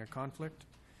declaring a conflict.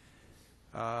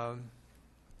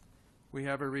 We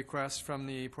have a request from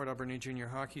the Port Alberni Junior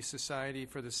Hockey Society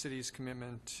for the city's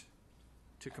commitment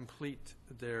to complete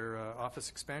their office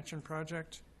expansion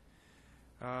project.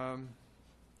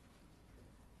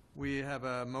 We have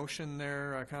a motion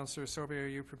there. Councillor Sobey, are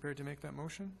you prepared to make that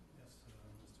motion? Yes,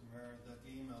 Mr. Mayor, that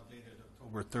email dated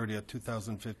October 30th,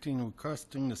 2015,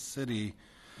 requesting the city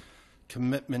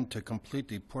commitment to complete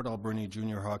the Port Alberni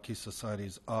Junior Hockey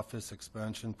Society's office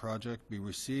expansion project be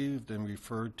received and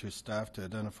referred to staff to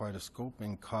identify the scope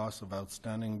and cost of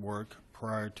outstanding work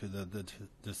prior to the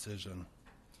decision.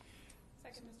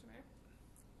 Second, Mr. Mayor.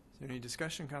 Is there any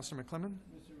discussion, Councillor McClellan?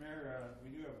 Mr. Mayor, we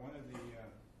do have one of the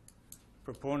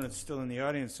proponents still in the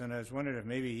audience, and I was wondering if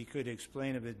maybe he could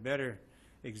explain a bit better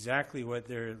exactly what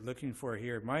they're looking for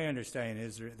here. My understanding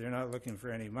is they're not looking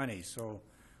for any money, so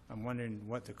I'm wondering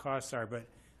what the costs are, but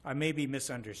I may be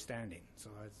misunderstanding.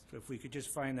 So if we could just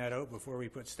find that out before we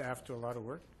put staff to a lot of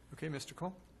work. Okay, Mr.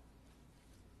 Cole?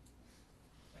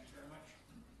 Thanks very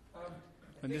much.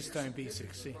 And this time be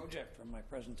succinct. Project from my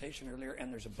presentation earlier,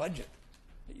 and there's a budget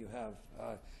that you have.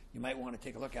 You might want to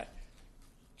take a look at.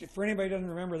 For anybody who doesn't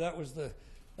remember, that was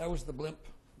the blimp,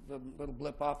 the little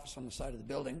blip office on the side of the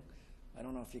building. I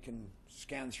don't know if you can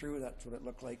scan through. That's what it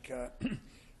looked like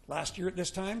last year at this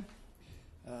time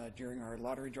during our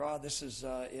lottery draw. This is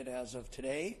it as of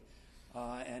today,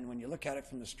 and when you look at it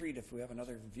from the street, if we have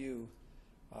another view,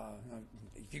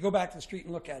 if you go back to the street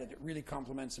and look at it, it really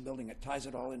complements the building. It ties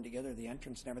it all in together, the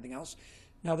entrance and everything else.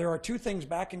 Now, there are two things.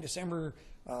 Back in December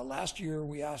last year,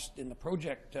 we asked in the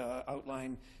project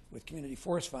outline with community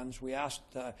forest funds, we asked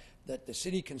that the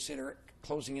city consider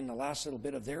closing in the last little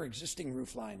bit of their existing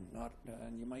roof line.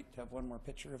 And you might have one more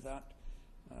picture of that.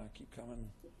 Keep coming.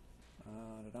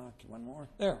 One more.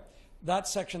 There. That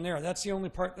section there, that's the only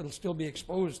part that'll still be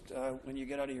exposed when you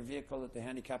get out of your vehicle at the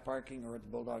handicap parking or at the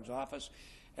Bulldog's office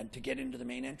and to get into the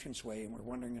main entranceway. And we're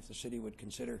wondering if the city would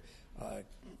consider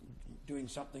doing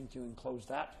something to enclose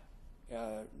that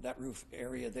that roof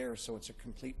area there, so it's a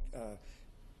complete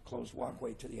closed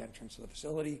walkway to the entrance of the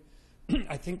facility.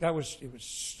 I think it was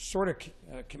sort of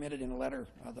committed in a letter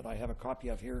that I have a copy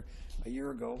of here a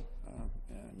year ago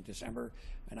in December,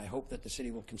 and I hope that the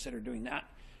city will consider doing that.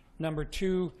 Number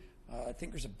two, I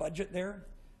think there's a budget there.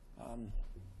 And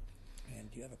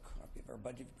do you have a copy of our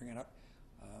budget? Bring it up.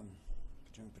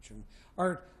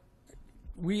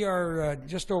 We are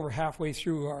just over halfway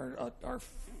through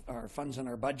our funds and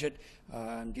our budget.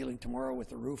 I'm dealing tomorrow with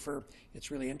the roofer.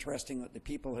 It's really interesting that the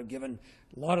people have given,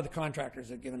 a lot of the contractors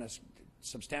have given us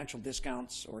substantial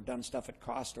discounts or done stuff at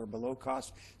cost or below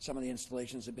cost. Some of the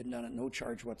installations have been done at no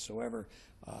charge whatsoever,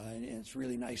 and it's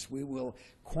really nice. We will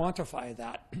quantify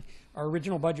that. Our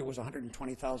original budget was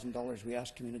 $120,000. We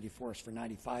asked Community Forest for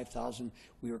 $95,000.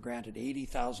 We were granted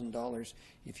 $80,000.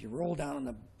 If you roll down on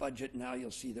the budget now, you'll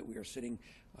see that we are sitting,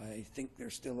 I think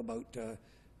there's still about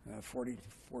 40,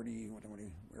 where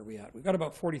are we at? We've got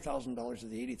about $40,000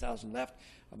 of the $80,000 left,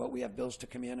 but we have bills to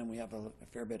come in and we have a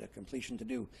fair bit of completion to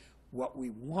do. What we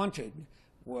wanted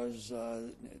was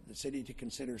the city to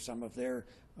consider some of their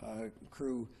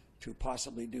crew to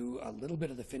possibly do a little bit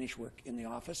of the finish work in the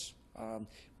office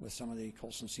with some of the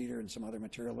Colson cedar and some other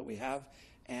material that we have,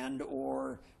 and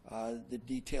or the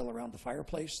detail around the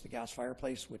fireplace, the gas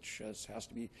fireplace, which has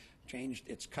to be changed.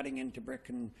 It's cutting into brick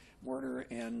and mortar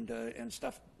and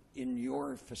stuff in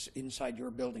inside your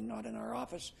building, not in our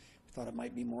office. We thought it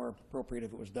might be more appropriate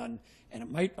if it was done, and it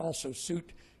might also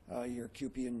suit your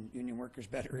QP and union workers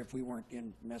better if we weren't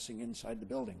messing inside the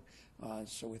building.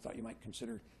 So we thought you might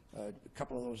consider a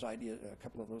couple of those ideas, a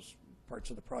couple of those parts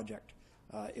of the project.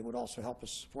 It would also help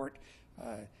us support.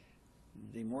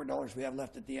 The more dollars we have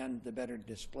left at the end, the better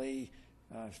display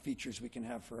features we can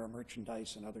have for our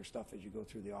merchandise and other stuff as you go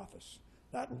through the office.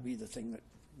 That will be the thing that,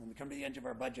 when we come to the end of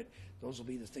our budget, those will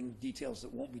be the details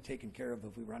that won't be taken care of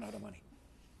if we run out of money.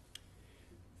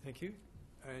 Thank you.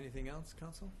 Anything else,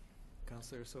 Council?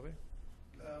 Councillor Sauvé?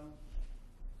 Just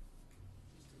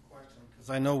a question, because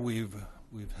I know we've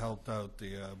helped out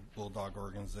the Bulldog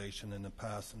organization in the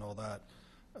past and all that,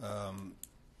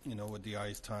 you know, with the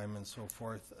ice time and so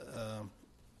forth.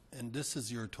 And this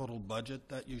is your total budget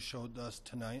that you showed us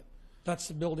tonight? That's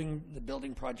the building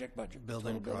project budget.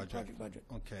 Building project budget.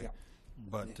 Okay. Yeah.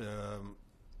 But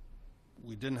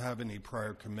we didn't have any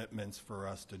prior commitments for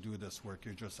us to do this work.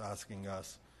 You're just asking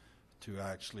us to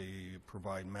actually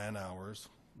provide man hours,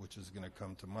 which is going to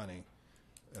come to money,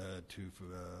 to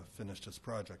finish this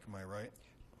project. Am I right?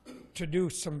 To do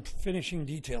some finishing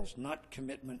details, not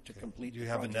commitment to complete. Do you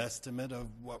have an estimate of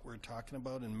what we're talking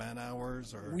about in man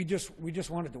hours, or we just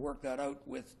wanted to work that out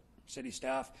with city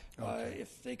staff. Okay.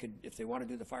 If they want to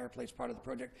do the fireplace part of the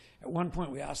project. At one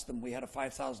point, we asked them. We had a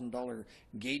 $5,000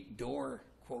 gate door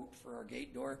quote for our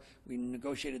gate door. We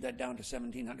negotiated that down to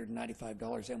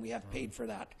 $1,795, and we have paid for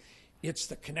that. It's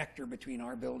the connector between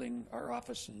our building, our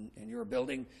office, and your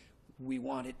building. We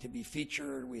want it to be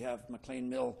featured. We have McLean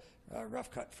Mill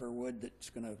rough cut fir wood that's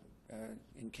going to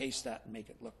encase that and make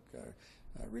it look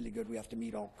really good. We have to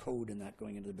meet all code in that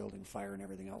going into the building, fire and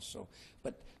everything else. So,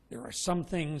 but there are some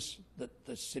things that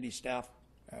the city staff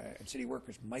and city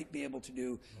workers might be able to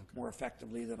do more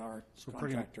effectively than our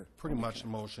contractor. Pretty much the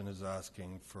motion is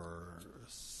asking for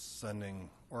sending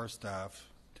our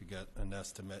staff to get an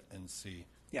estimate and see.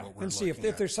 Yeah, and see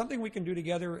if there's something we can do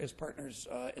together as partners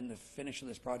in the finish of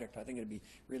this project. I think it'd be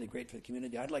really great for the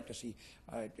community. I'd like to see,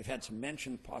 if had some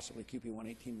mention, possibly QP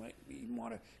 118 might even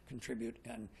want to contribute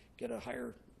and get a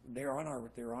higher. They're on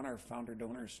our founder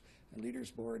donors and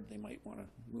leaders board. They might want to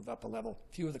move up a level.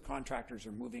 Few of the contractors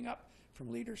are moving up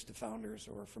from leaders to founders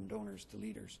or from donors to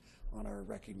leaders on our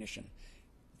recognition.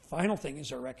 Final thing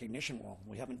is our recognition wall.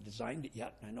 We haven't designed it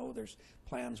yet. I know there's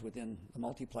plans within the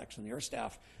multiplex and your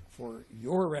staff for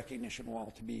your recognition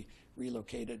wall to be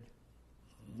relocated.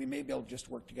 We may be able to just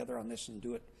work together on this and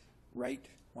do it right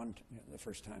the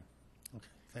first time. Okay.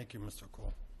 Thank you, Mr.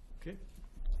 Cole. Okay.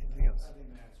 Anything else? I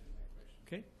think that answers my question.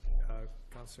 Okay.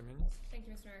 Councillor Minions? Thank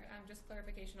you, Mr. Mayor. Just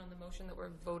clarification on the motion that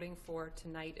we're voting for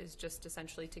tonight is just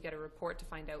essentially to get a report to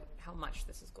find out how much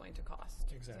this is going to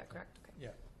cost. Exactly. Is that correct? Okay.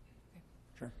 Yeah.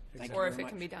 Sure. Thank Or you if very it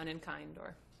can much. be done in kind,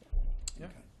 or. Yeah.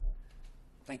 Okay.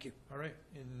 Thank you. All right.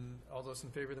 All those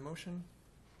in favor of the motion?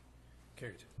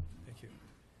 Carried. Thank you.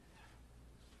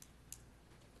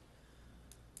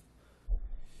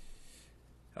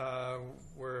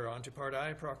 We're on to Part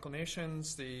I,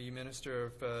 proclamations. The Minister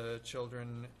of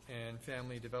Children and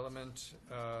Family Development.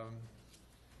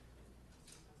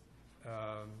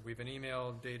 We have an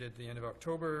email dated the end of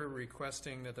October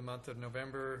requesting that the month of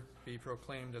November be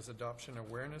proclaimed as Adoption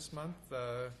Awareness Month.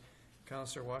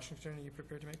 Councillor Washington, are you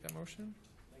prepared to make that motion?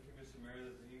 Thank you, Mr.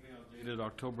 Mayor. The email dated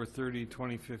October 30,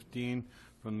 2015,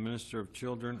 from the Minister of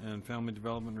Children and Family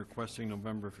Development requesting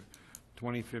November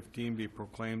 2015 be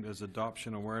proclaimed as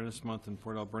Adoption Awareness Month in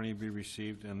Port Alberni be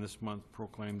received, and this month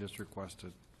proclaimed as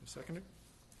requested. Seconder?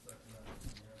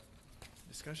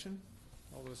 Discussion?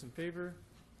 All those in favor?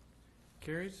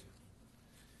 Carried.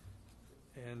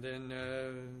 And then,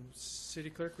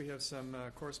 City Clerk, we have some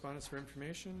correspondence for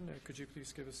information. Could you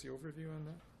please give us the overview on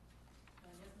that?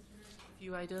 A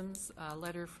few items. A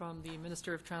letter from the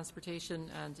Minister of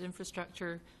Transportation and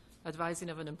Infrastructure advising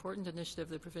of an important initiative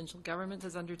the provincial government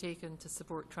has undertaken to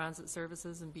support transit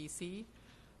services in BC.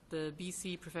 The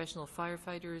BC Professional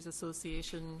Firefighters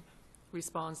Association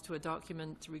responds to a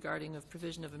document regarding of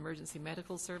provision of emergency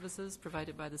medical services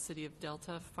provided by the City of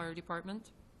Delta Fire Department.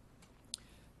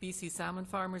 BC Salmon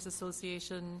Farmers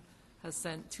Association has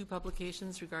sent 2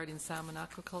 publications regarding salmon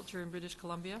aquaculture in British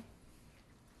Columbia.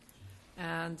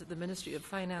 And the Ministry of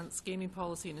Finance, Gaming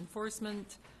Policy and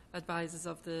Enforcement advises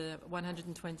of the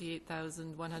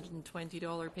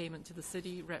 $128,120 payment to the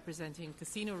city representing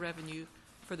casino revenue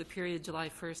for the period July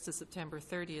 1st to September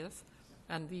 30th.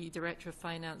 And the Director of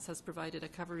Finance has provided a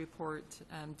cover report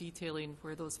detailing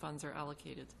where those funds are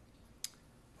allocated.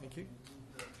 Thank you.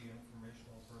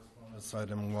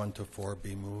 Item 1 to 4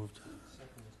 be moved,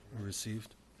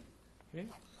 received. Okay,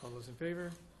 all those in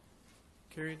favor?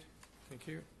 Carried. Thank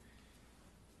you.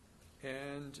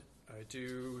 And I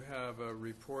do have a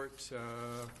report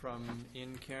from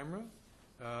in camera.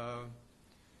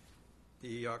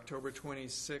 The October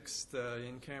 26th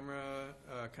in camera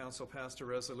council passed a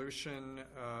resolution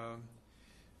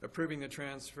approving the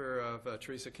transfer of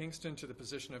Teresa Kingston to the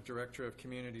position of Director of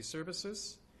Community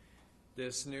Services.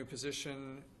 This new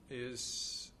position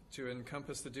is to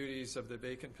encompass the duties of the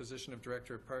vacant position of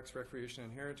Director of Parks, Recreation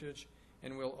and Heritage,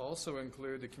 and will also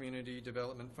include the community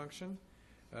development function.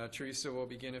 Teresa will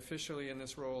begin officially in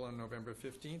this role on November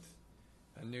 15th.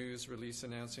 A news release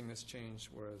announcing this change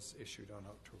was issued on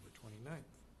October 29th.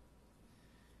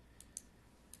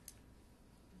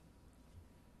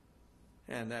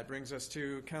 And that brings us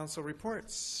to council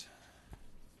reports.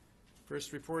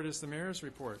 First report is the mayor's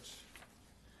report.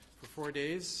 For 4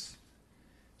 days,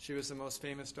 she was the most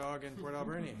famous dog in Port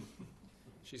Alberni.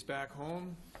 She's back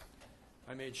home.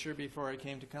 I made sure before I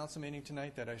came to council meeting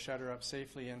tonight that I shut her up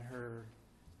safely in her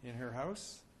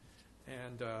house.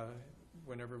 And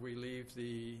whenever we leave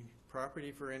the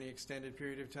property for any extended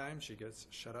period of time, she gets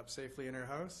shut up safely in her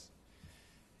house.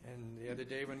 And the other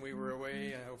day when we were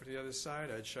away over to the other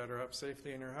side, I'd shut her up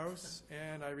safely in her house,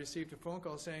 and I received a phone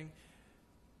call saying,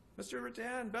 "Mr.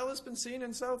 Rattan, Bella's been seen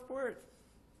in Southport."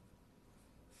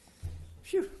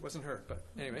 Phew, wasn't her, but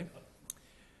anyway.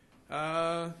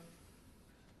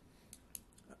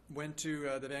 Went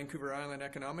to the Vancouver Island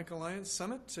Economic Alliance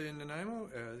Summit in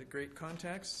Nanaimo. Great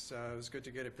contacts. It was good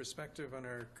to get a perspective on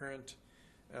our current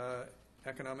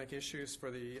economic issues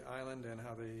for the island and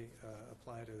how they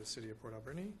apply to the city of Port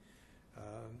Alberni.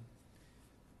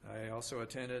 I also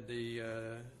attended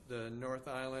the North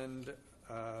Island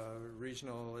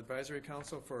Regional Advisory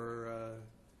Council for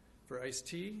iced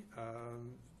tea.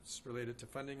 It's related to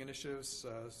funding initiatives,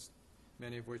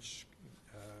 many of which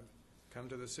come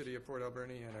to the city of Port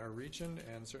Alberni and our region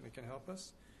and certainly can help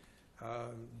us.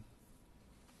 I'd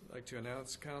like to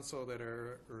announce, council, that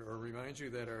or remind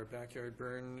you that our backyard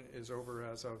burn is over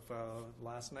as of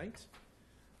last night.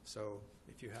 So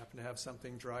if you happen to have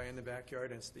something dry in the backyard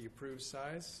and it's the approved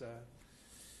size,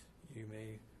 you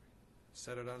may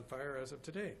set it on fire as of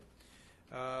today.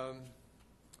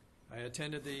 I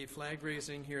attended the flag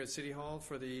raising here at City Hall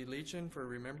for the Legion for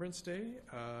Remembrance Day,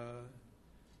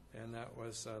 and that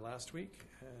was last week,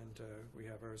 and we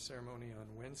have our ceremony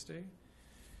on Wednesday.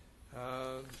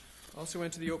 Also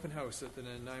went to the open house at the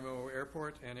Nanaimo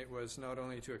Airport, and it was not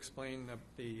only to explain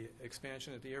the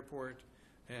expansion at the airport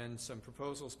and some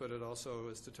proposals, but it also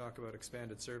is to talk about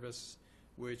expanded service,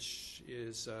 which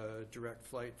is a direct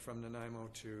flight from Nanaimo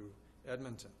to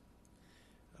Edmonton.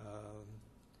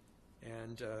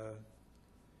 And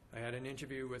I had an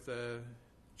interview with a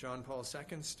John Paul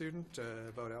II student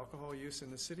about alcohol use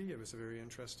in the city. It was a very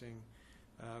interesting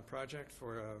project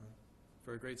for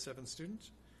a grade 7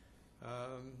 student.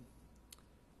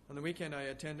 On the weekend, I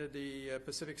attended the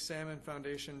Pacific Salmon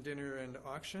Foundation dinner and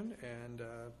auction, and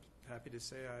happy to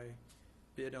say I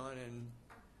bid on and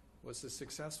was the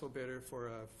successful bidder for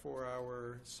a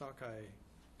 4-hour sockeye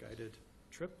guided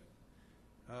trip.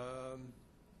 Mr.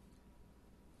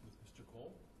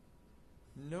 Cole?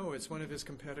 No, it's one of his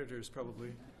competitors,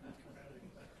 probably.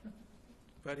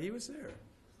 But he was there.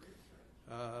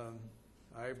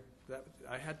 I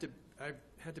had to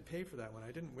pay for that one.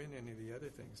 I didn't win any of the other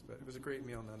things, but it was a great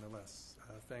meal nonetheless.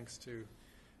 Thanks to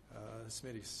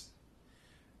Smitty's.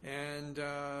 And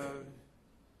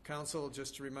Council,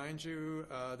 just to remind you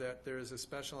that there is a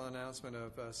special announcement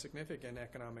of significant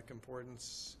economic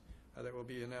importance that will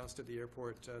be announced at the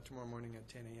airport tomorrow morning at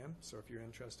 10 a.m. So if you're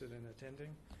interested in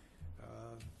attending,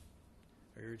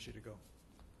 I urge you to go.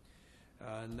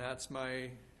 And that's my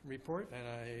report, and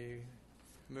I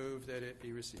move that it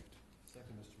be received.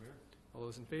 Second, Mr. Mayor. All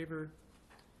those in favor?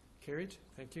 Carried.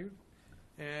 Thank you.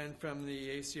 And from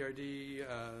the ACRD,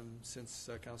 since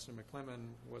Councillor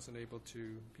McClellan wasn't able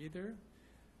to be there,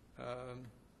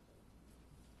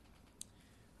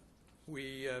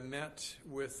 we met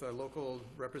with local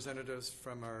representatives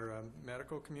from our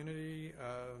medical community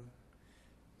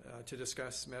to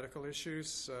discuss medical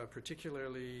issues,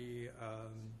 particularly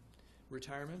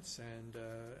retirements and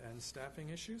staffing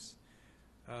issues.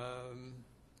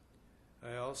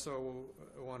 I also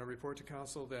want to report to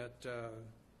Council that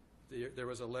there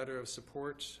was a letter of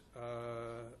support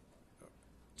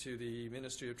to the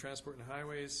Ministry of Transport and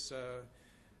Highways,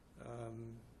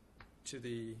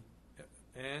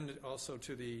 and also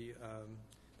to the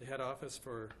head office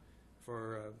for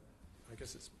I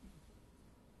guess it's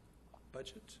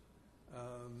budget,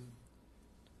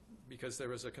 because there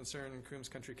was a concern Coombs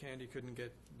Country Candy couldn't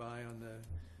get by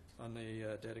on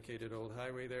the dedicated old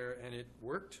highway there, and it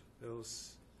worked.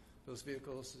 Those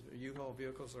vehicles, U-Haul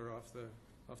vehicles, are off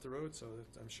the road, so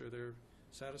I'm sure they're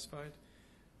satisfied.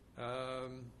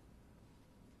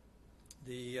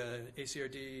 The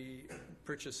ACRD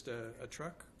purchased a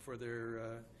truck for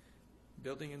their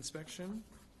building inspection,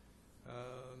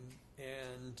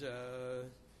 and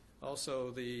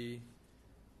also the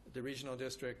regional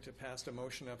district passed a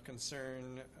motion of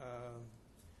concern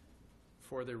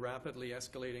for the rapidly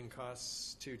escalating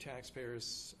costs to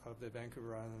taxpayers of the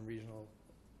Vancouver Island Regional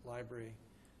Library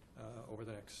over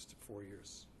the next 4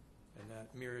 years. And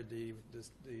that mirrored the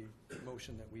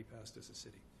motion that we passed as a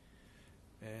city.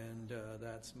 And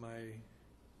that's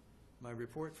my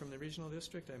report from the regional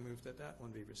district. I move that that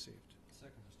one be received.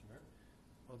 Second, Mr. Mayor.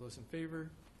 All those in favor?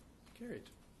 Carried.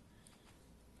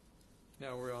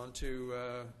 Now we're on to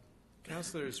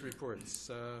councillors' reports.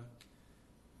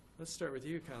 Let's start with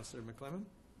you, Councillor McClellan.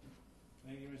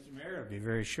 Thank you, Mr. Mayor. I'll be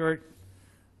very short.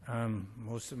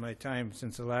 Most of my time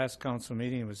since the last council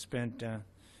meeting was spent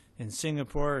in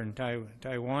Singapore and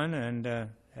Taiwan, and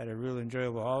had a real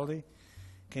enjoyable holiday.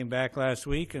 Came back last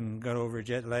week and got over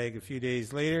jet lag a few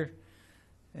days later,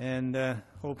 and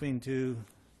hoping to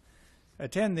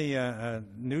attend the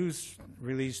news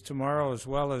release tomorrow, as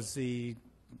well as the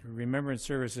remembrance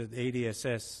service at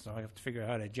ADSS. So I have to figure out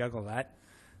how to juggle that.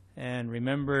 And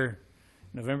remember,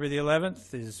 November the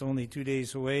 11th is only 2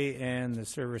 days away, and the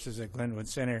service is at Glenwood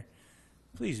Center.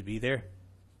 Please be there.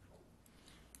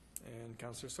 And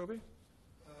Councillor Sobey?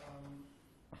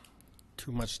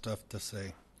 Too much stuff to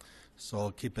say, so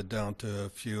I'll keep it down to a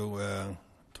few.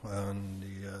 On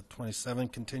the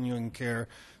 27th Continuing Care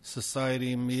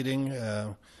Society meeting,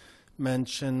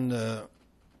 mentioned the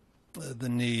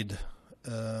need,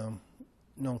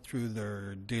 through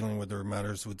their dealing with their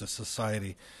matters with the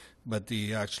society, but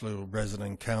the actual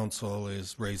resident council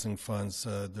is raising funds.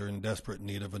 They're in desperate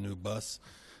need of a new bus,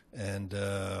 and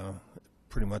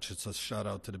pretty much it's a shout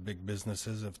out to the big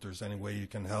businesses. If there's any way you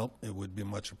can help, it would be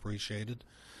much appreciated.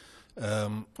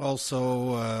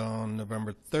 Also, on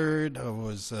November 3rd, I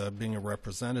was being a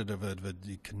representative of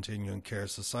the Continuing Care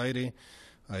Society.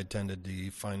 I attended the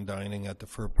fine dining at the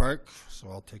Fur Park, so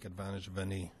I'll take advantage of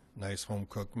any nice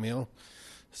home-cooked meal.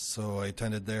 So I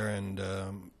attended there, and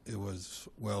it was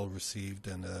well received,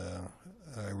 and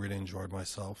I really enjoyed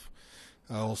myself.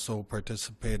 I also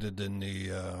participated in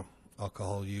the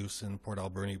alcohol use in Port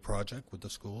Alberni project with the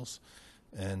schools,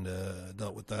 and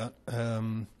dealt with that.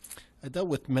 I dealt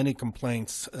with many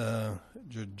complaints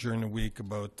during the week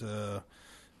about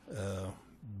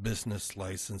business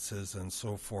licenses and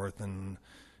so forth, and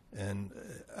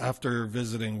after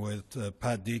visiting with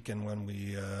Pat Deacon when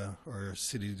we our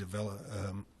city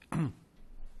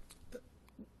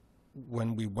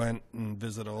when we went and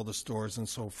visited all the stores and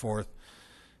so forth,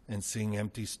 and seeing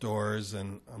empty stores,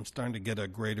 and I'm starting to get a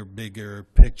bigger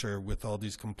picture with all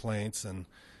these complaints and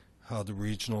how the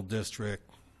regional district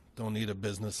don't need a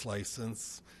business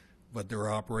license, but they're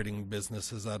operating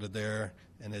businesses out of there,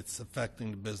 and it's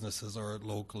affecting the businesses or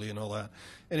locally and all that.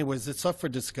 Anyways, it's up for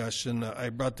discussion. I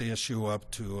brought the issue up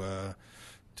to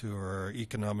our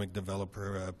economic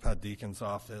developer, Pat Deacon's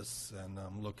office, and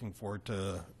I'm looking forward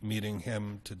to meeting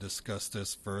him to discuss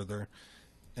this further.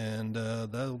 And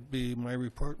that'll be my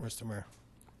report, Mr. Mayor.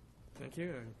 Thank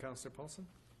you. And Councillor Paulson?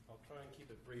 I'll try and keep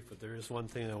it brief, but there is one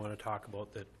thing I want to talk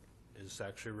about that is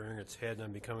actually rearing its head, and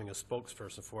I'm becoming a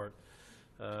spokesperson for it.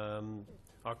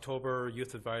 October,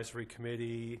 Youth Advisory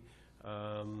Committee.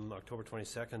 October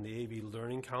 22nd, the AV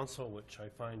Learning Council, which I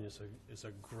find is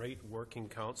a great working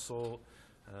council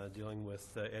dealing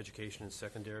with education and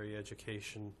secondary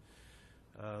education.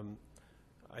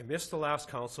 I missed the last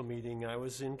council meeting. I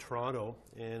was in Toronto,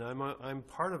 and I'm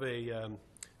part of a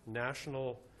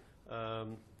national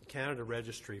Canada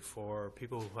registry for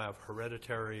people who have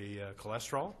hereditary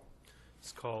cholesterol.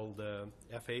 It's called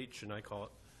FH, and I call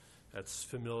it, that's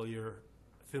familial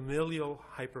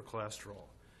hypercholesterol.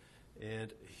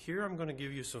 And here I'm going to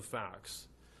give you some facts.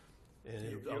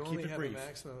 And I'll keep it brief.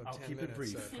 I'll keep it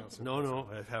brief. No,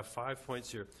 I have 5 points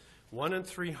here. 1 in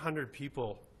 300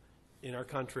 people in our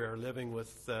country are living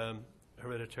with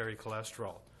hereditary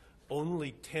cholesterol.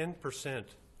 Only 10%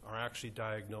 are actually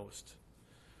diagnosed.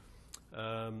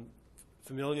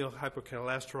 Familial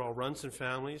hypercholesterol runs in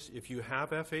families. If you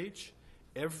have FH,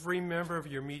 every member of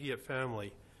your immediate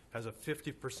family has a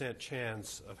 50%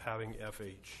 chance of having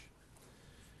FH.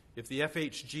 If the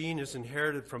FH gene is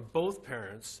inherited from both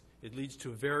parents, it leads to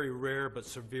a very rare but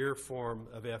severe form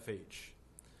of FH.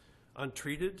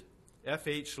 Untreated,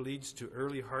 FH leads to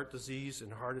early heart disease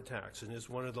and heart attacks and is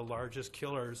one of the largest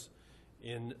killers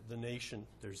in the nation.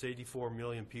 There's 84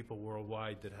 million people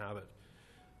worldwide that have it.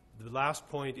 The last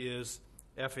point is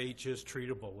FH is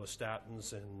treatable with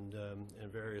statins and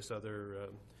various other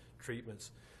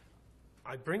treatments.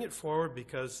 I bring it forward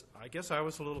because I guess I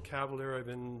was a little cavalier. I've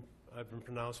been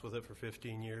pronounced with it for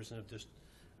 15 years, and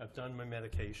I've done my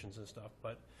medications and stuff.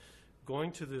 But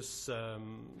going to this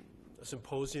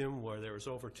symposium where there was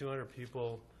over 200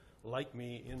 people like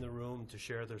me in the room to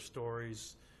share their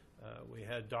stories. We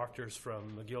had doctors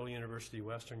from McGill University,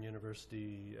 Western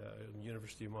University,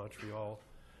 University of Montreal,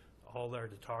 all there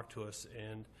to talk to us,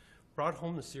 and brought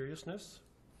home the seriousness.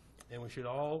 And we should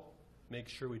all make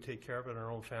sure we take care of it in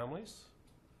our own families.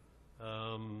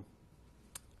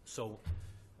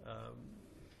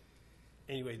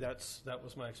 Anyway, that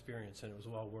was my experience, and it was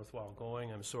well worthwhile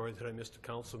going. I'm sorry that I missed a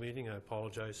council meeting. I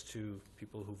apologize to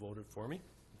people who voted for me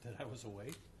that I was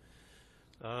away.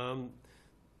 On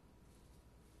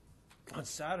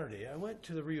Saturday, I went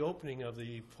to the reopening of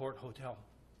the Port Hotel,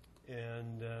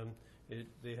 and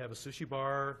they have a sushi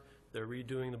bar. They're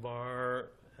redoing the bar.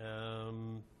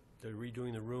 They're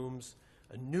redoing the rooms.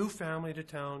 A new family to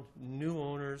town, new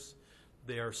owners.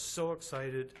 They are so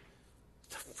excited.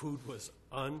 The food was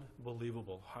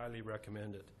unbelievable. Highly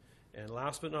recommended. And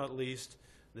last but not least,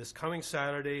 this coming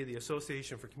Saturday, the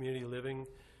Association for Community Living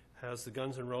has the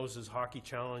Guns N' Roses Hockey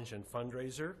Challenge and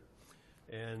fundraiser.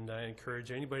 And I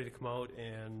encourage anybody to come out,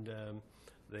 and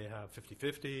they have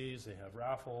 50-50s, they have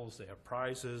raffles, they have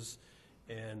prizes,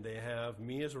 and they have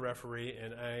me as a referee,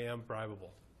 and I am bribable.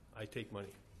 I take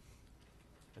money.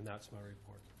 And that's my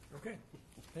report. Okay,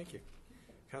 thank you.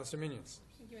 Councillor Minions.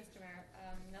 Thank you, Mr. Mayor.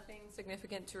 Nothing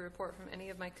significant to report from any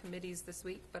of my committees this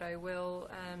week, but I will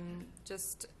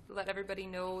just let everybody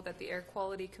know that the Air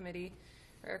Quality Committee,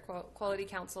 or Air Quality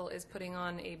Council, is putting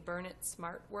on a Burn It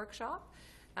Smart workshop.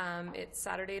 It's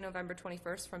Saturday, November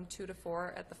 21st from 2 to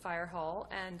 4 at the Fire Hall,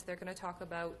 and they're going to talk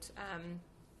about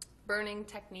burning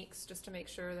techniques just to make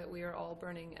sure that we are all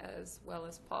burning as well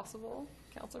as possible.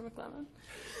 Councillor McLennan.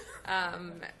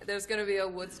 There's going to be a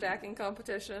wood stacking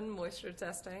competition, moisture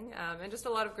testing, and just a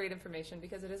lot of great information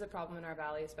because it is a problem in our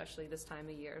valley, especially this time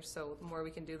of year. So the more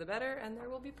we can do, the better, and there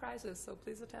will be prizes, so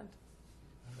please attend.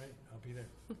 All right, I'll be there.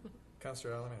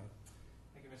 Councillor Alberni.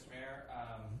 Thank you, Mr. Mayor.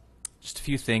 Just a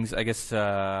few things. I guess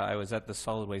I was at the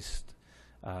Solid Waste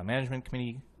Management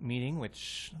Committee meeting,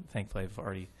 which thankfully I've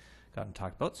already gotten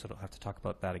talked about, so I don't have to talk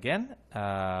about that again.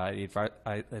 The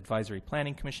Advisory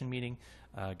Planning Commission meeting,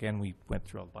 again, we went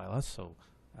through all the bylaws, so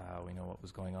we know what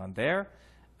was going on there.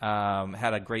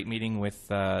 Had a great meeting with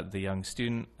the young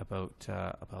student about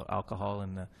alcohol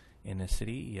in the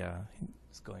city.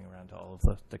 It's going around to all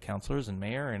of the councillors and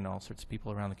mayor and all sorts of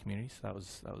people around the community, so that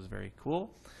was very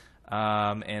cool.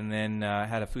 And then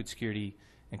had a Food Security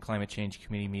and Climate Change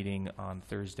Committee meeting on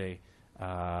Thursday,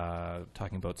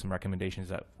 talking about some recommendations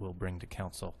that we'll bring to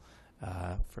council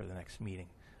for the next meeting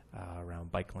around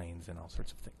bike lanes and all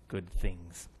sorts of good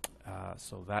things.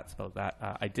 So that's about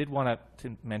that. I did want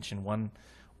to mention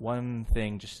one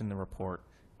thing just in the report.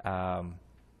 We're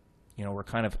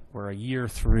a year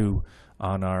through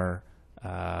on our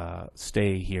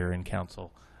stay here in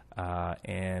council,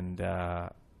 and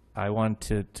I want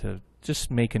to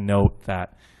just make a note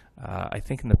that I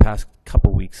think in the past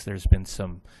couple weeks there's been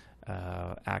some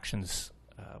actions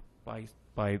by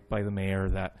the mayor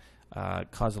that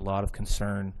cause a lot of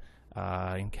concern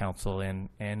in council and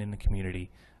in the community.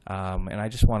 And I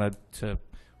just wanted to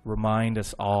remind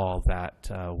us all that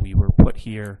we were put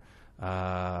here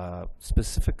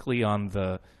specifically on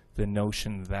the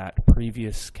notion that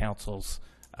previous councils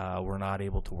were not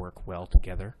able to work well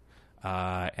together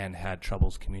and had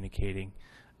troubles communicating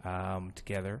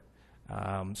together.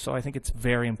 So I think it's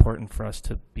very important for us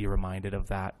to be reminded of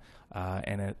that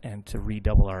and to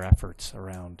redouble our efforts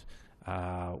around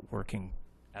working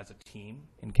as a team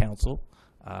in council,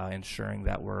 ensuring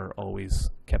that we're always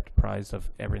kept apprised of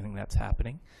everything that's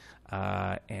happening,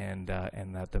 and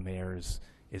that the mayor is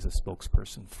a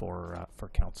spokesperson for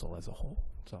council as a whole.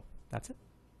 So that's it.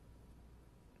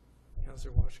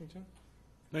 Councillor Washington?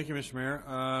 Thank you, Mr. Mayor.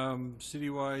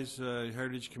 City-wise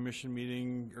Heritage Commission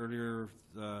meeting earlier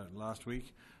last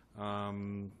week.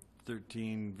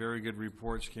 13 very good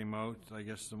reports came out. I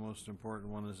guess the most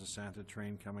important one is the Santa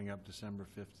train coming up December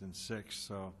 5th and 6th.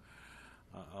 So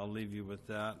I'll leave you with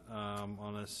that.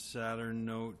 On a sadder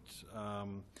note,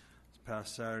 this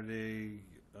past Saturday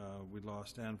we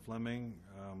lost Anne Fleming.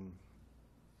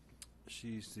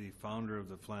 She's the founder of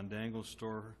the Flandango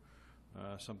store,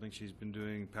 something she's been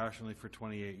doing passionately for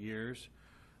 28 years,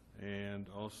 and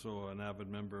also an avid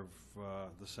member of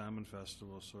the Salmon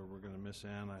Festival. So we're going to miss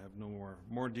Anne. I have no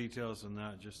more details than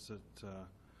that, just that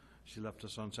she left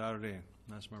us on Saturday.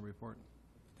 That's my report.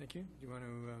 Thank you. Do you want to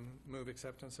move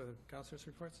acceptance of the councillors'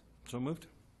 reports? So moved.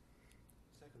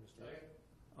 Second, Mr. Mayor.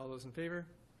 All those in favor?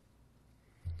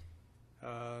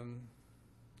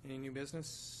 Any new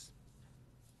business?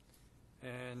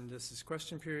 And this is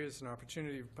question period. It's an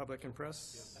opportunity for public and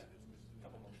press. Yes,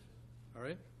 couple motions. All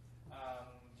right.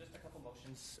 Just a couple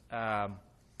motions.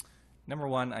 Number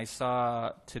one, I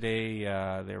saw today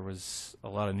there was a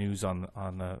lot of news on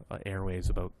the airwaves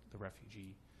about the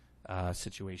refugee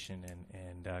situation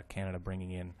and Canada bringing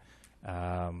in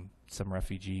some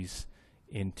refugees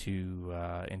into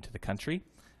the country.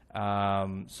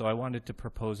 So I wanted to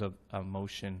propose a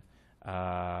motion.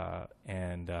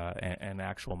 And an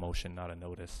actual motion, not a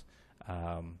notice.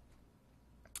 I'll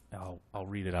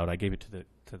read it out. I gave it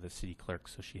to the city clerk,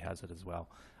 so she has it as well.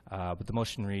 But the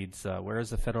motion reads: whereas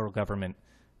the federal government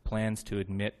plans to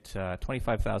admit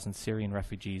 25,000 Syrian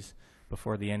refugees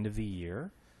before the end of the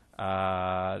year,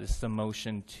 this is a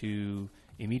motion to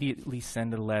immediately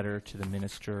send a letter to the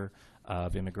Minister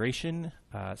of Immigration,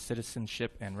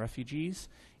 Citizenship, and Refugees,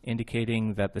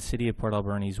 indicating the city of Port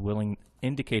Alberni's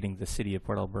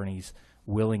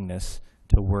willingness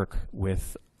to work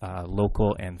with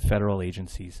local and federal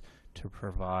agencies to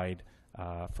provide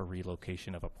for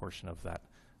relocation of a portion of that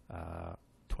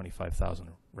 25,000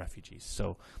 refugees.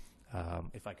 So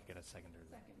if I could get a seconder.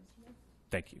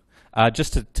 Thank you.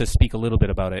 Just to speak a little bit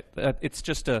about it, it's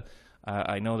just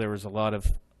I know there was a lot of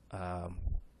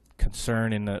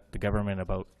concern in the government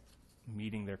about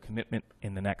meeting their commitment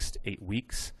in the next 8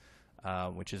 weeks,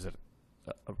 which is a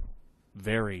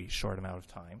very short amount of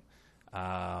time.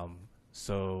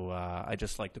 So I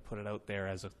just like to put it out there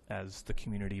as the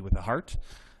community with a heart,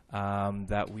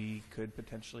 that we could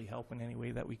potentially help in any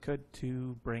way that we could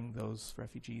to bring those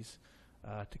refugees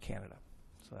to Canada.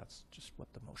 So that's just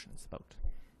what the motion is about.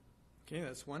 Okay,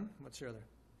 that's one. What's your other?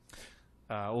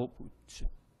 Well, we should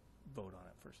vote on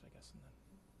it first, I guess. And then.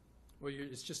 Well,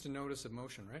 it's just a notice of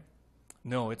motion, right?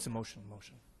 No, it's a motion.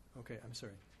 Okay, I'm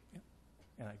sorry. Yeah.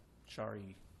 And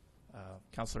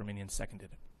Councillor Minion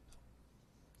seconded it.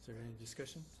 Is there any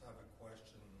discussion? I have a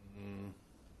question.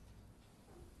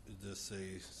 Is this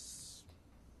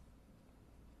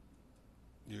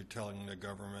you're telling the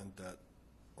government that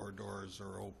our doors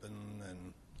are open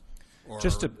or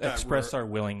just to express our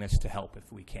willingness to help if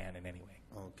we can in any way.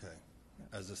 Okay.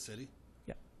 Yeah. As a city?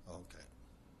 Yeah. Okay.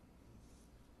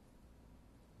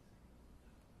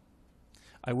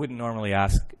 I wouldn't normally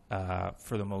ask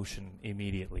for the motion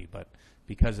immediately, but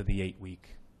because of the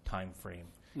 8-week time frame,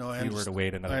 if you were to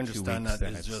wait another 2 weeks, I understand that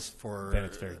then it's just for then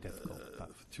it's very difficult.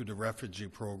 Through the refugee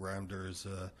program, there's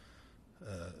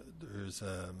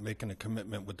making a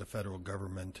commitment with the federal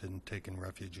government in taking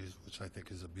refugees, which I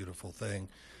think is a beautiful thing.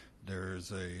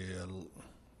 There's a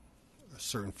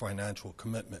certain financial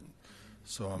commitment.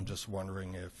 So I'm just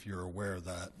wondering if you're aware of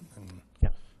that. And yeah.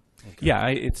 Okay. Yeah,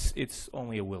 it's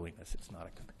only a willingness. It's not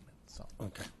a commitment. So.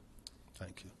 Okay.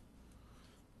 Thank you.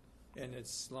 And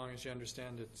as long as you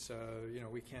understand it's,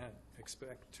 we can't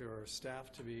expect our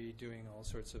staff to be doing all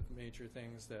sorts of major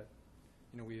things that,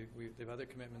 they have other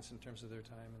commitments in terms of their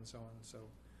time and so on. So,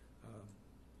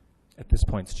 at this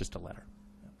point, it's just a letter.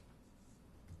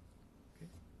 Yeah.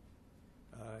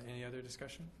 Okay. Any other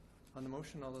discussion on the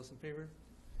motion? All those in favor?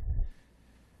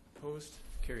 Opposed?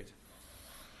 Carried.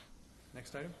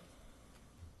 Next item.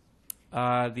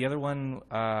 The other one,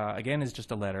 again, is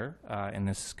just a letter, and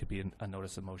this could be a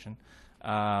notice of motion.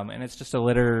 And it's just a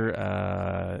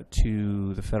letter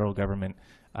to the federal government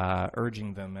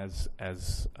urging them,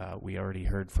 as we already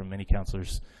heard from many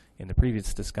councillors in the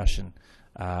previous discussion,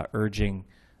 urging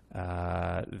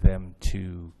them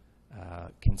to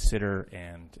consider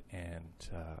and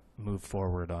move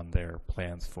forward on their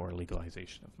plans for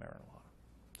legalization of marijuana.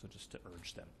 So just to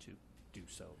urge them to do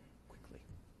so quickly.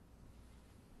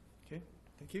 Okay,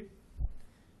 thank you.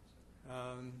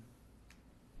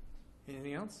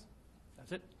 Anything else?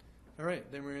 That's it. All right,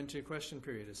 then we're into question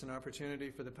period. It's an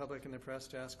opportunity for the public and the press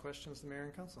to ask questions to the mayor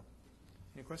and council.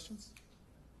 Any questions?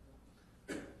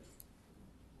 Neil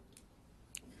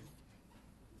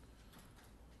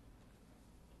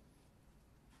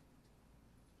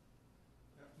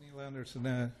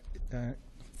Anderson,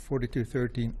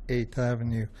 4213 8th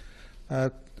Avenue.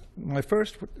 My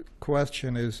first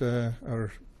question is on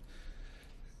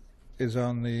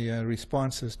the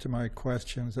responses to my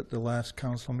questions at the last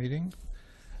council meeting.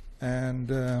 And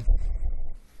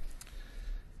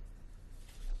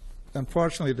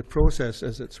unfortunately, the process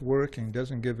as it's working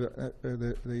doesn't give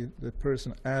the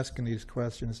person asking these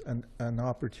questions an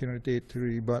opportunity to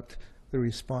rebut the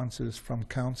responses from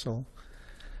council.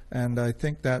 And I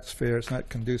think that's fair. It's not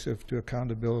conducive to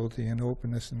accountability and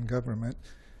openness in government.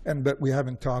 But we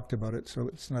haven't talked about it, so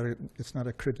it's not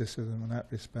a criticism in that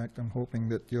respect. I'm hoping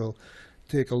that you'll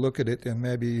take a look at it, and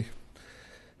maybe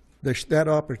that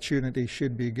opportunity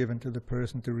should be given to the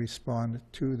person to respond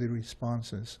to the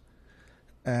responses.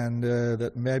 And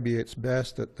that maybe it's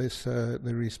best that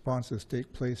the responses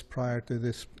take place prior to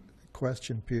this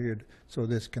question period so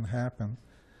this can happen.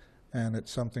 And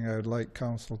it's something I would like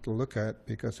council to look at,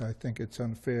 because I think it's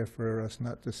unfair for us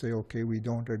not to say, okay, we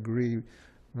don't agree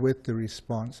with the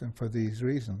response and for these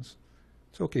reasons.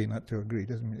 It's okay not to agree,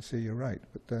 doesn't mean to say you're right,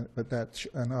 but that's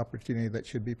an opportunity that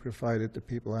should be provided to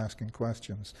people asking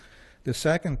questions. The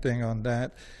second thing on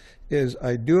that is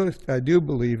I do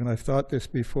believe, and I've thought this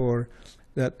before,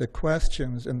 that the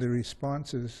questions and the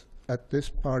responses at this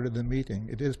part of the meeting,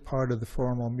 it is part of the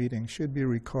formal meeting, should be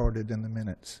recorded in the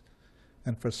minutes.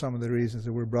 And for some of the reasons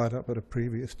that were brought up at a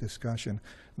previous discussion.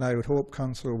 And I would hope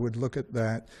council would look at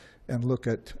that and look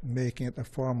at making it a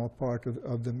formal part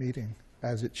of the meeting,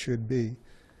 as it should be.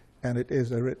 And it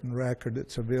is a written record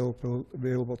that's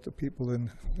available to people, in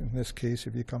this case,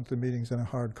 if you come to meetings, in a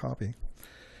hard copy.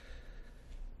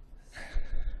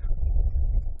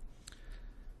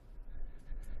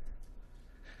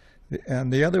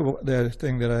 And the other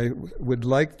thing that I would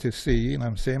like to see, and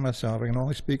I'm saying myself, I can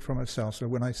only speak for myself, so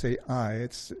when I say I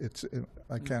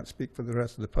can't speak for the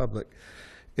rest of the public,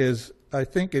 is I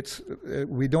think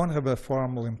we don't have a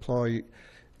formal employee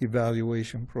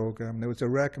evaluation program. There was a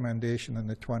recommendation in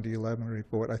the 2011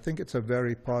 report. I think it's a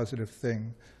very positive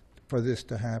thing for this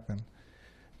to happen.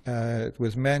 It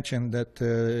was mentioned that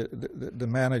the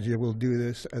manager will do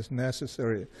this as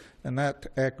necessary, and that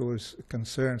echoes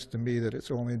concerns to me that it's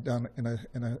only done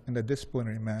in a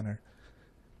disciplinary manner.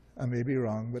 I may be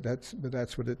wrong, but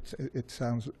that's what it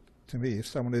sounds to me. If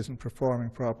someone isn't performing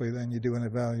properly, then you do an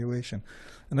evaluation.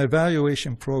 An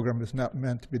evaluation program is not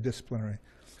meant to be disciplinary,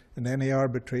 and any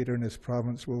arbitrator in this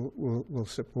province will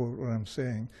support what I'm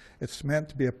saying. It's meant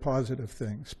to be a positive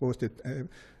thing. It's supposed to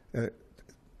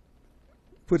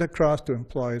put across to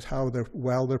employees how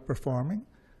well they're performing,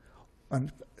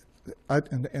 and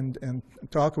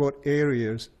talk about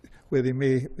areas where they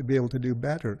may be able to do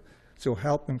better. So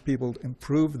helping people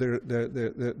improve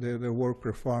their work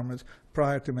performance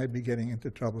prior to maybe getting into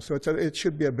trouble. So it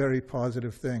should be a very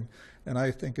positive thing, and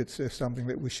I think it's something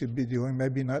that we should be doing.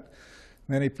 Maybe not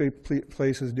many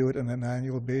places do it on an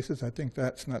annual basis. I think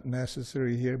that's not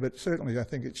necessary here, but certainly I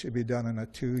think it should be done in a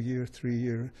 2-year,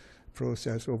 3-year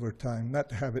process over time. Not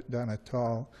to have it done at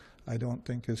all, I don't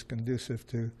think is conducive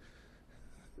to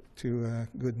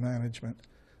good management.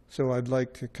 So I'd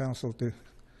like the council to,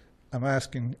 I'm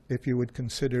asking if you would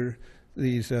consider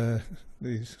these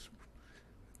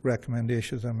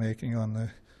recommendations I'm making on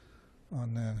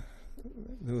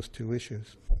those two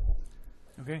issues.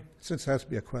 Okay. Since it has to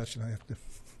be a question, I have to,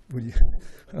 would you?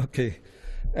 Okay.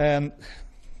 And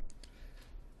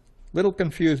little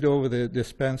confused over the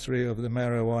dispensary of the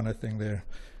marijuana thing there.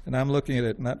 And I'm looking at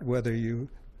it not whether you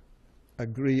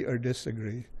agree or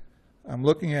disagree. I'm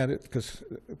looking at it because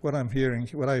what I'm hearing,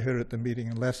 what I heard at the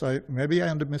meeting, maybe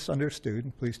I misunderstood,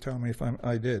 and please tell me if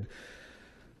I did.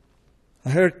 I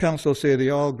heard council say they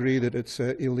all agree that it's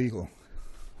illegal.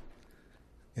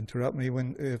 Interrupt me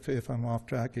if I'm off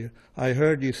track here. I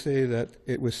heard you say that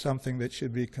it was something that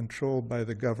should be controlled by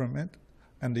the government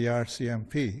and the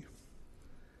RCMP.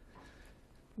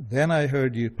 Then I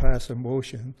heard you pass a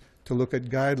motion to look at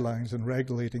guidelines and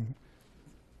regulating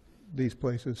these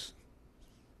places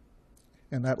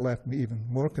And that left me even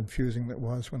more confusing than it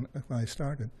was when I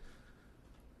started.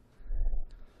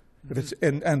 But it's,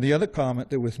 and the other comment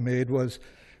that was made was,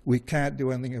 we can't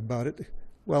do anything about it.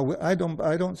 Well, I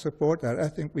don't support that. I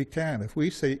think we can. If we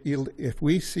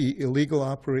see illegal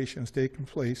operations taking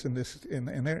place in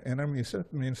our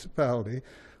municipality,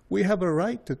 we have a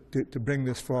right to bring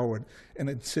this forward and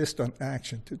insist on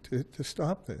action to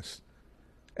stop this.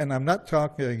 And I'm not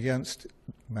talking against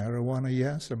marijuana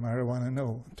yes or marijuana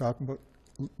no. I'm talking about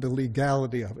the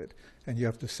legality of it. And you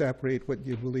have to separate what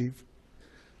you believe,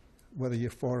 whether you're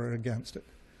for or against it.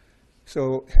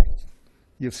 So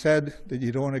you've said that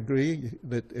you don't agree,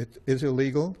 that it is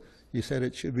illegal. You said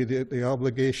it should be the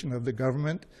obligation of the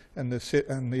government and the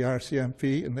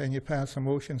RCMP, and then you pass a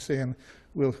motion saying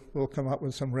we'll come up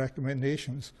with some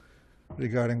recommendations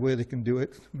regarding where they can do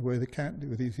it and where they can't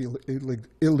do these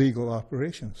illegal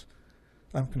operations.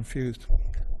 I'm confused.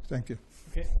 Thank you.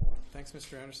 Okay, thanks,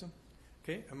 Mr. Anderson.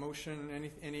 Okay, a motion.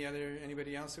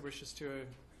 Anybody else that wishes to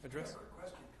address? I have a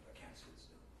question. I can't sit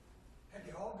still. Have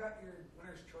you all got your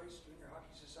winner's choice Junior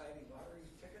Hockey Society lottery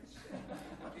tickets?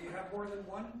 Do you have more than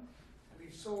one?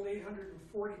 We've sold 840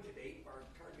 to date. Our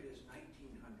target is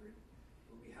 1,900.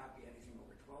 We'll be happy anything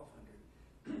over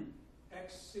 1,200.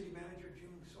 Ex-city manager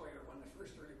Jim Sawyer won the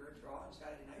first early bird draw on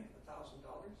Saturday night, $1,000.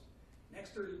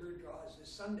 Next early bird draw is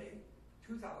this Sunday,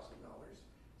 $2,000.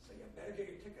 So you better get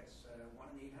your tickets. 1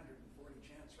 in 840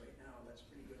 chance right now. That's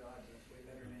pretty good odds. That's way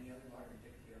better than any other lottery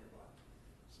ticket you ever bought.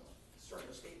 So, sort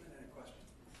of a statement and a question.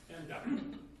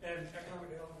 And economic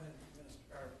development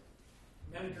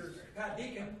manager Pat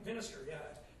Deacon, minister,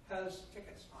 has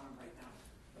tickets on him right now.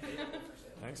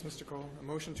 Thanks, Mr. Cole. A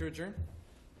motion to adjourn?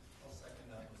 I'll second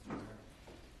that, Mr.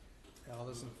 Mayor. All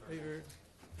those in favor?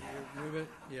 Move it?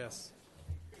 Yes.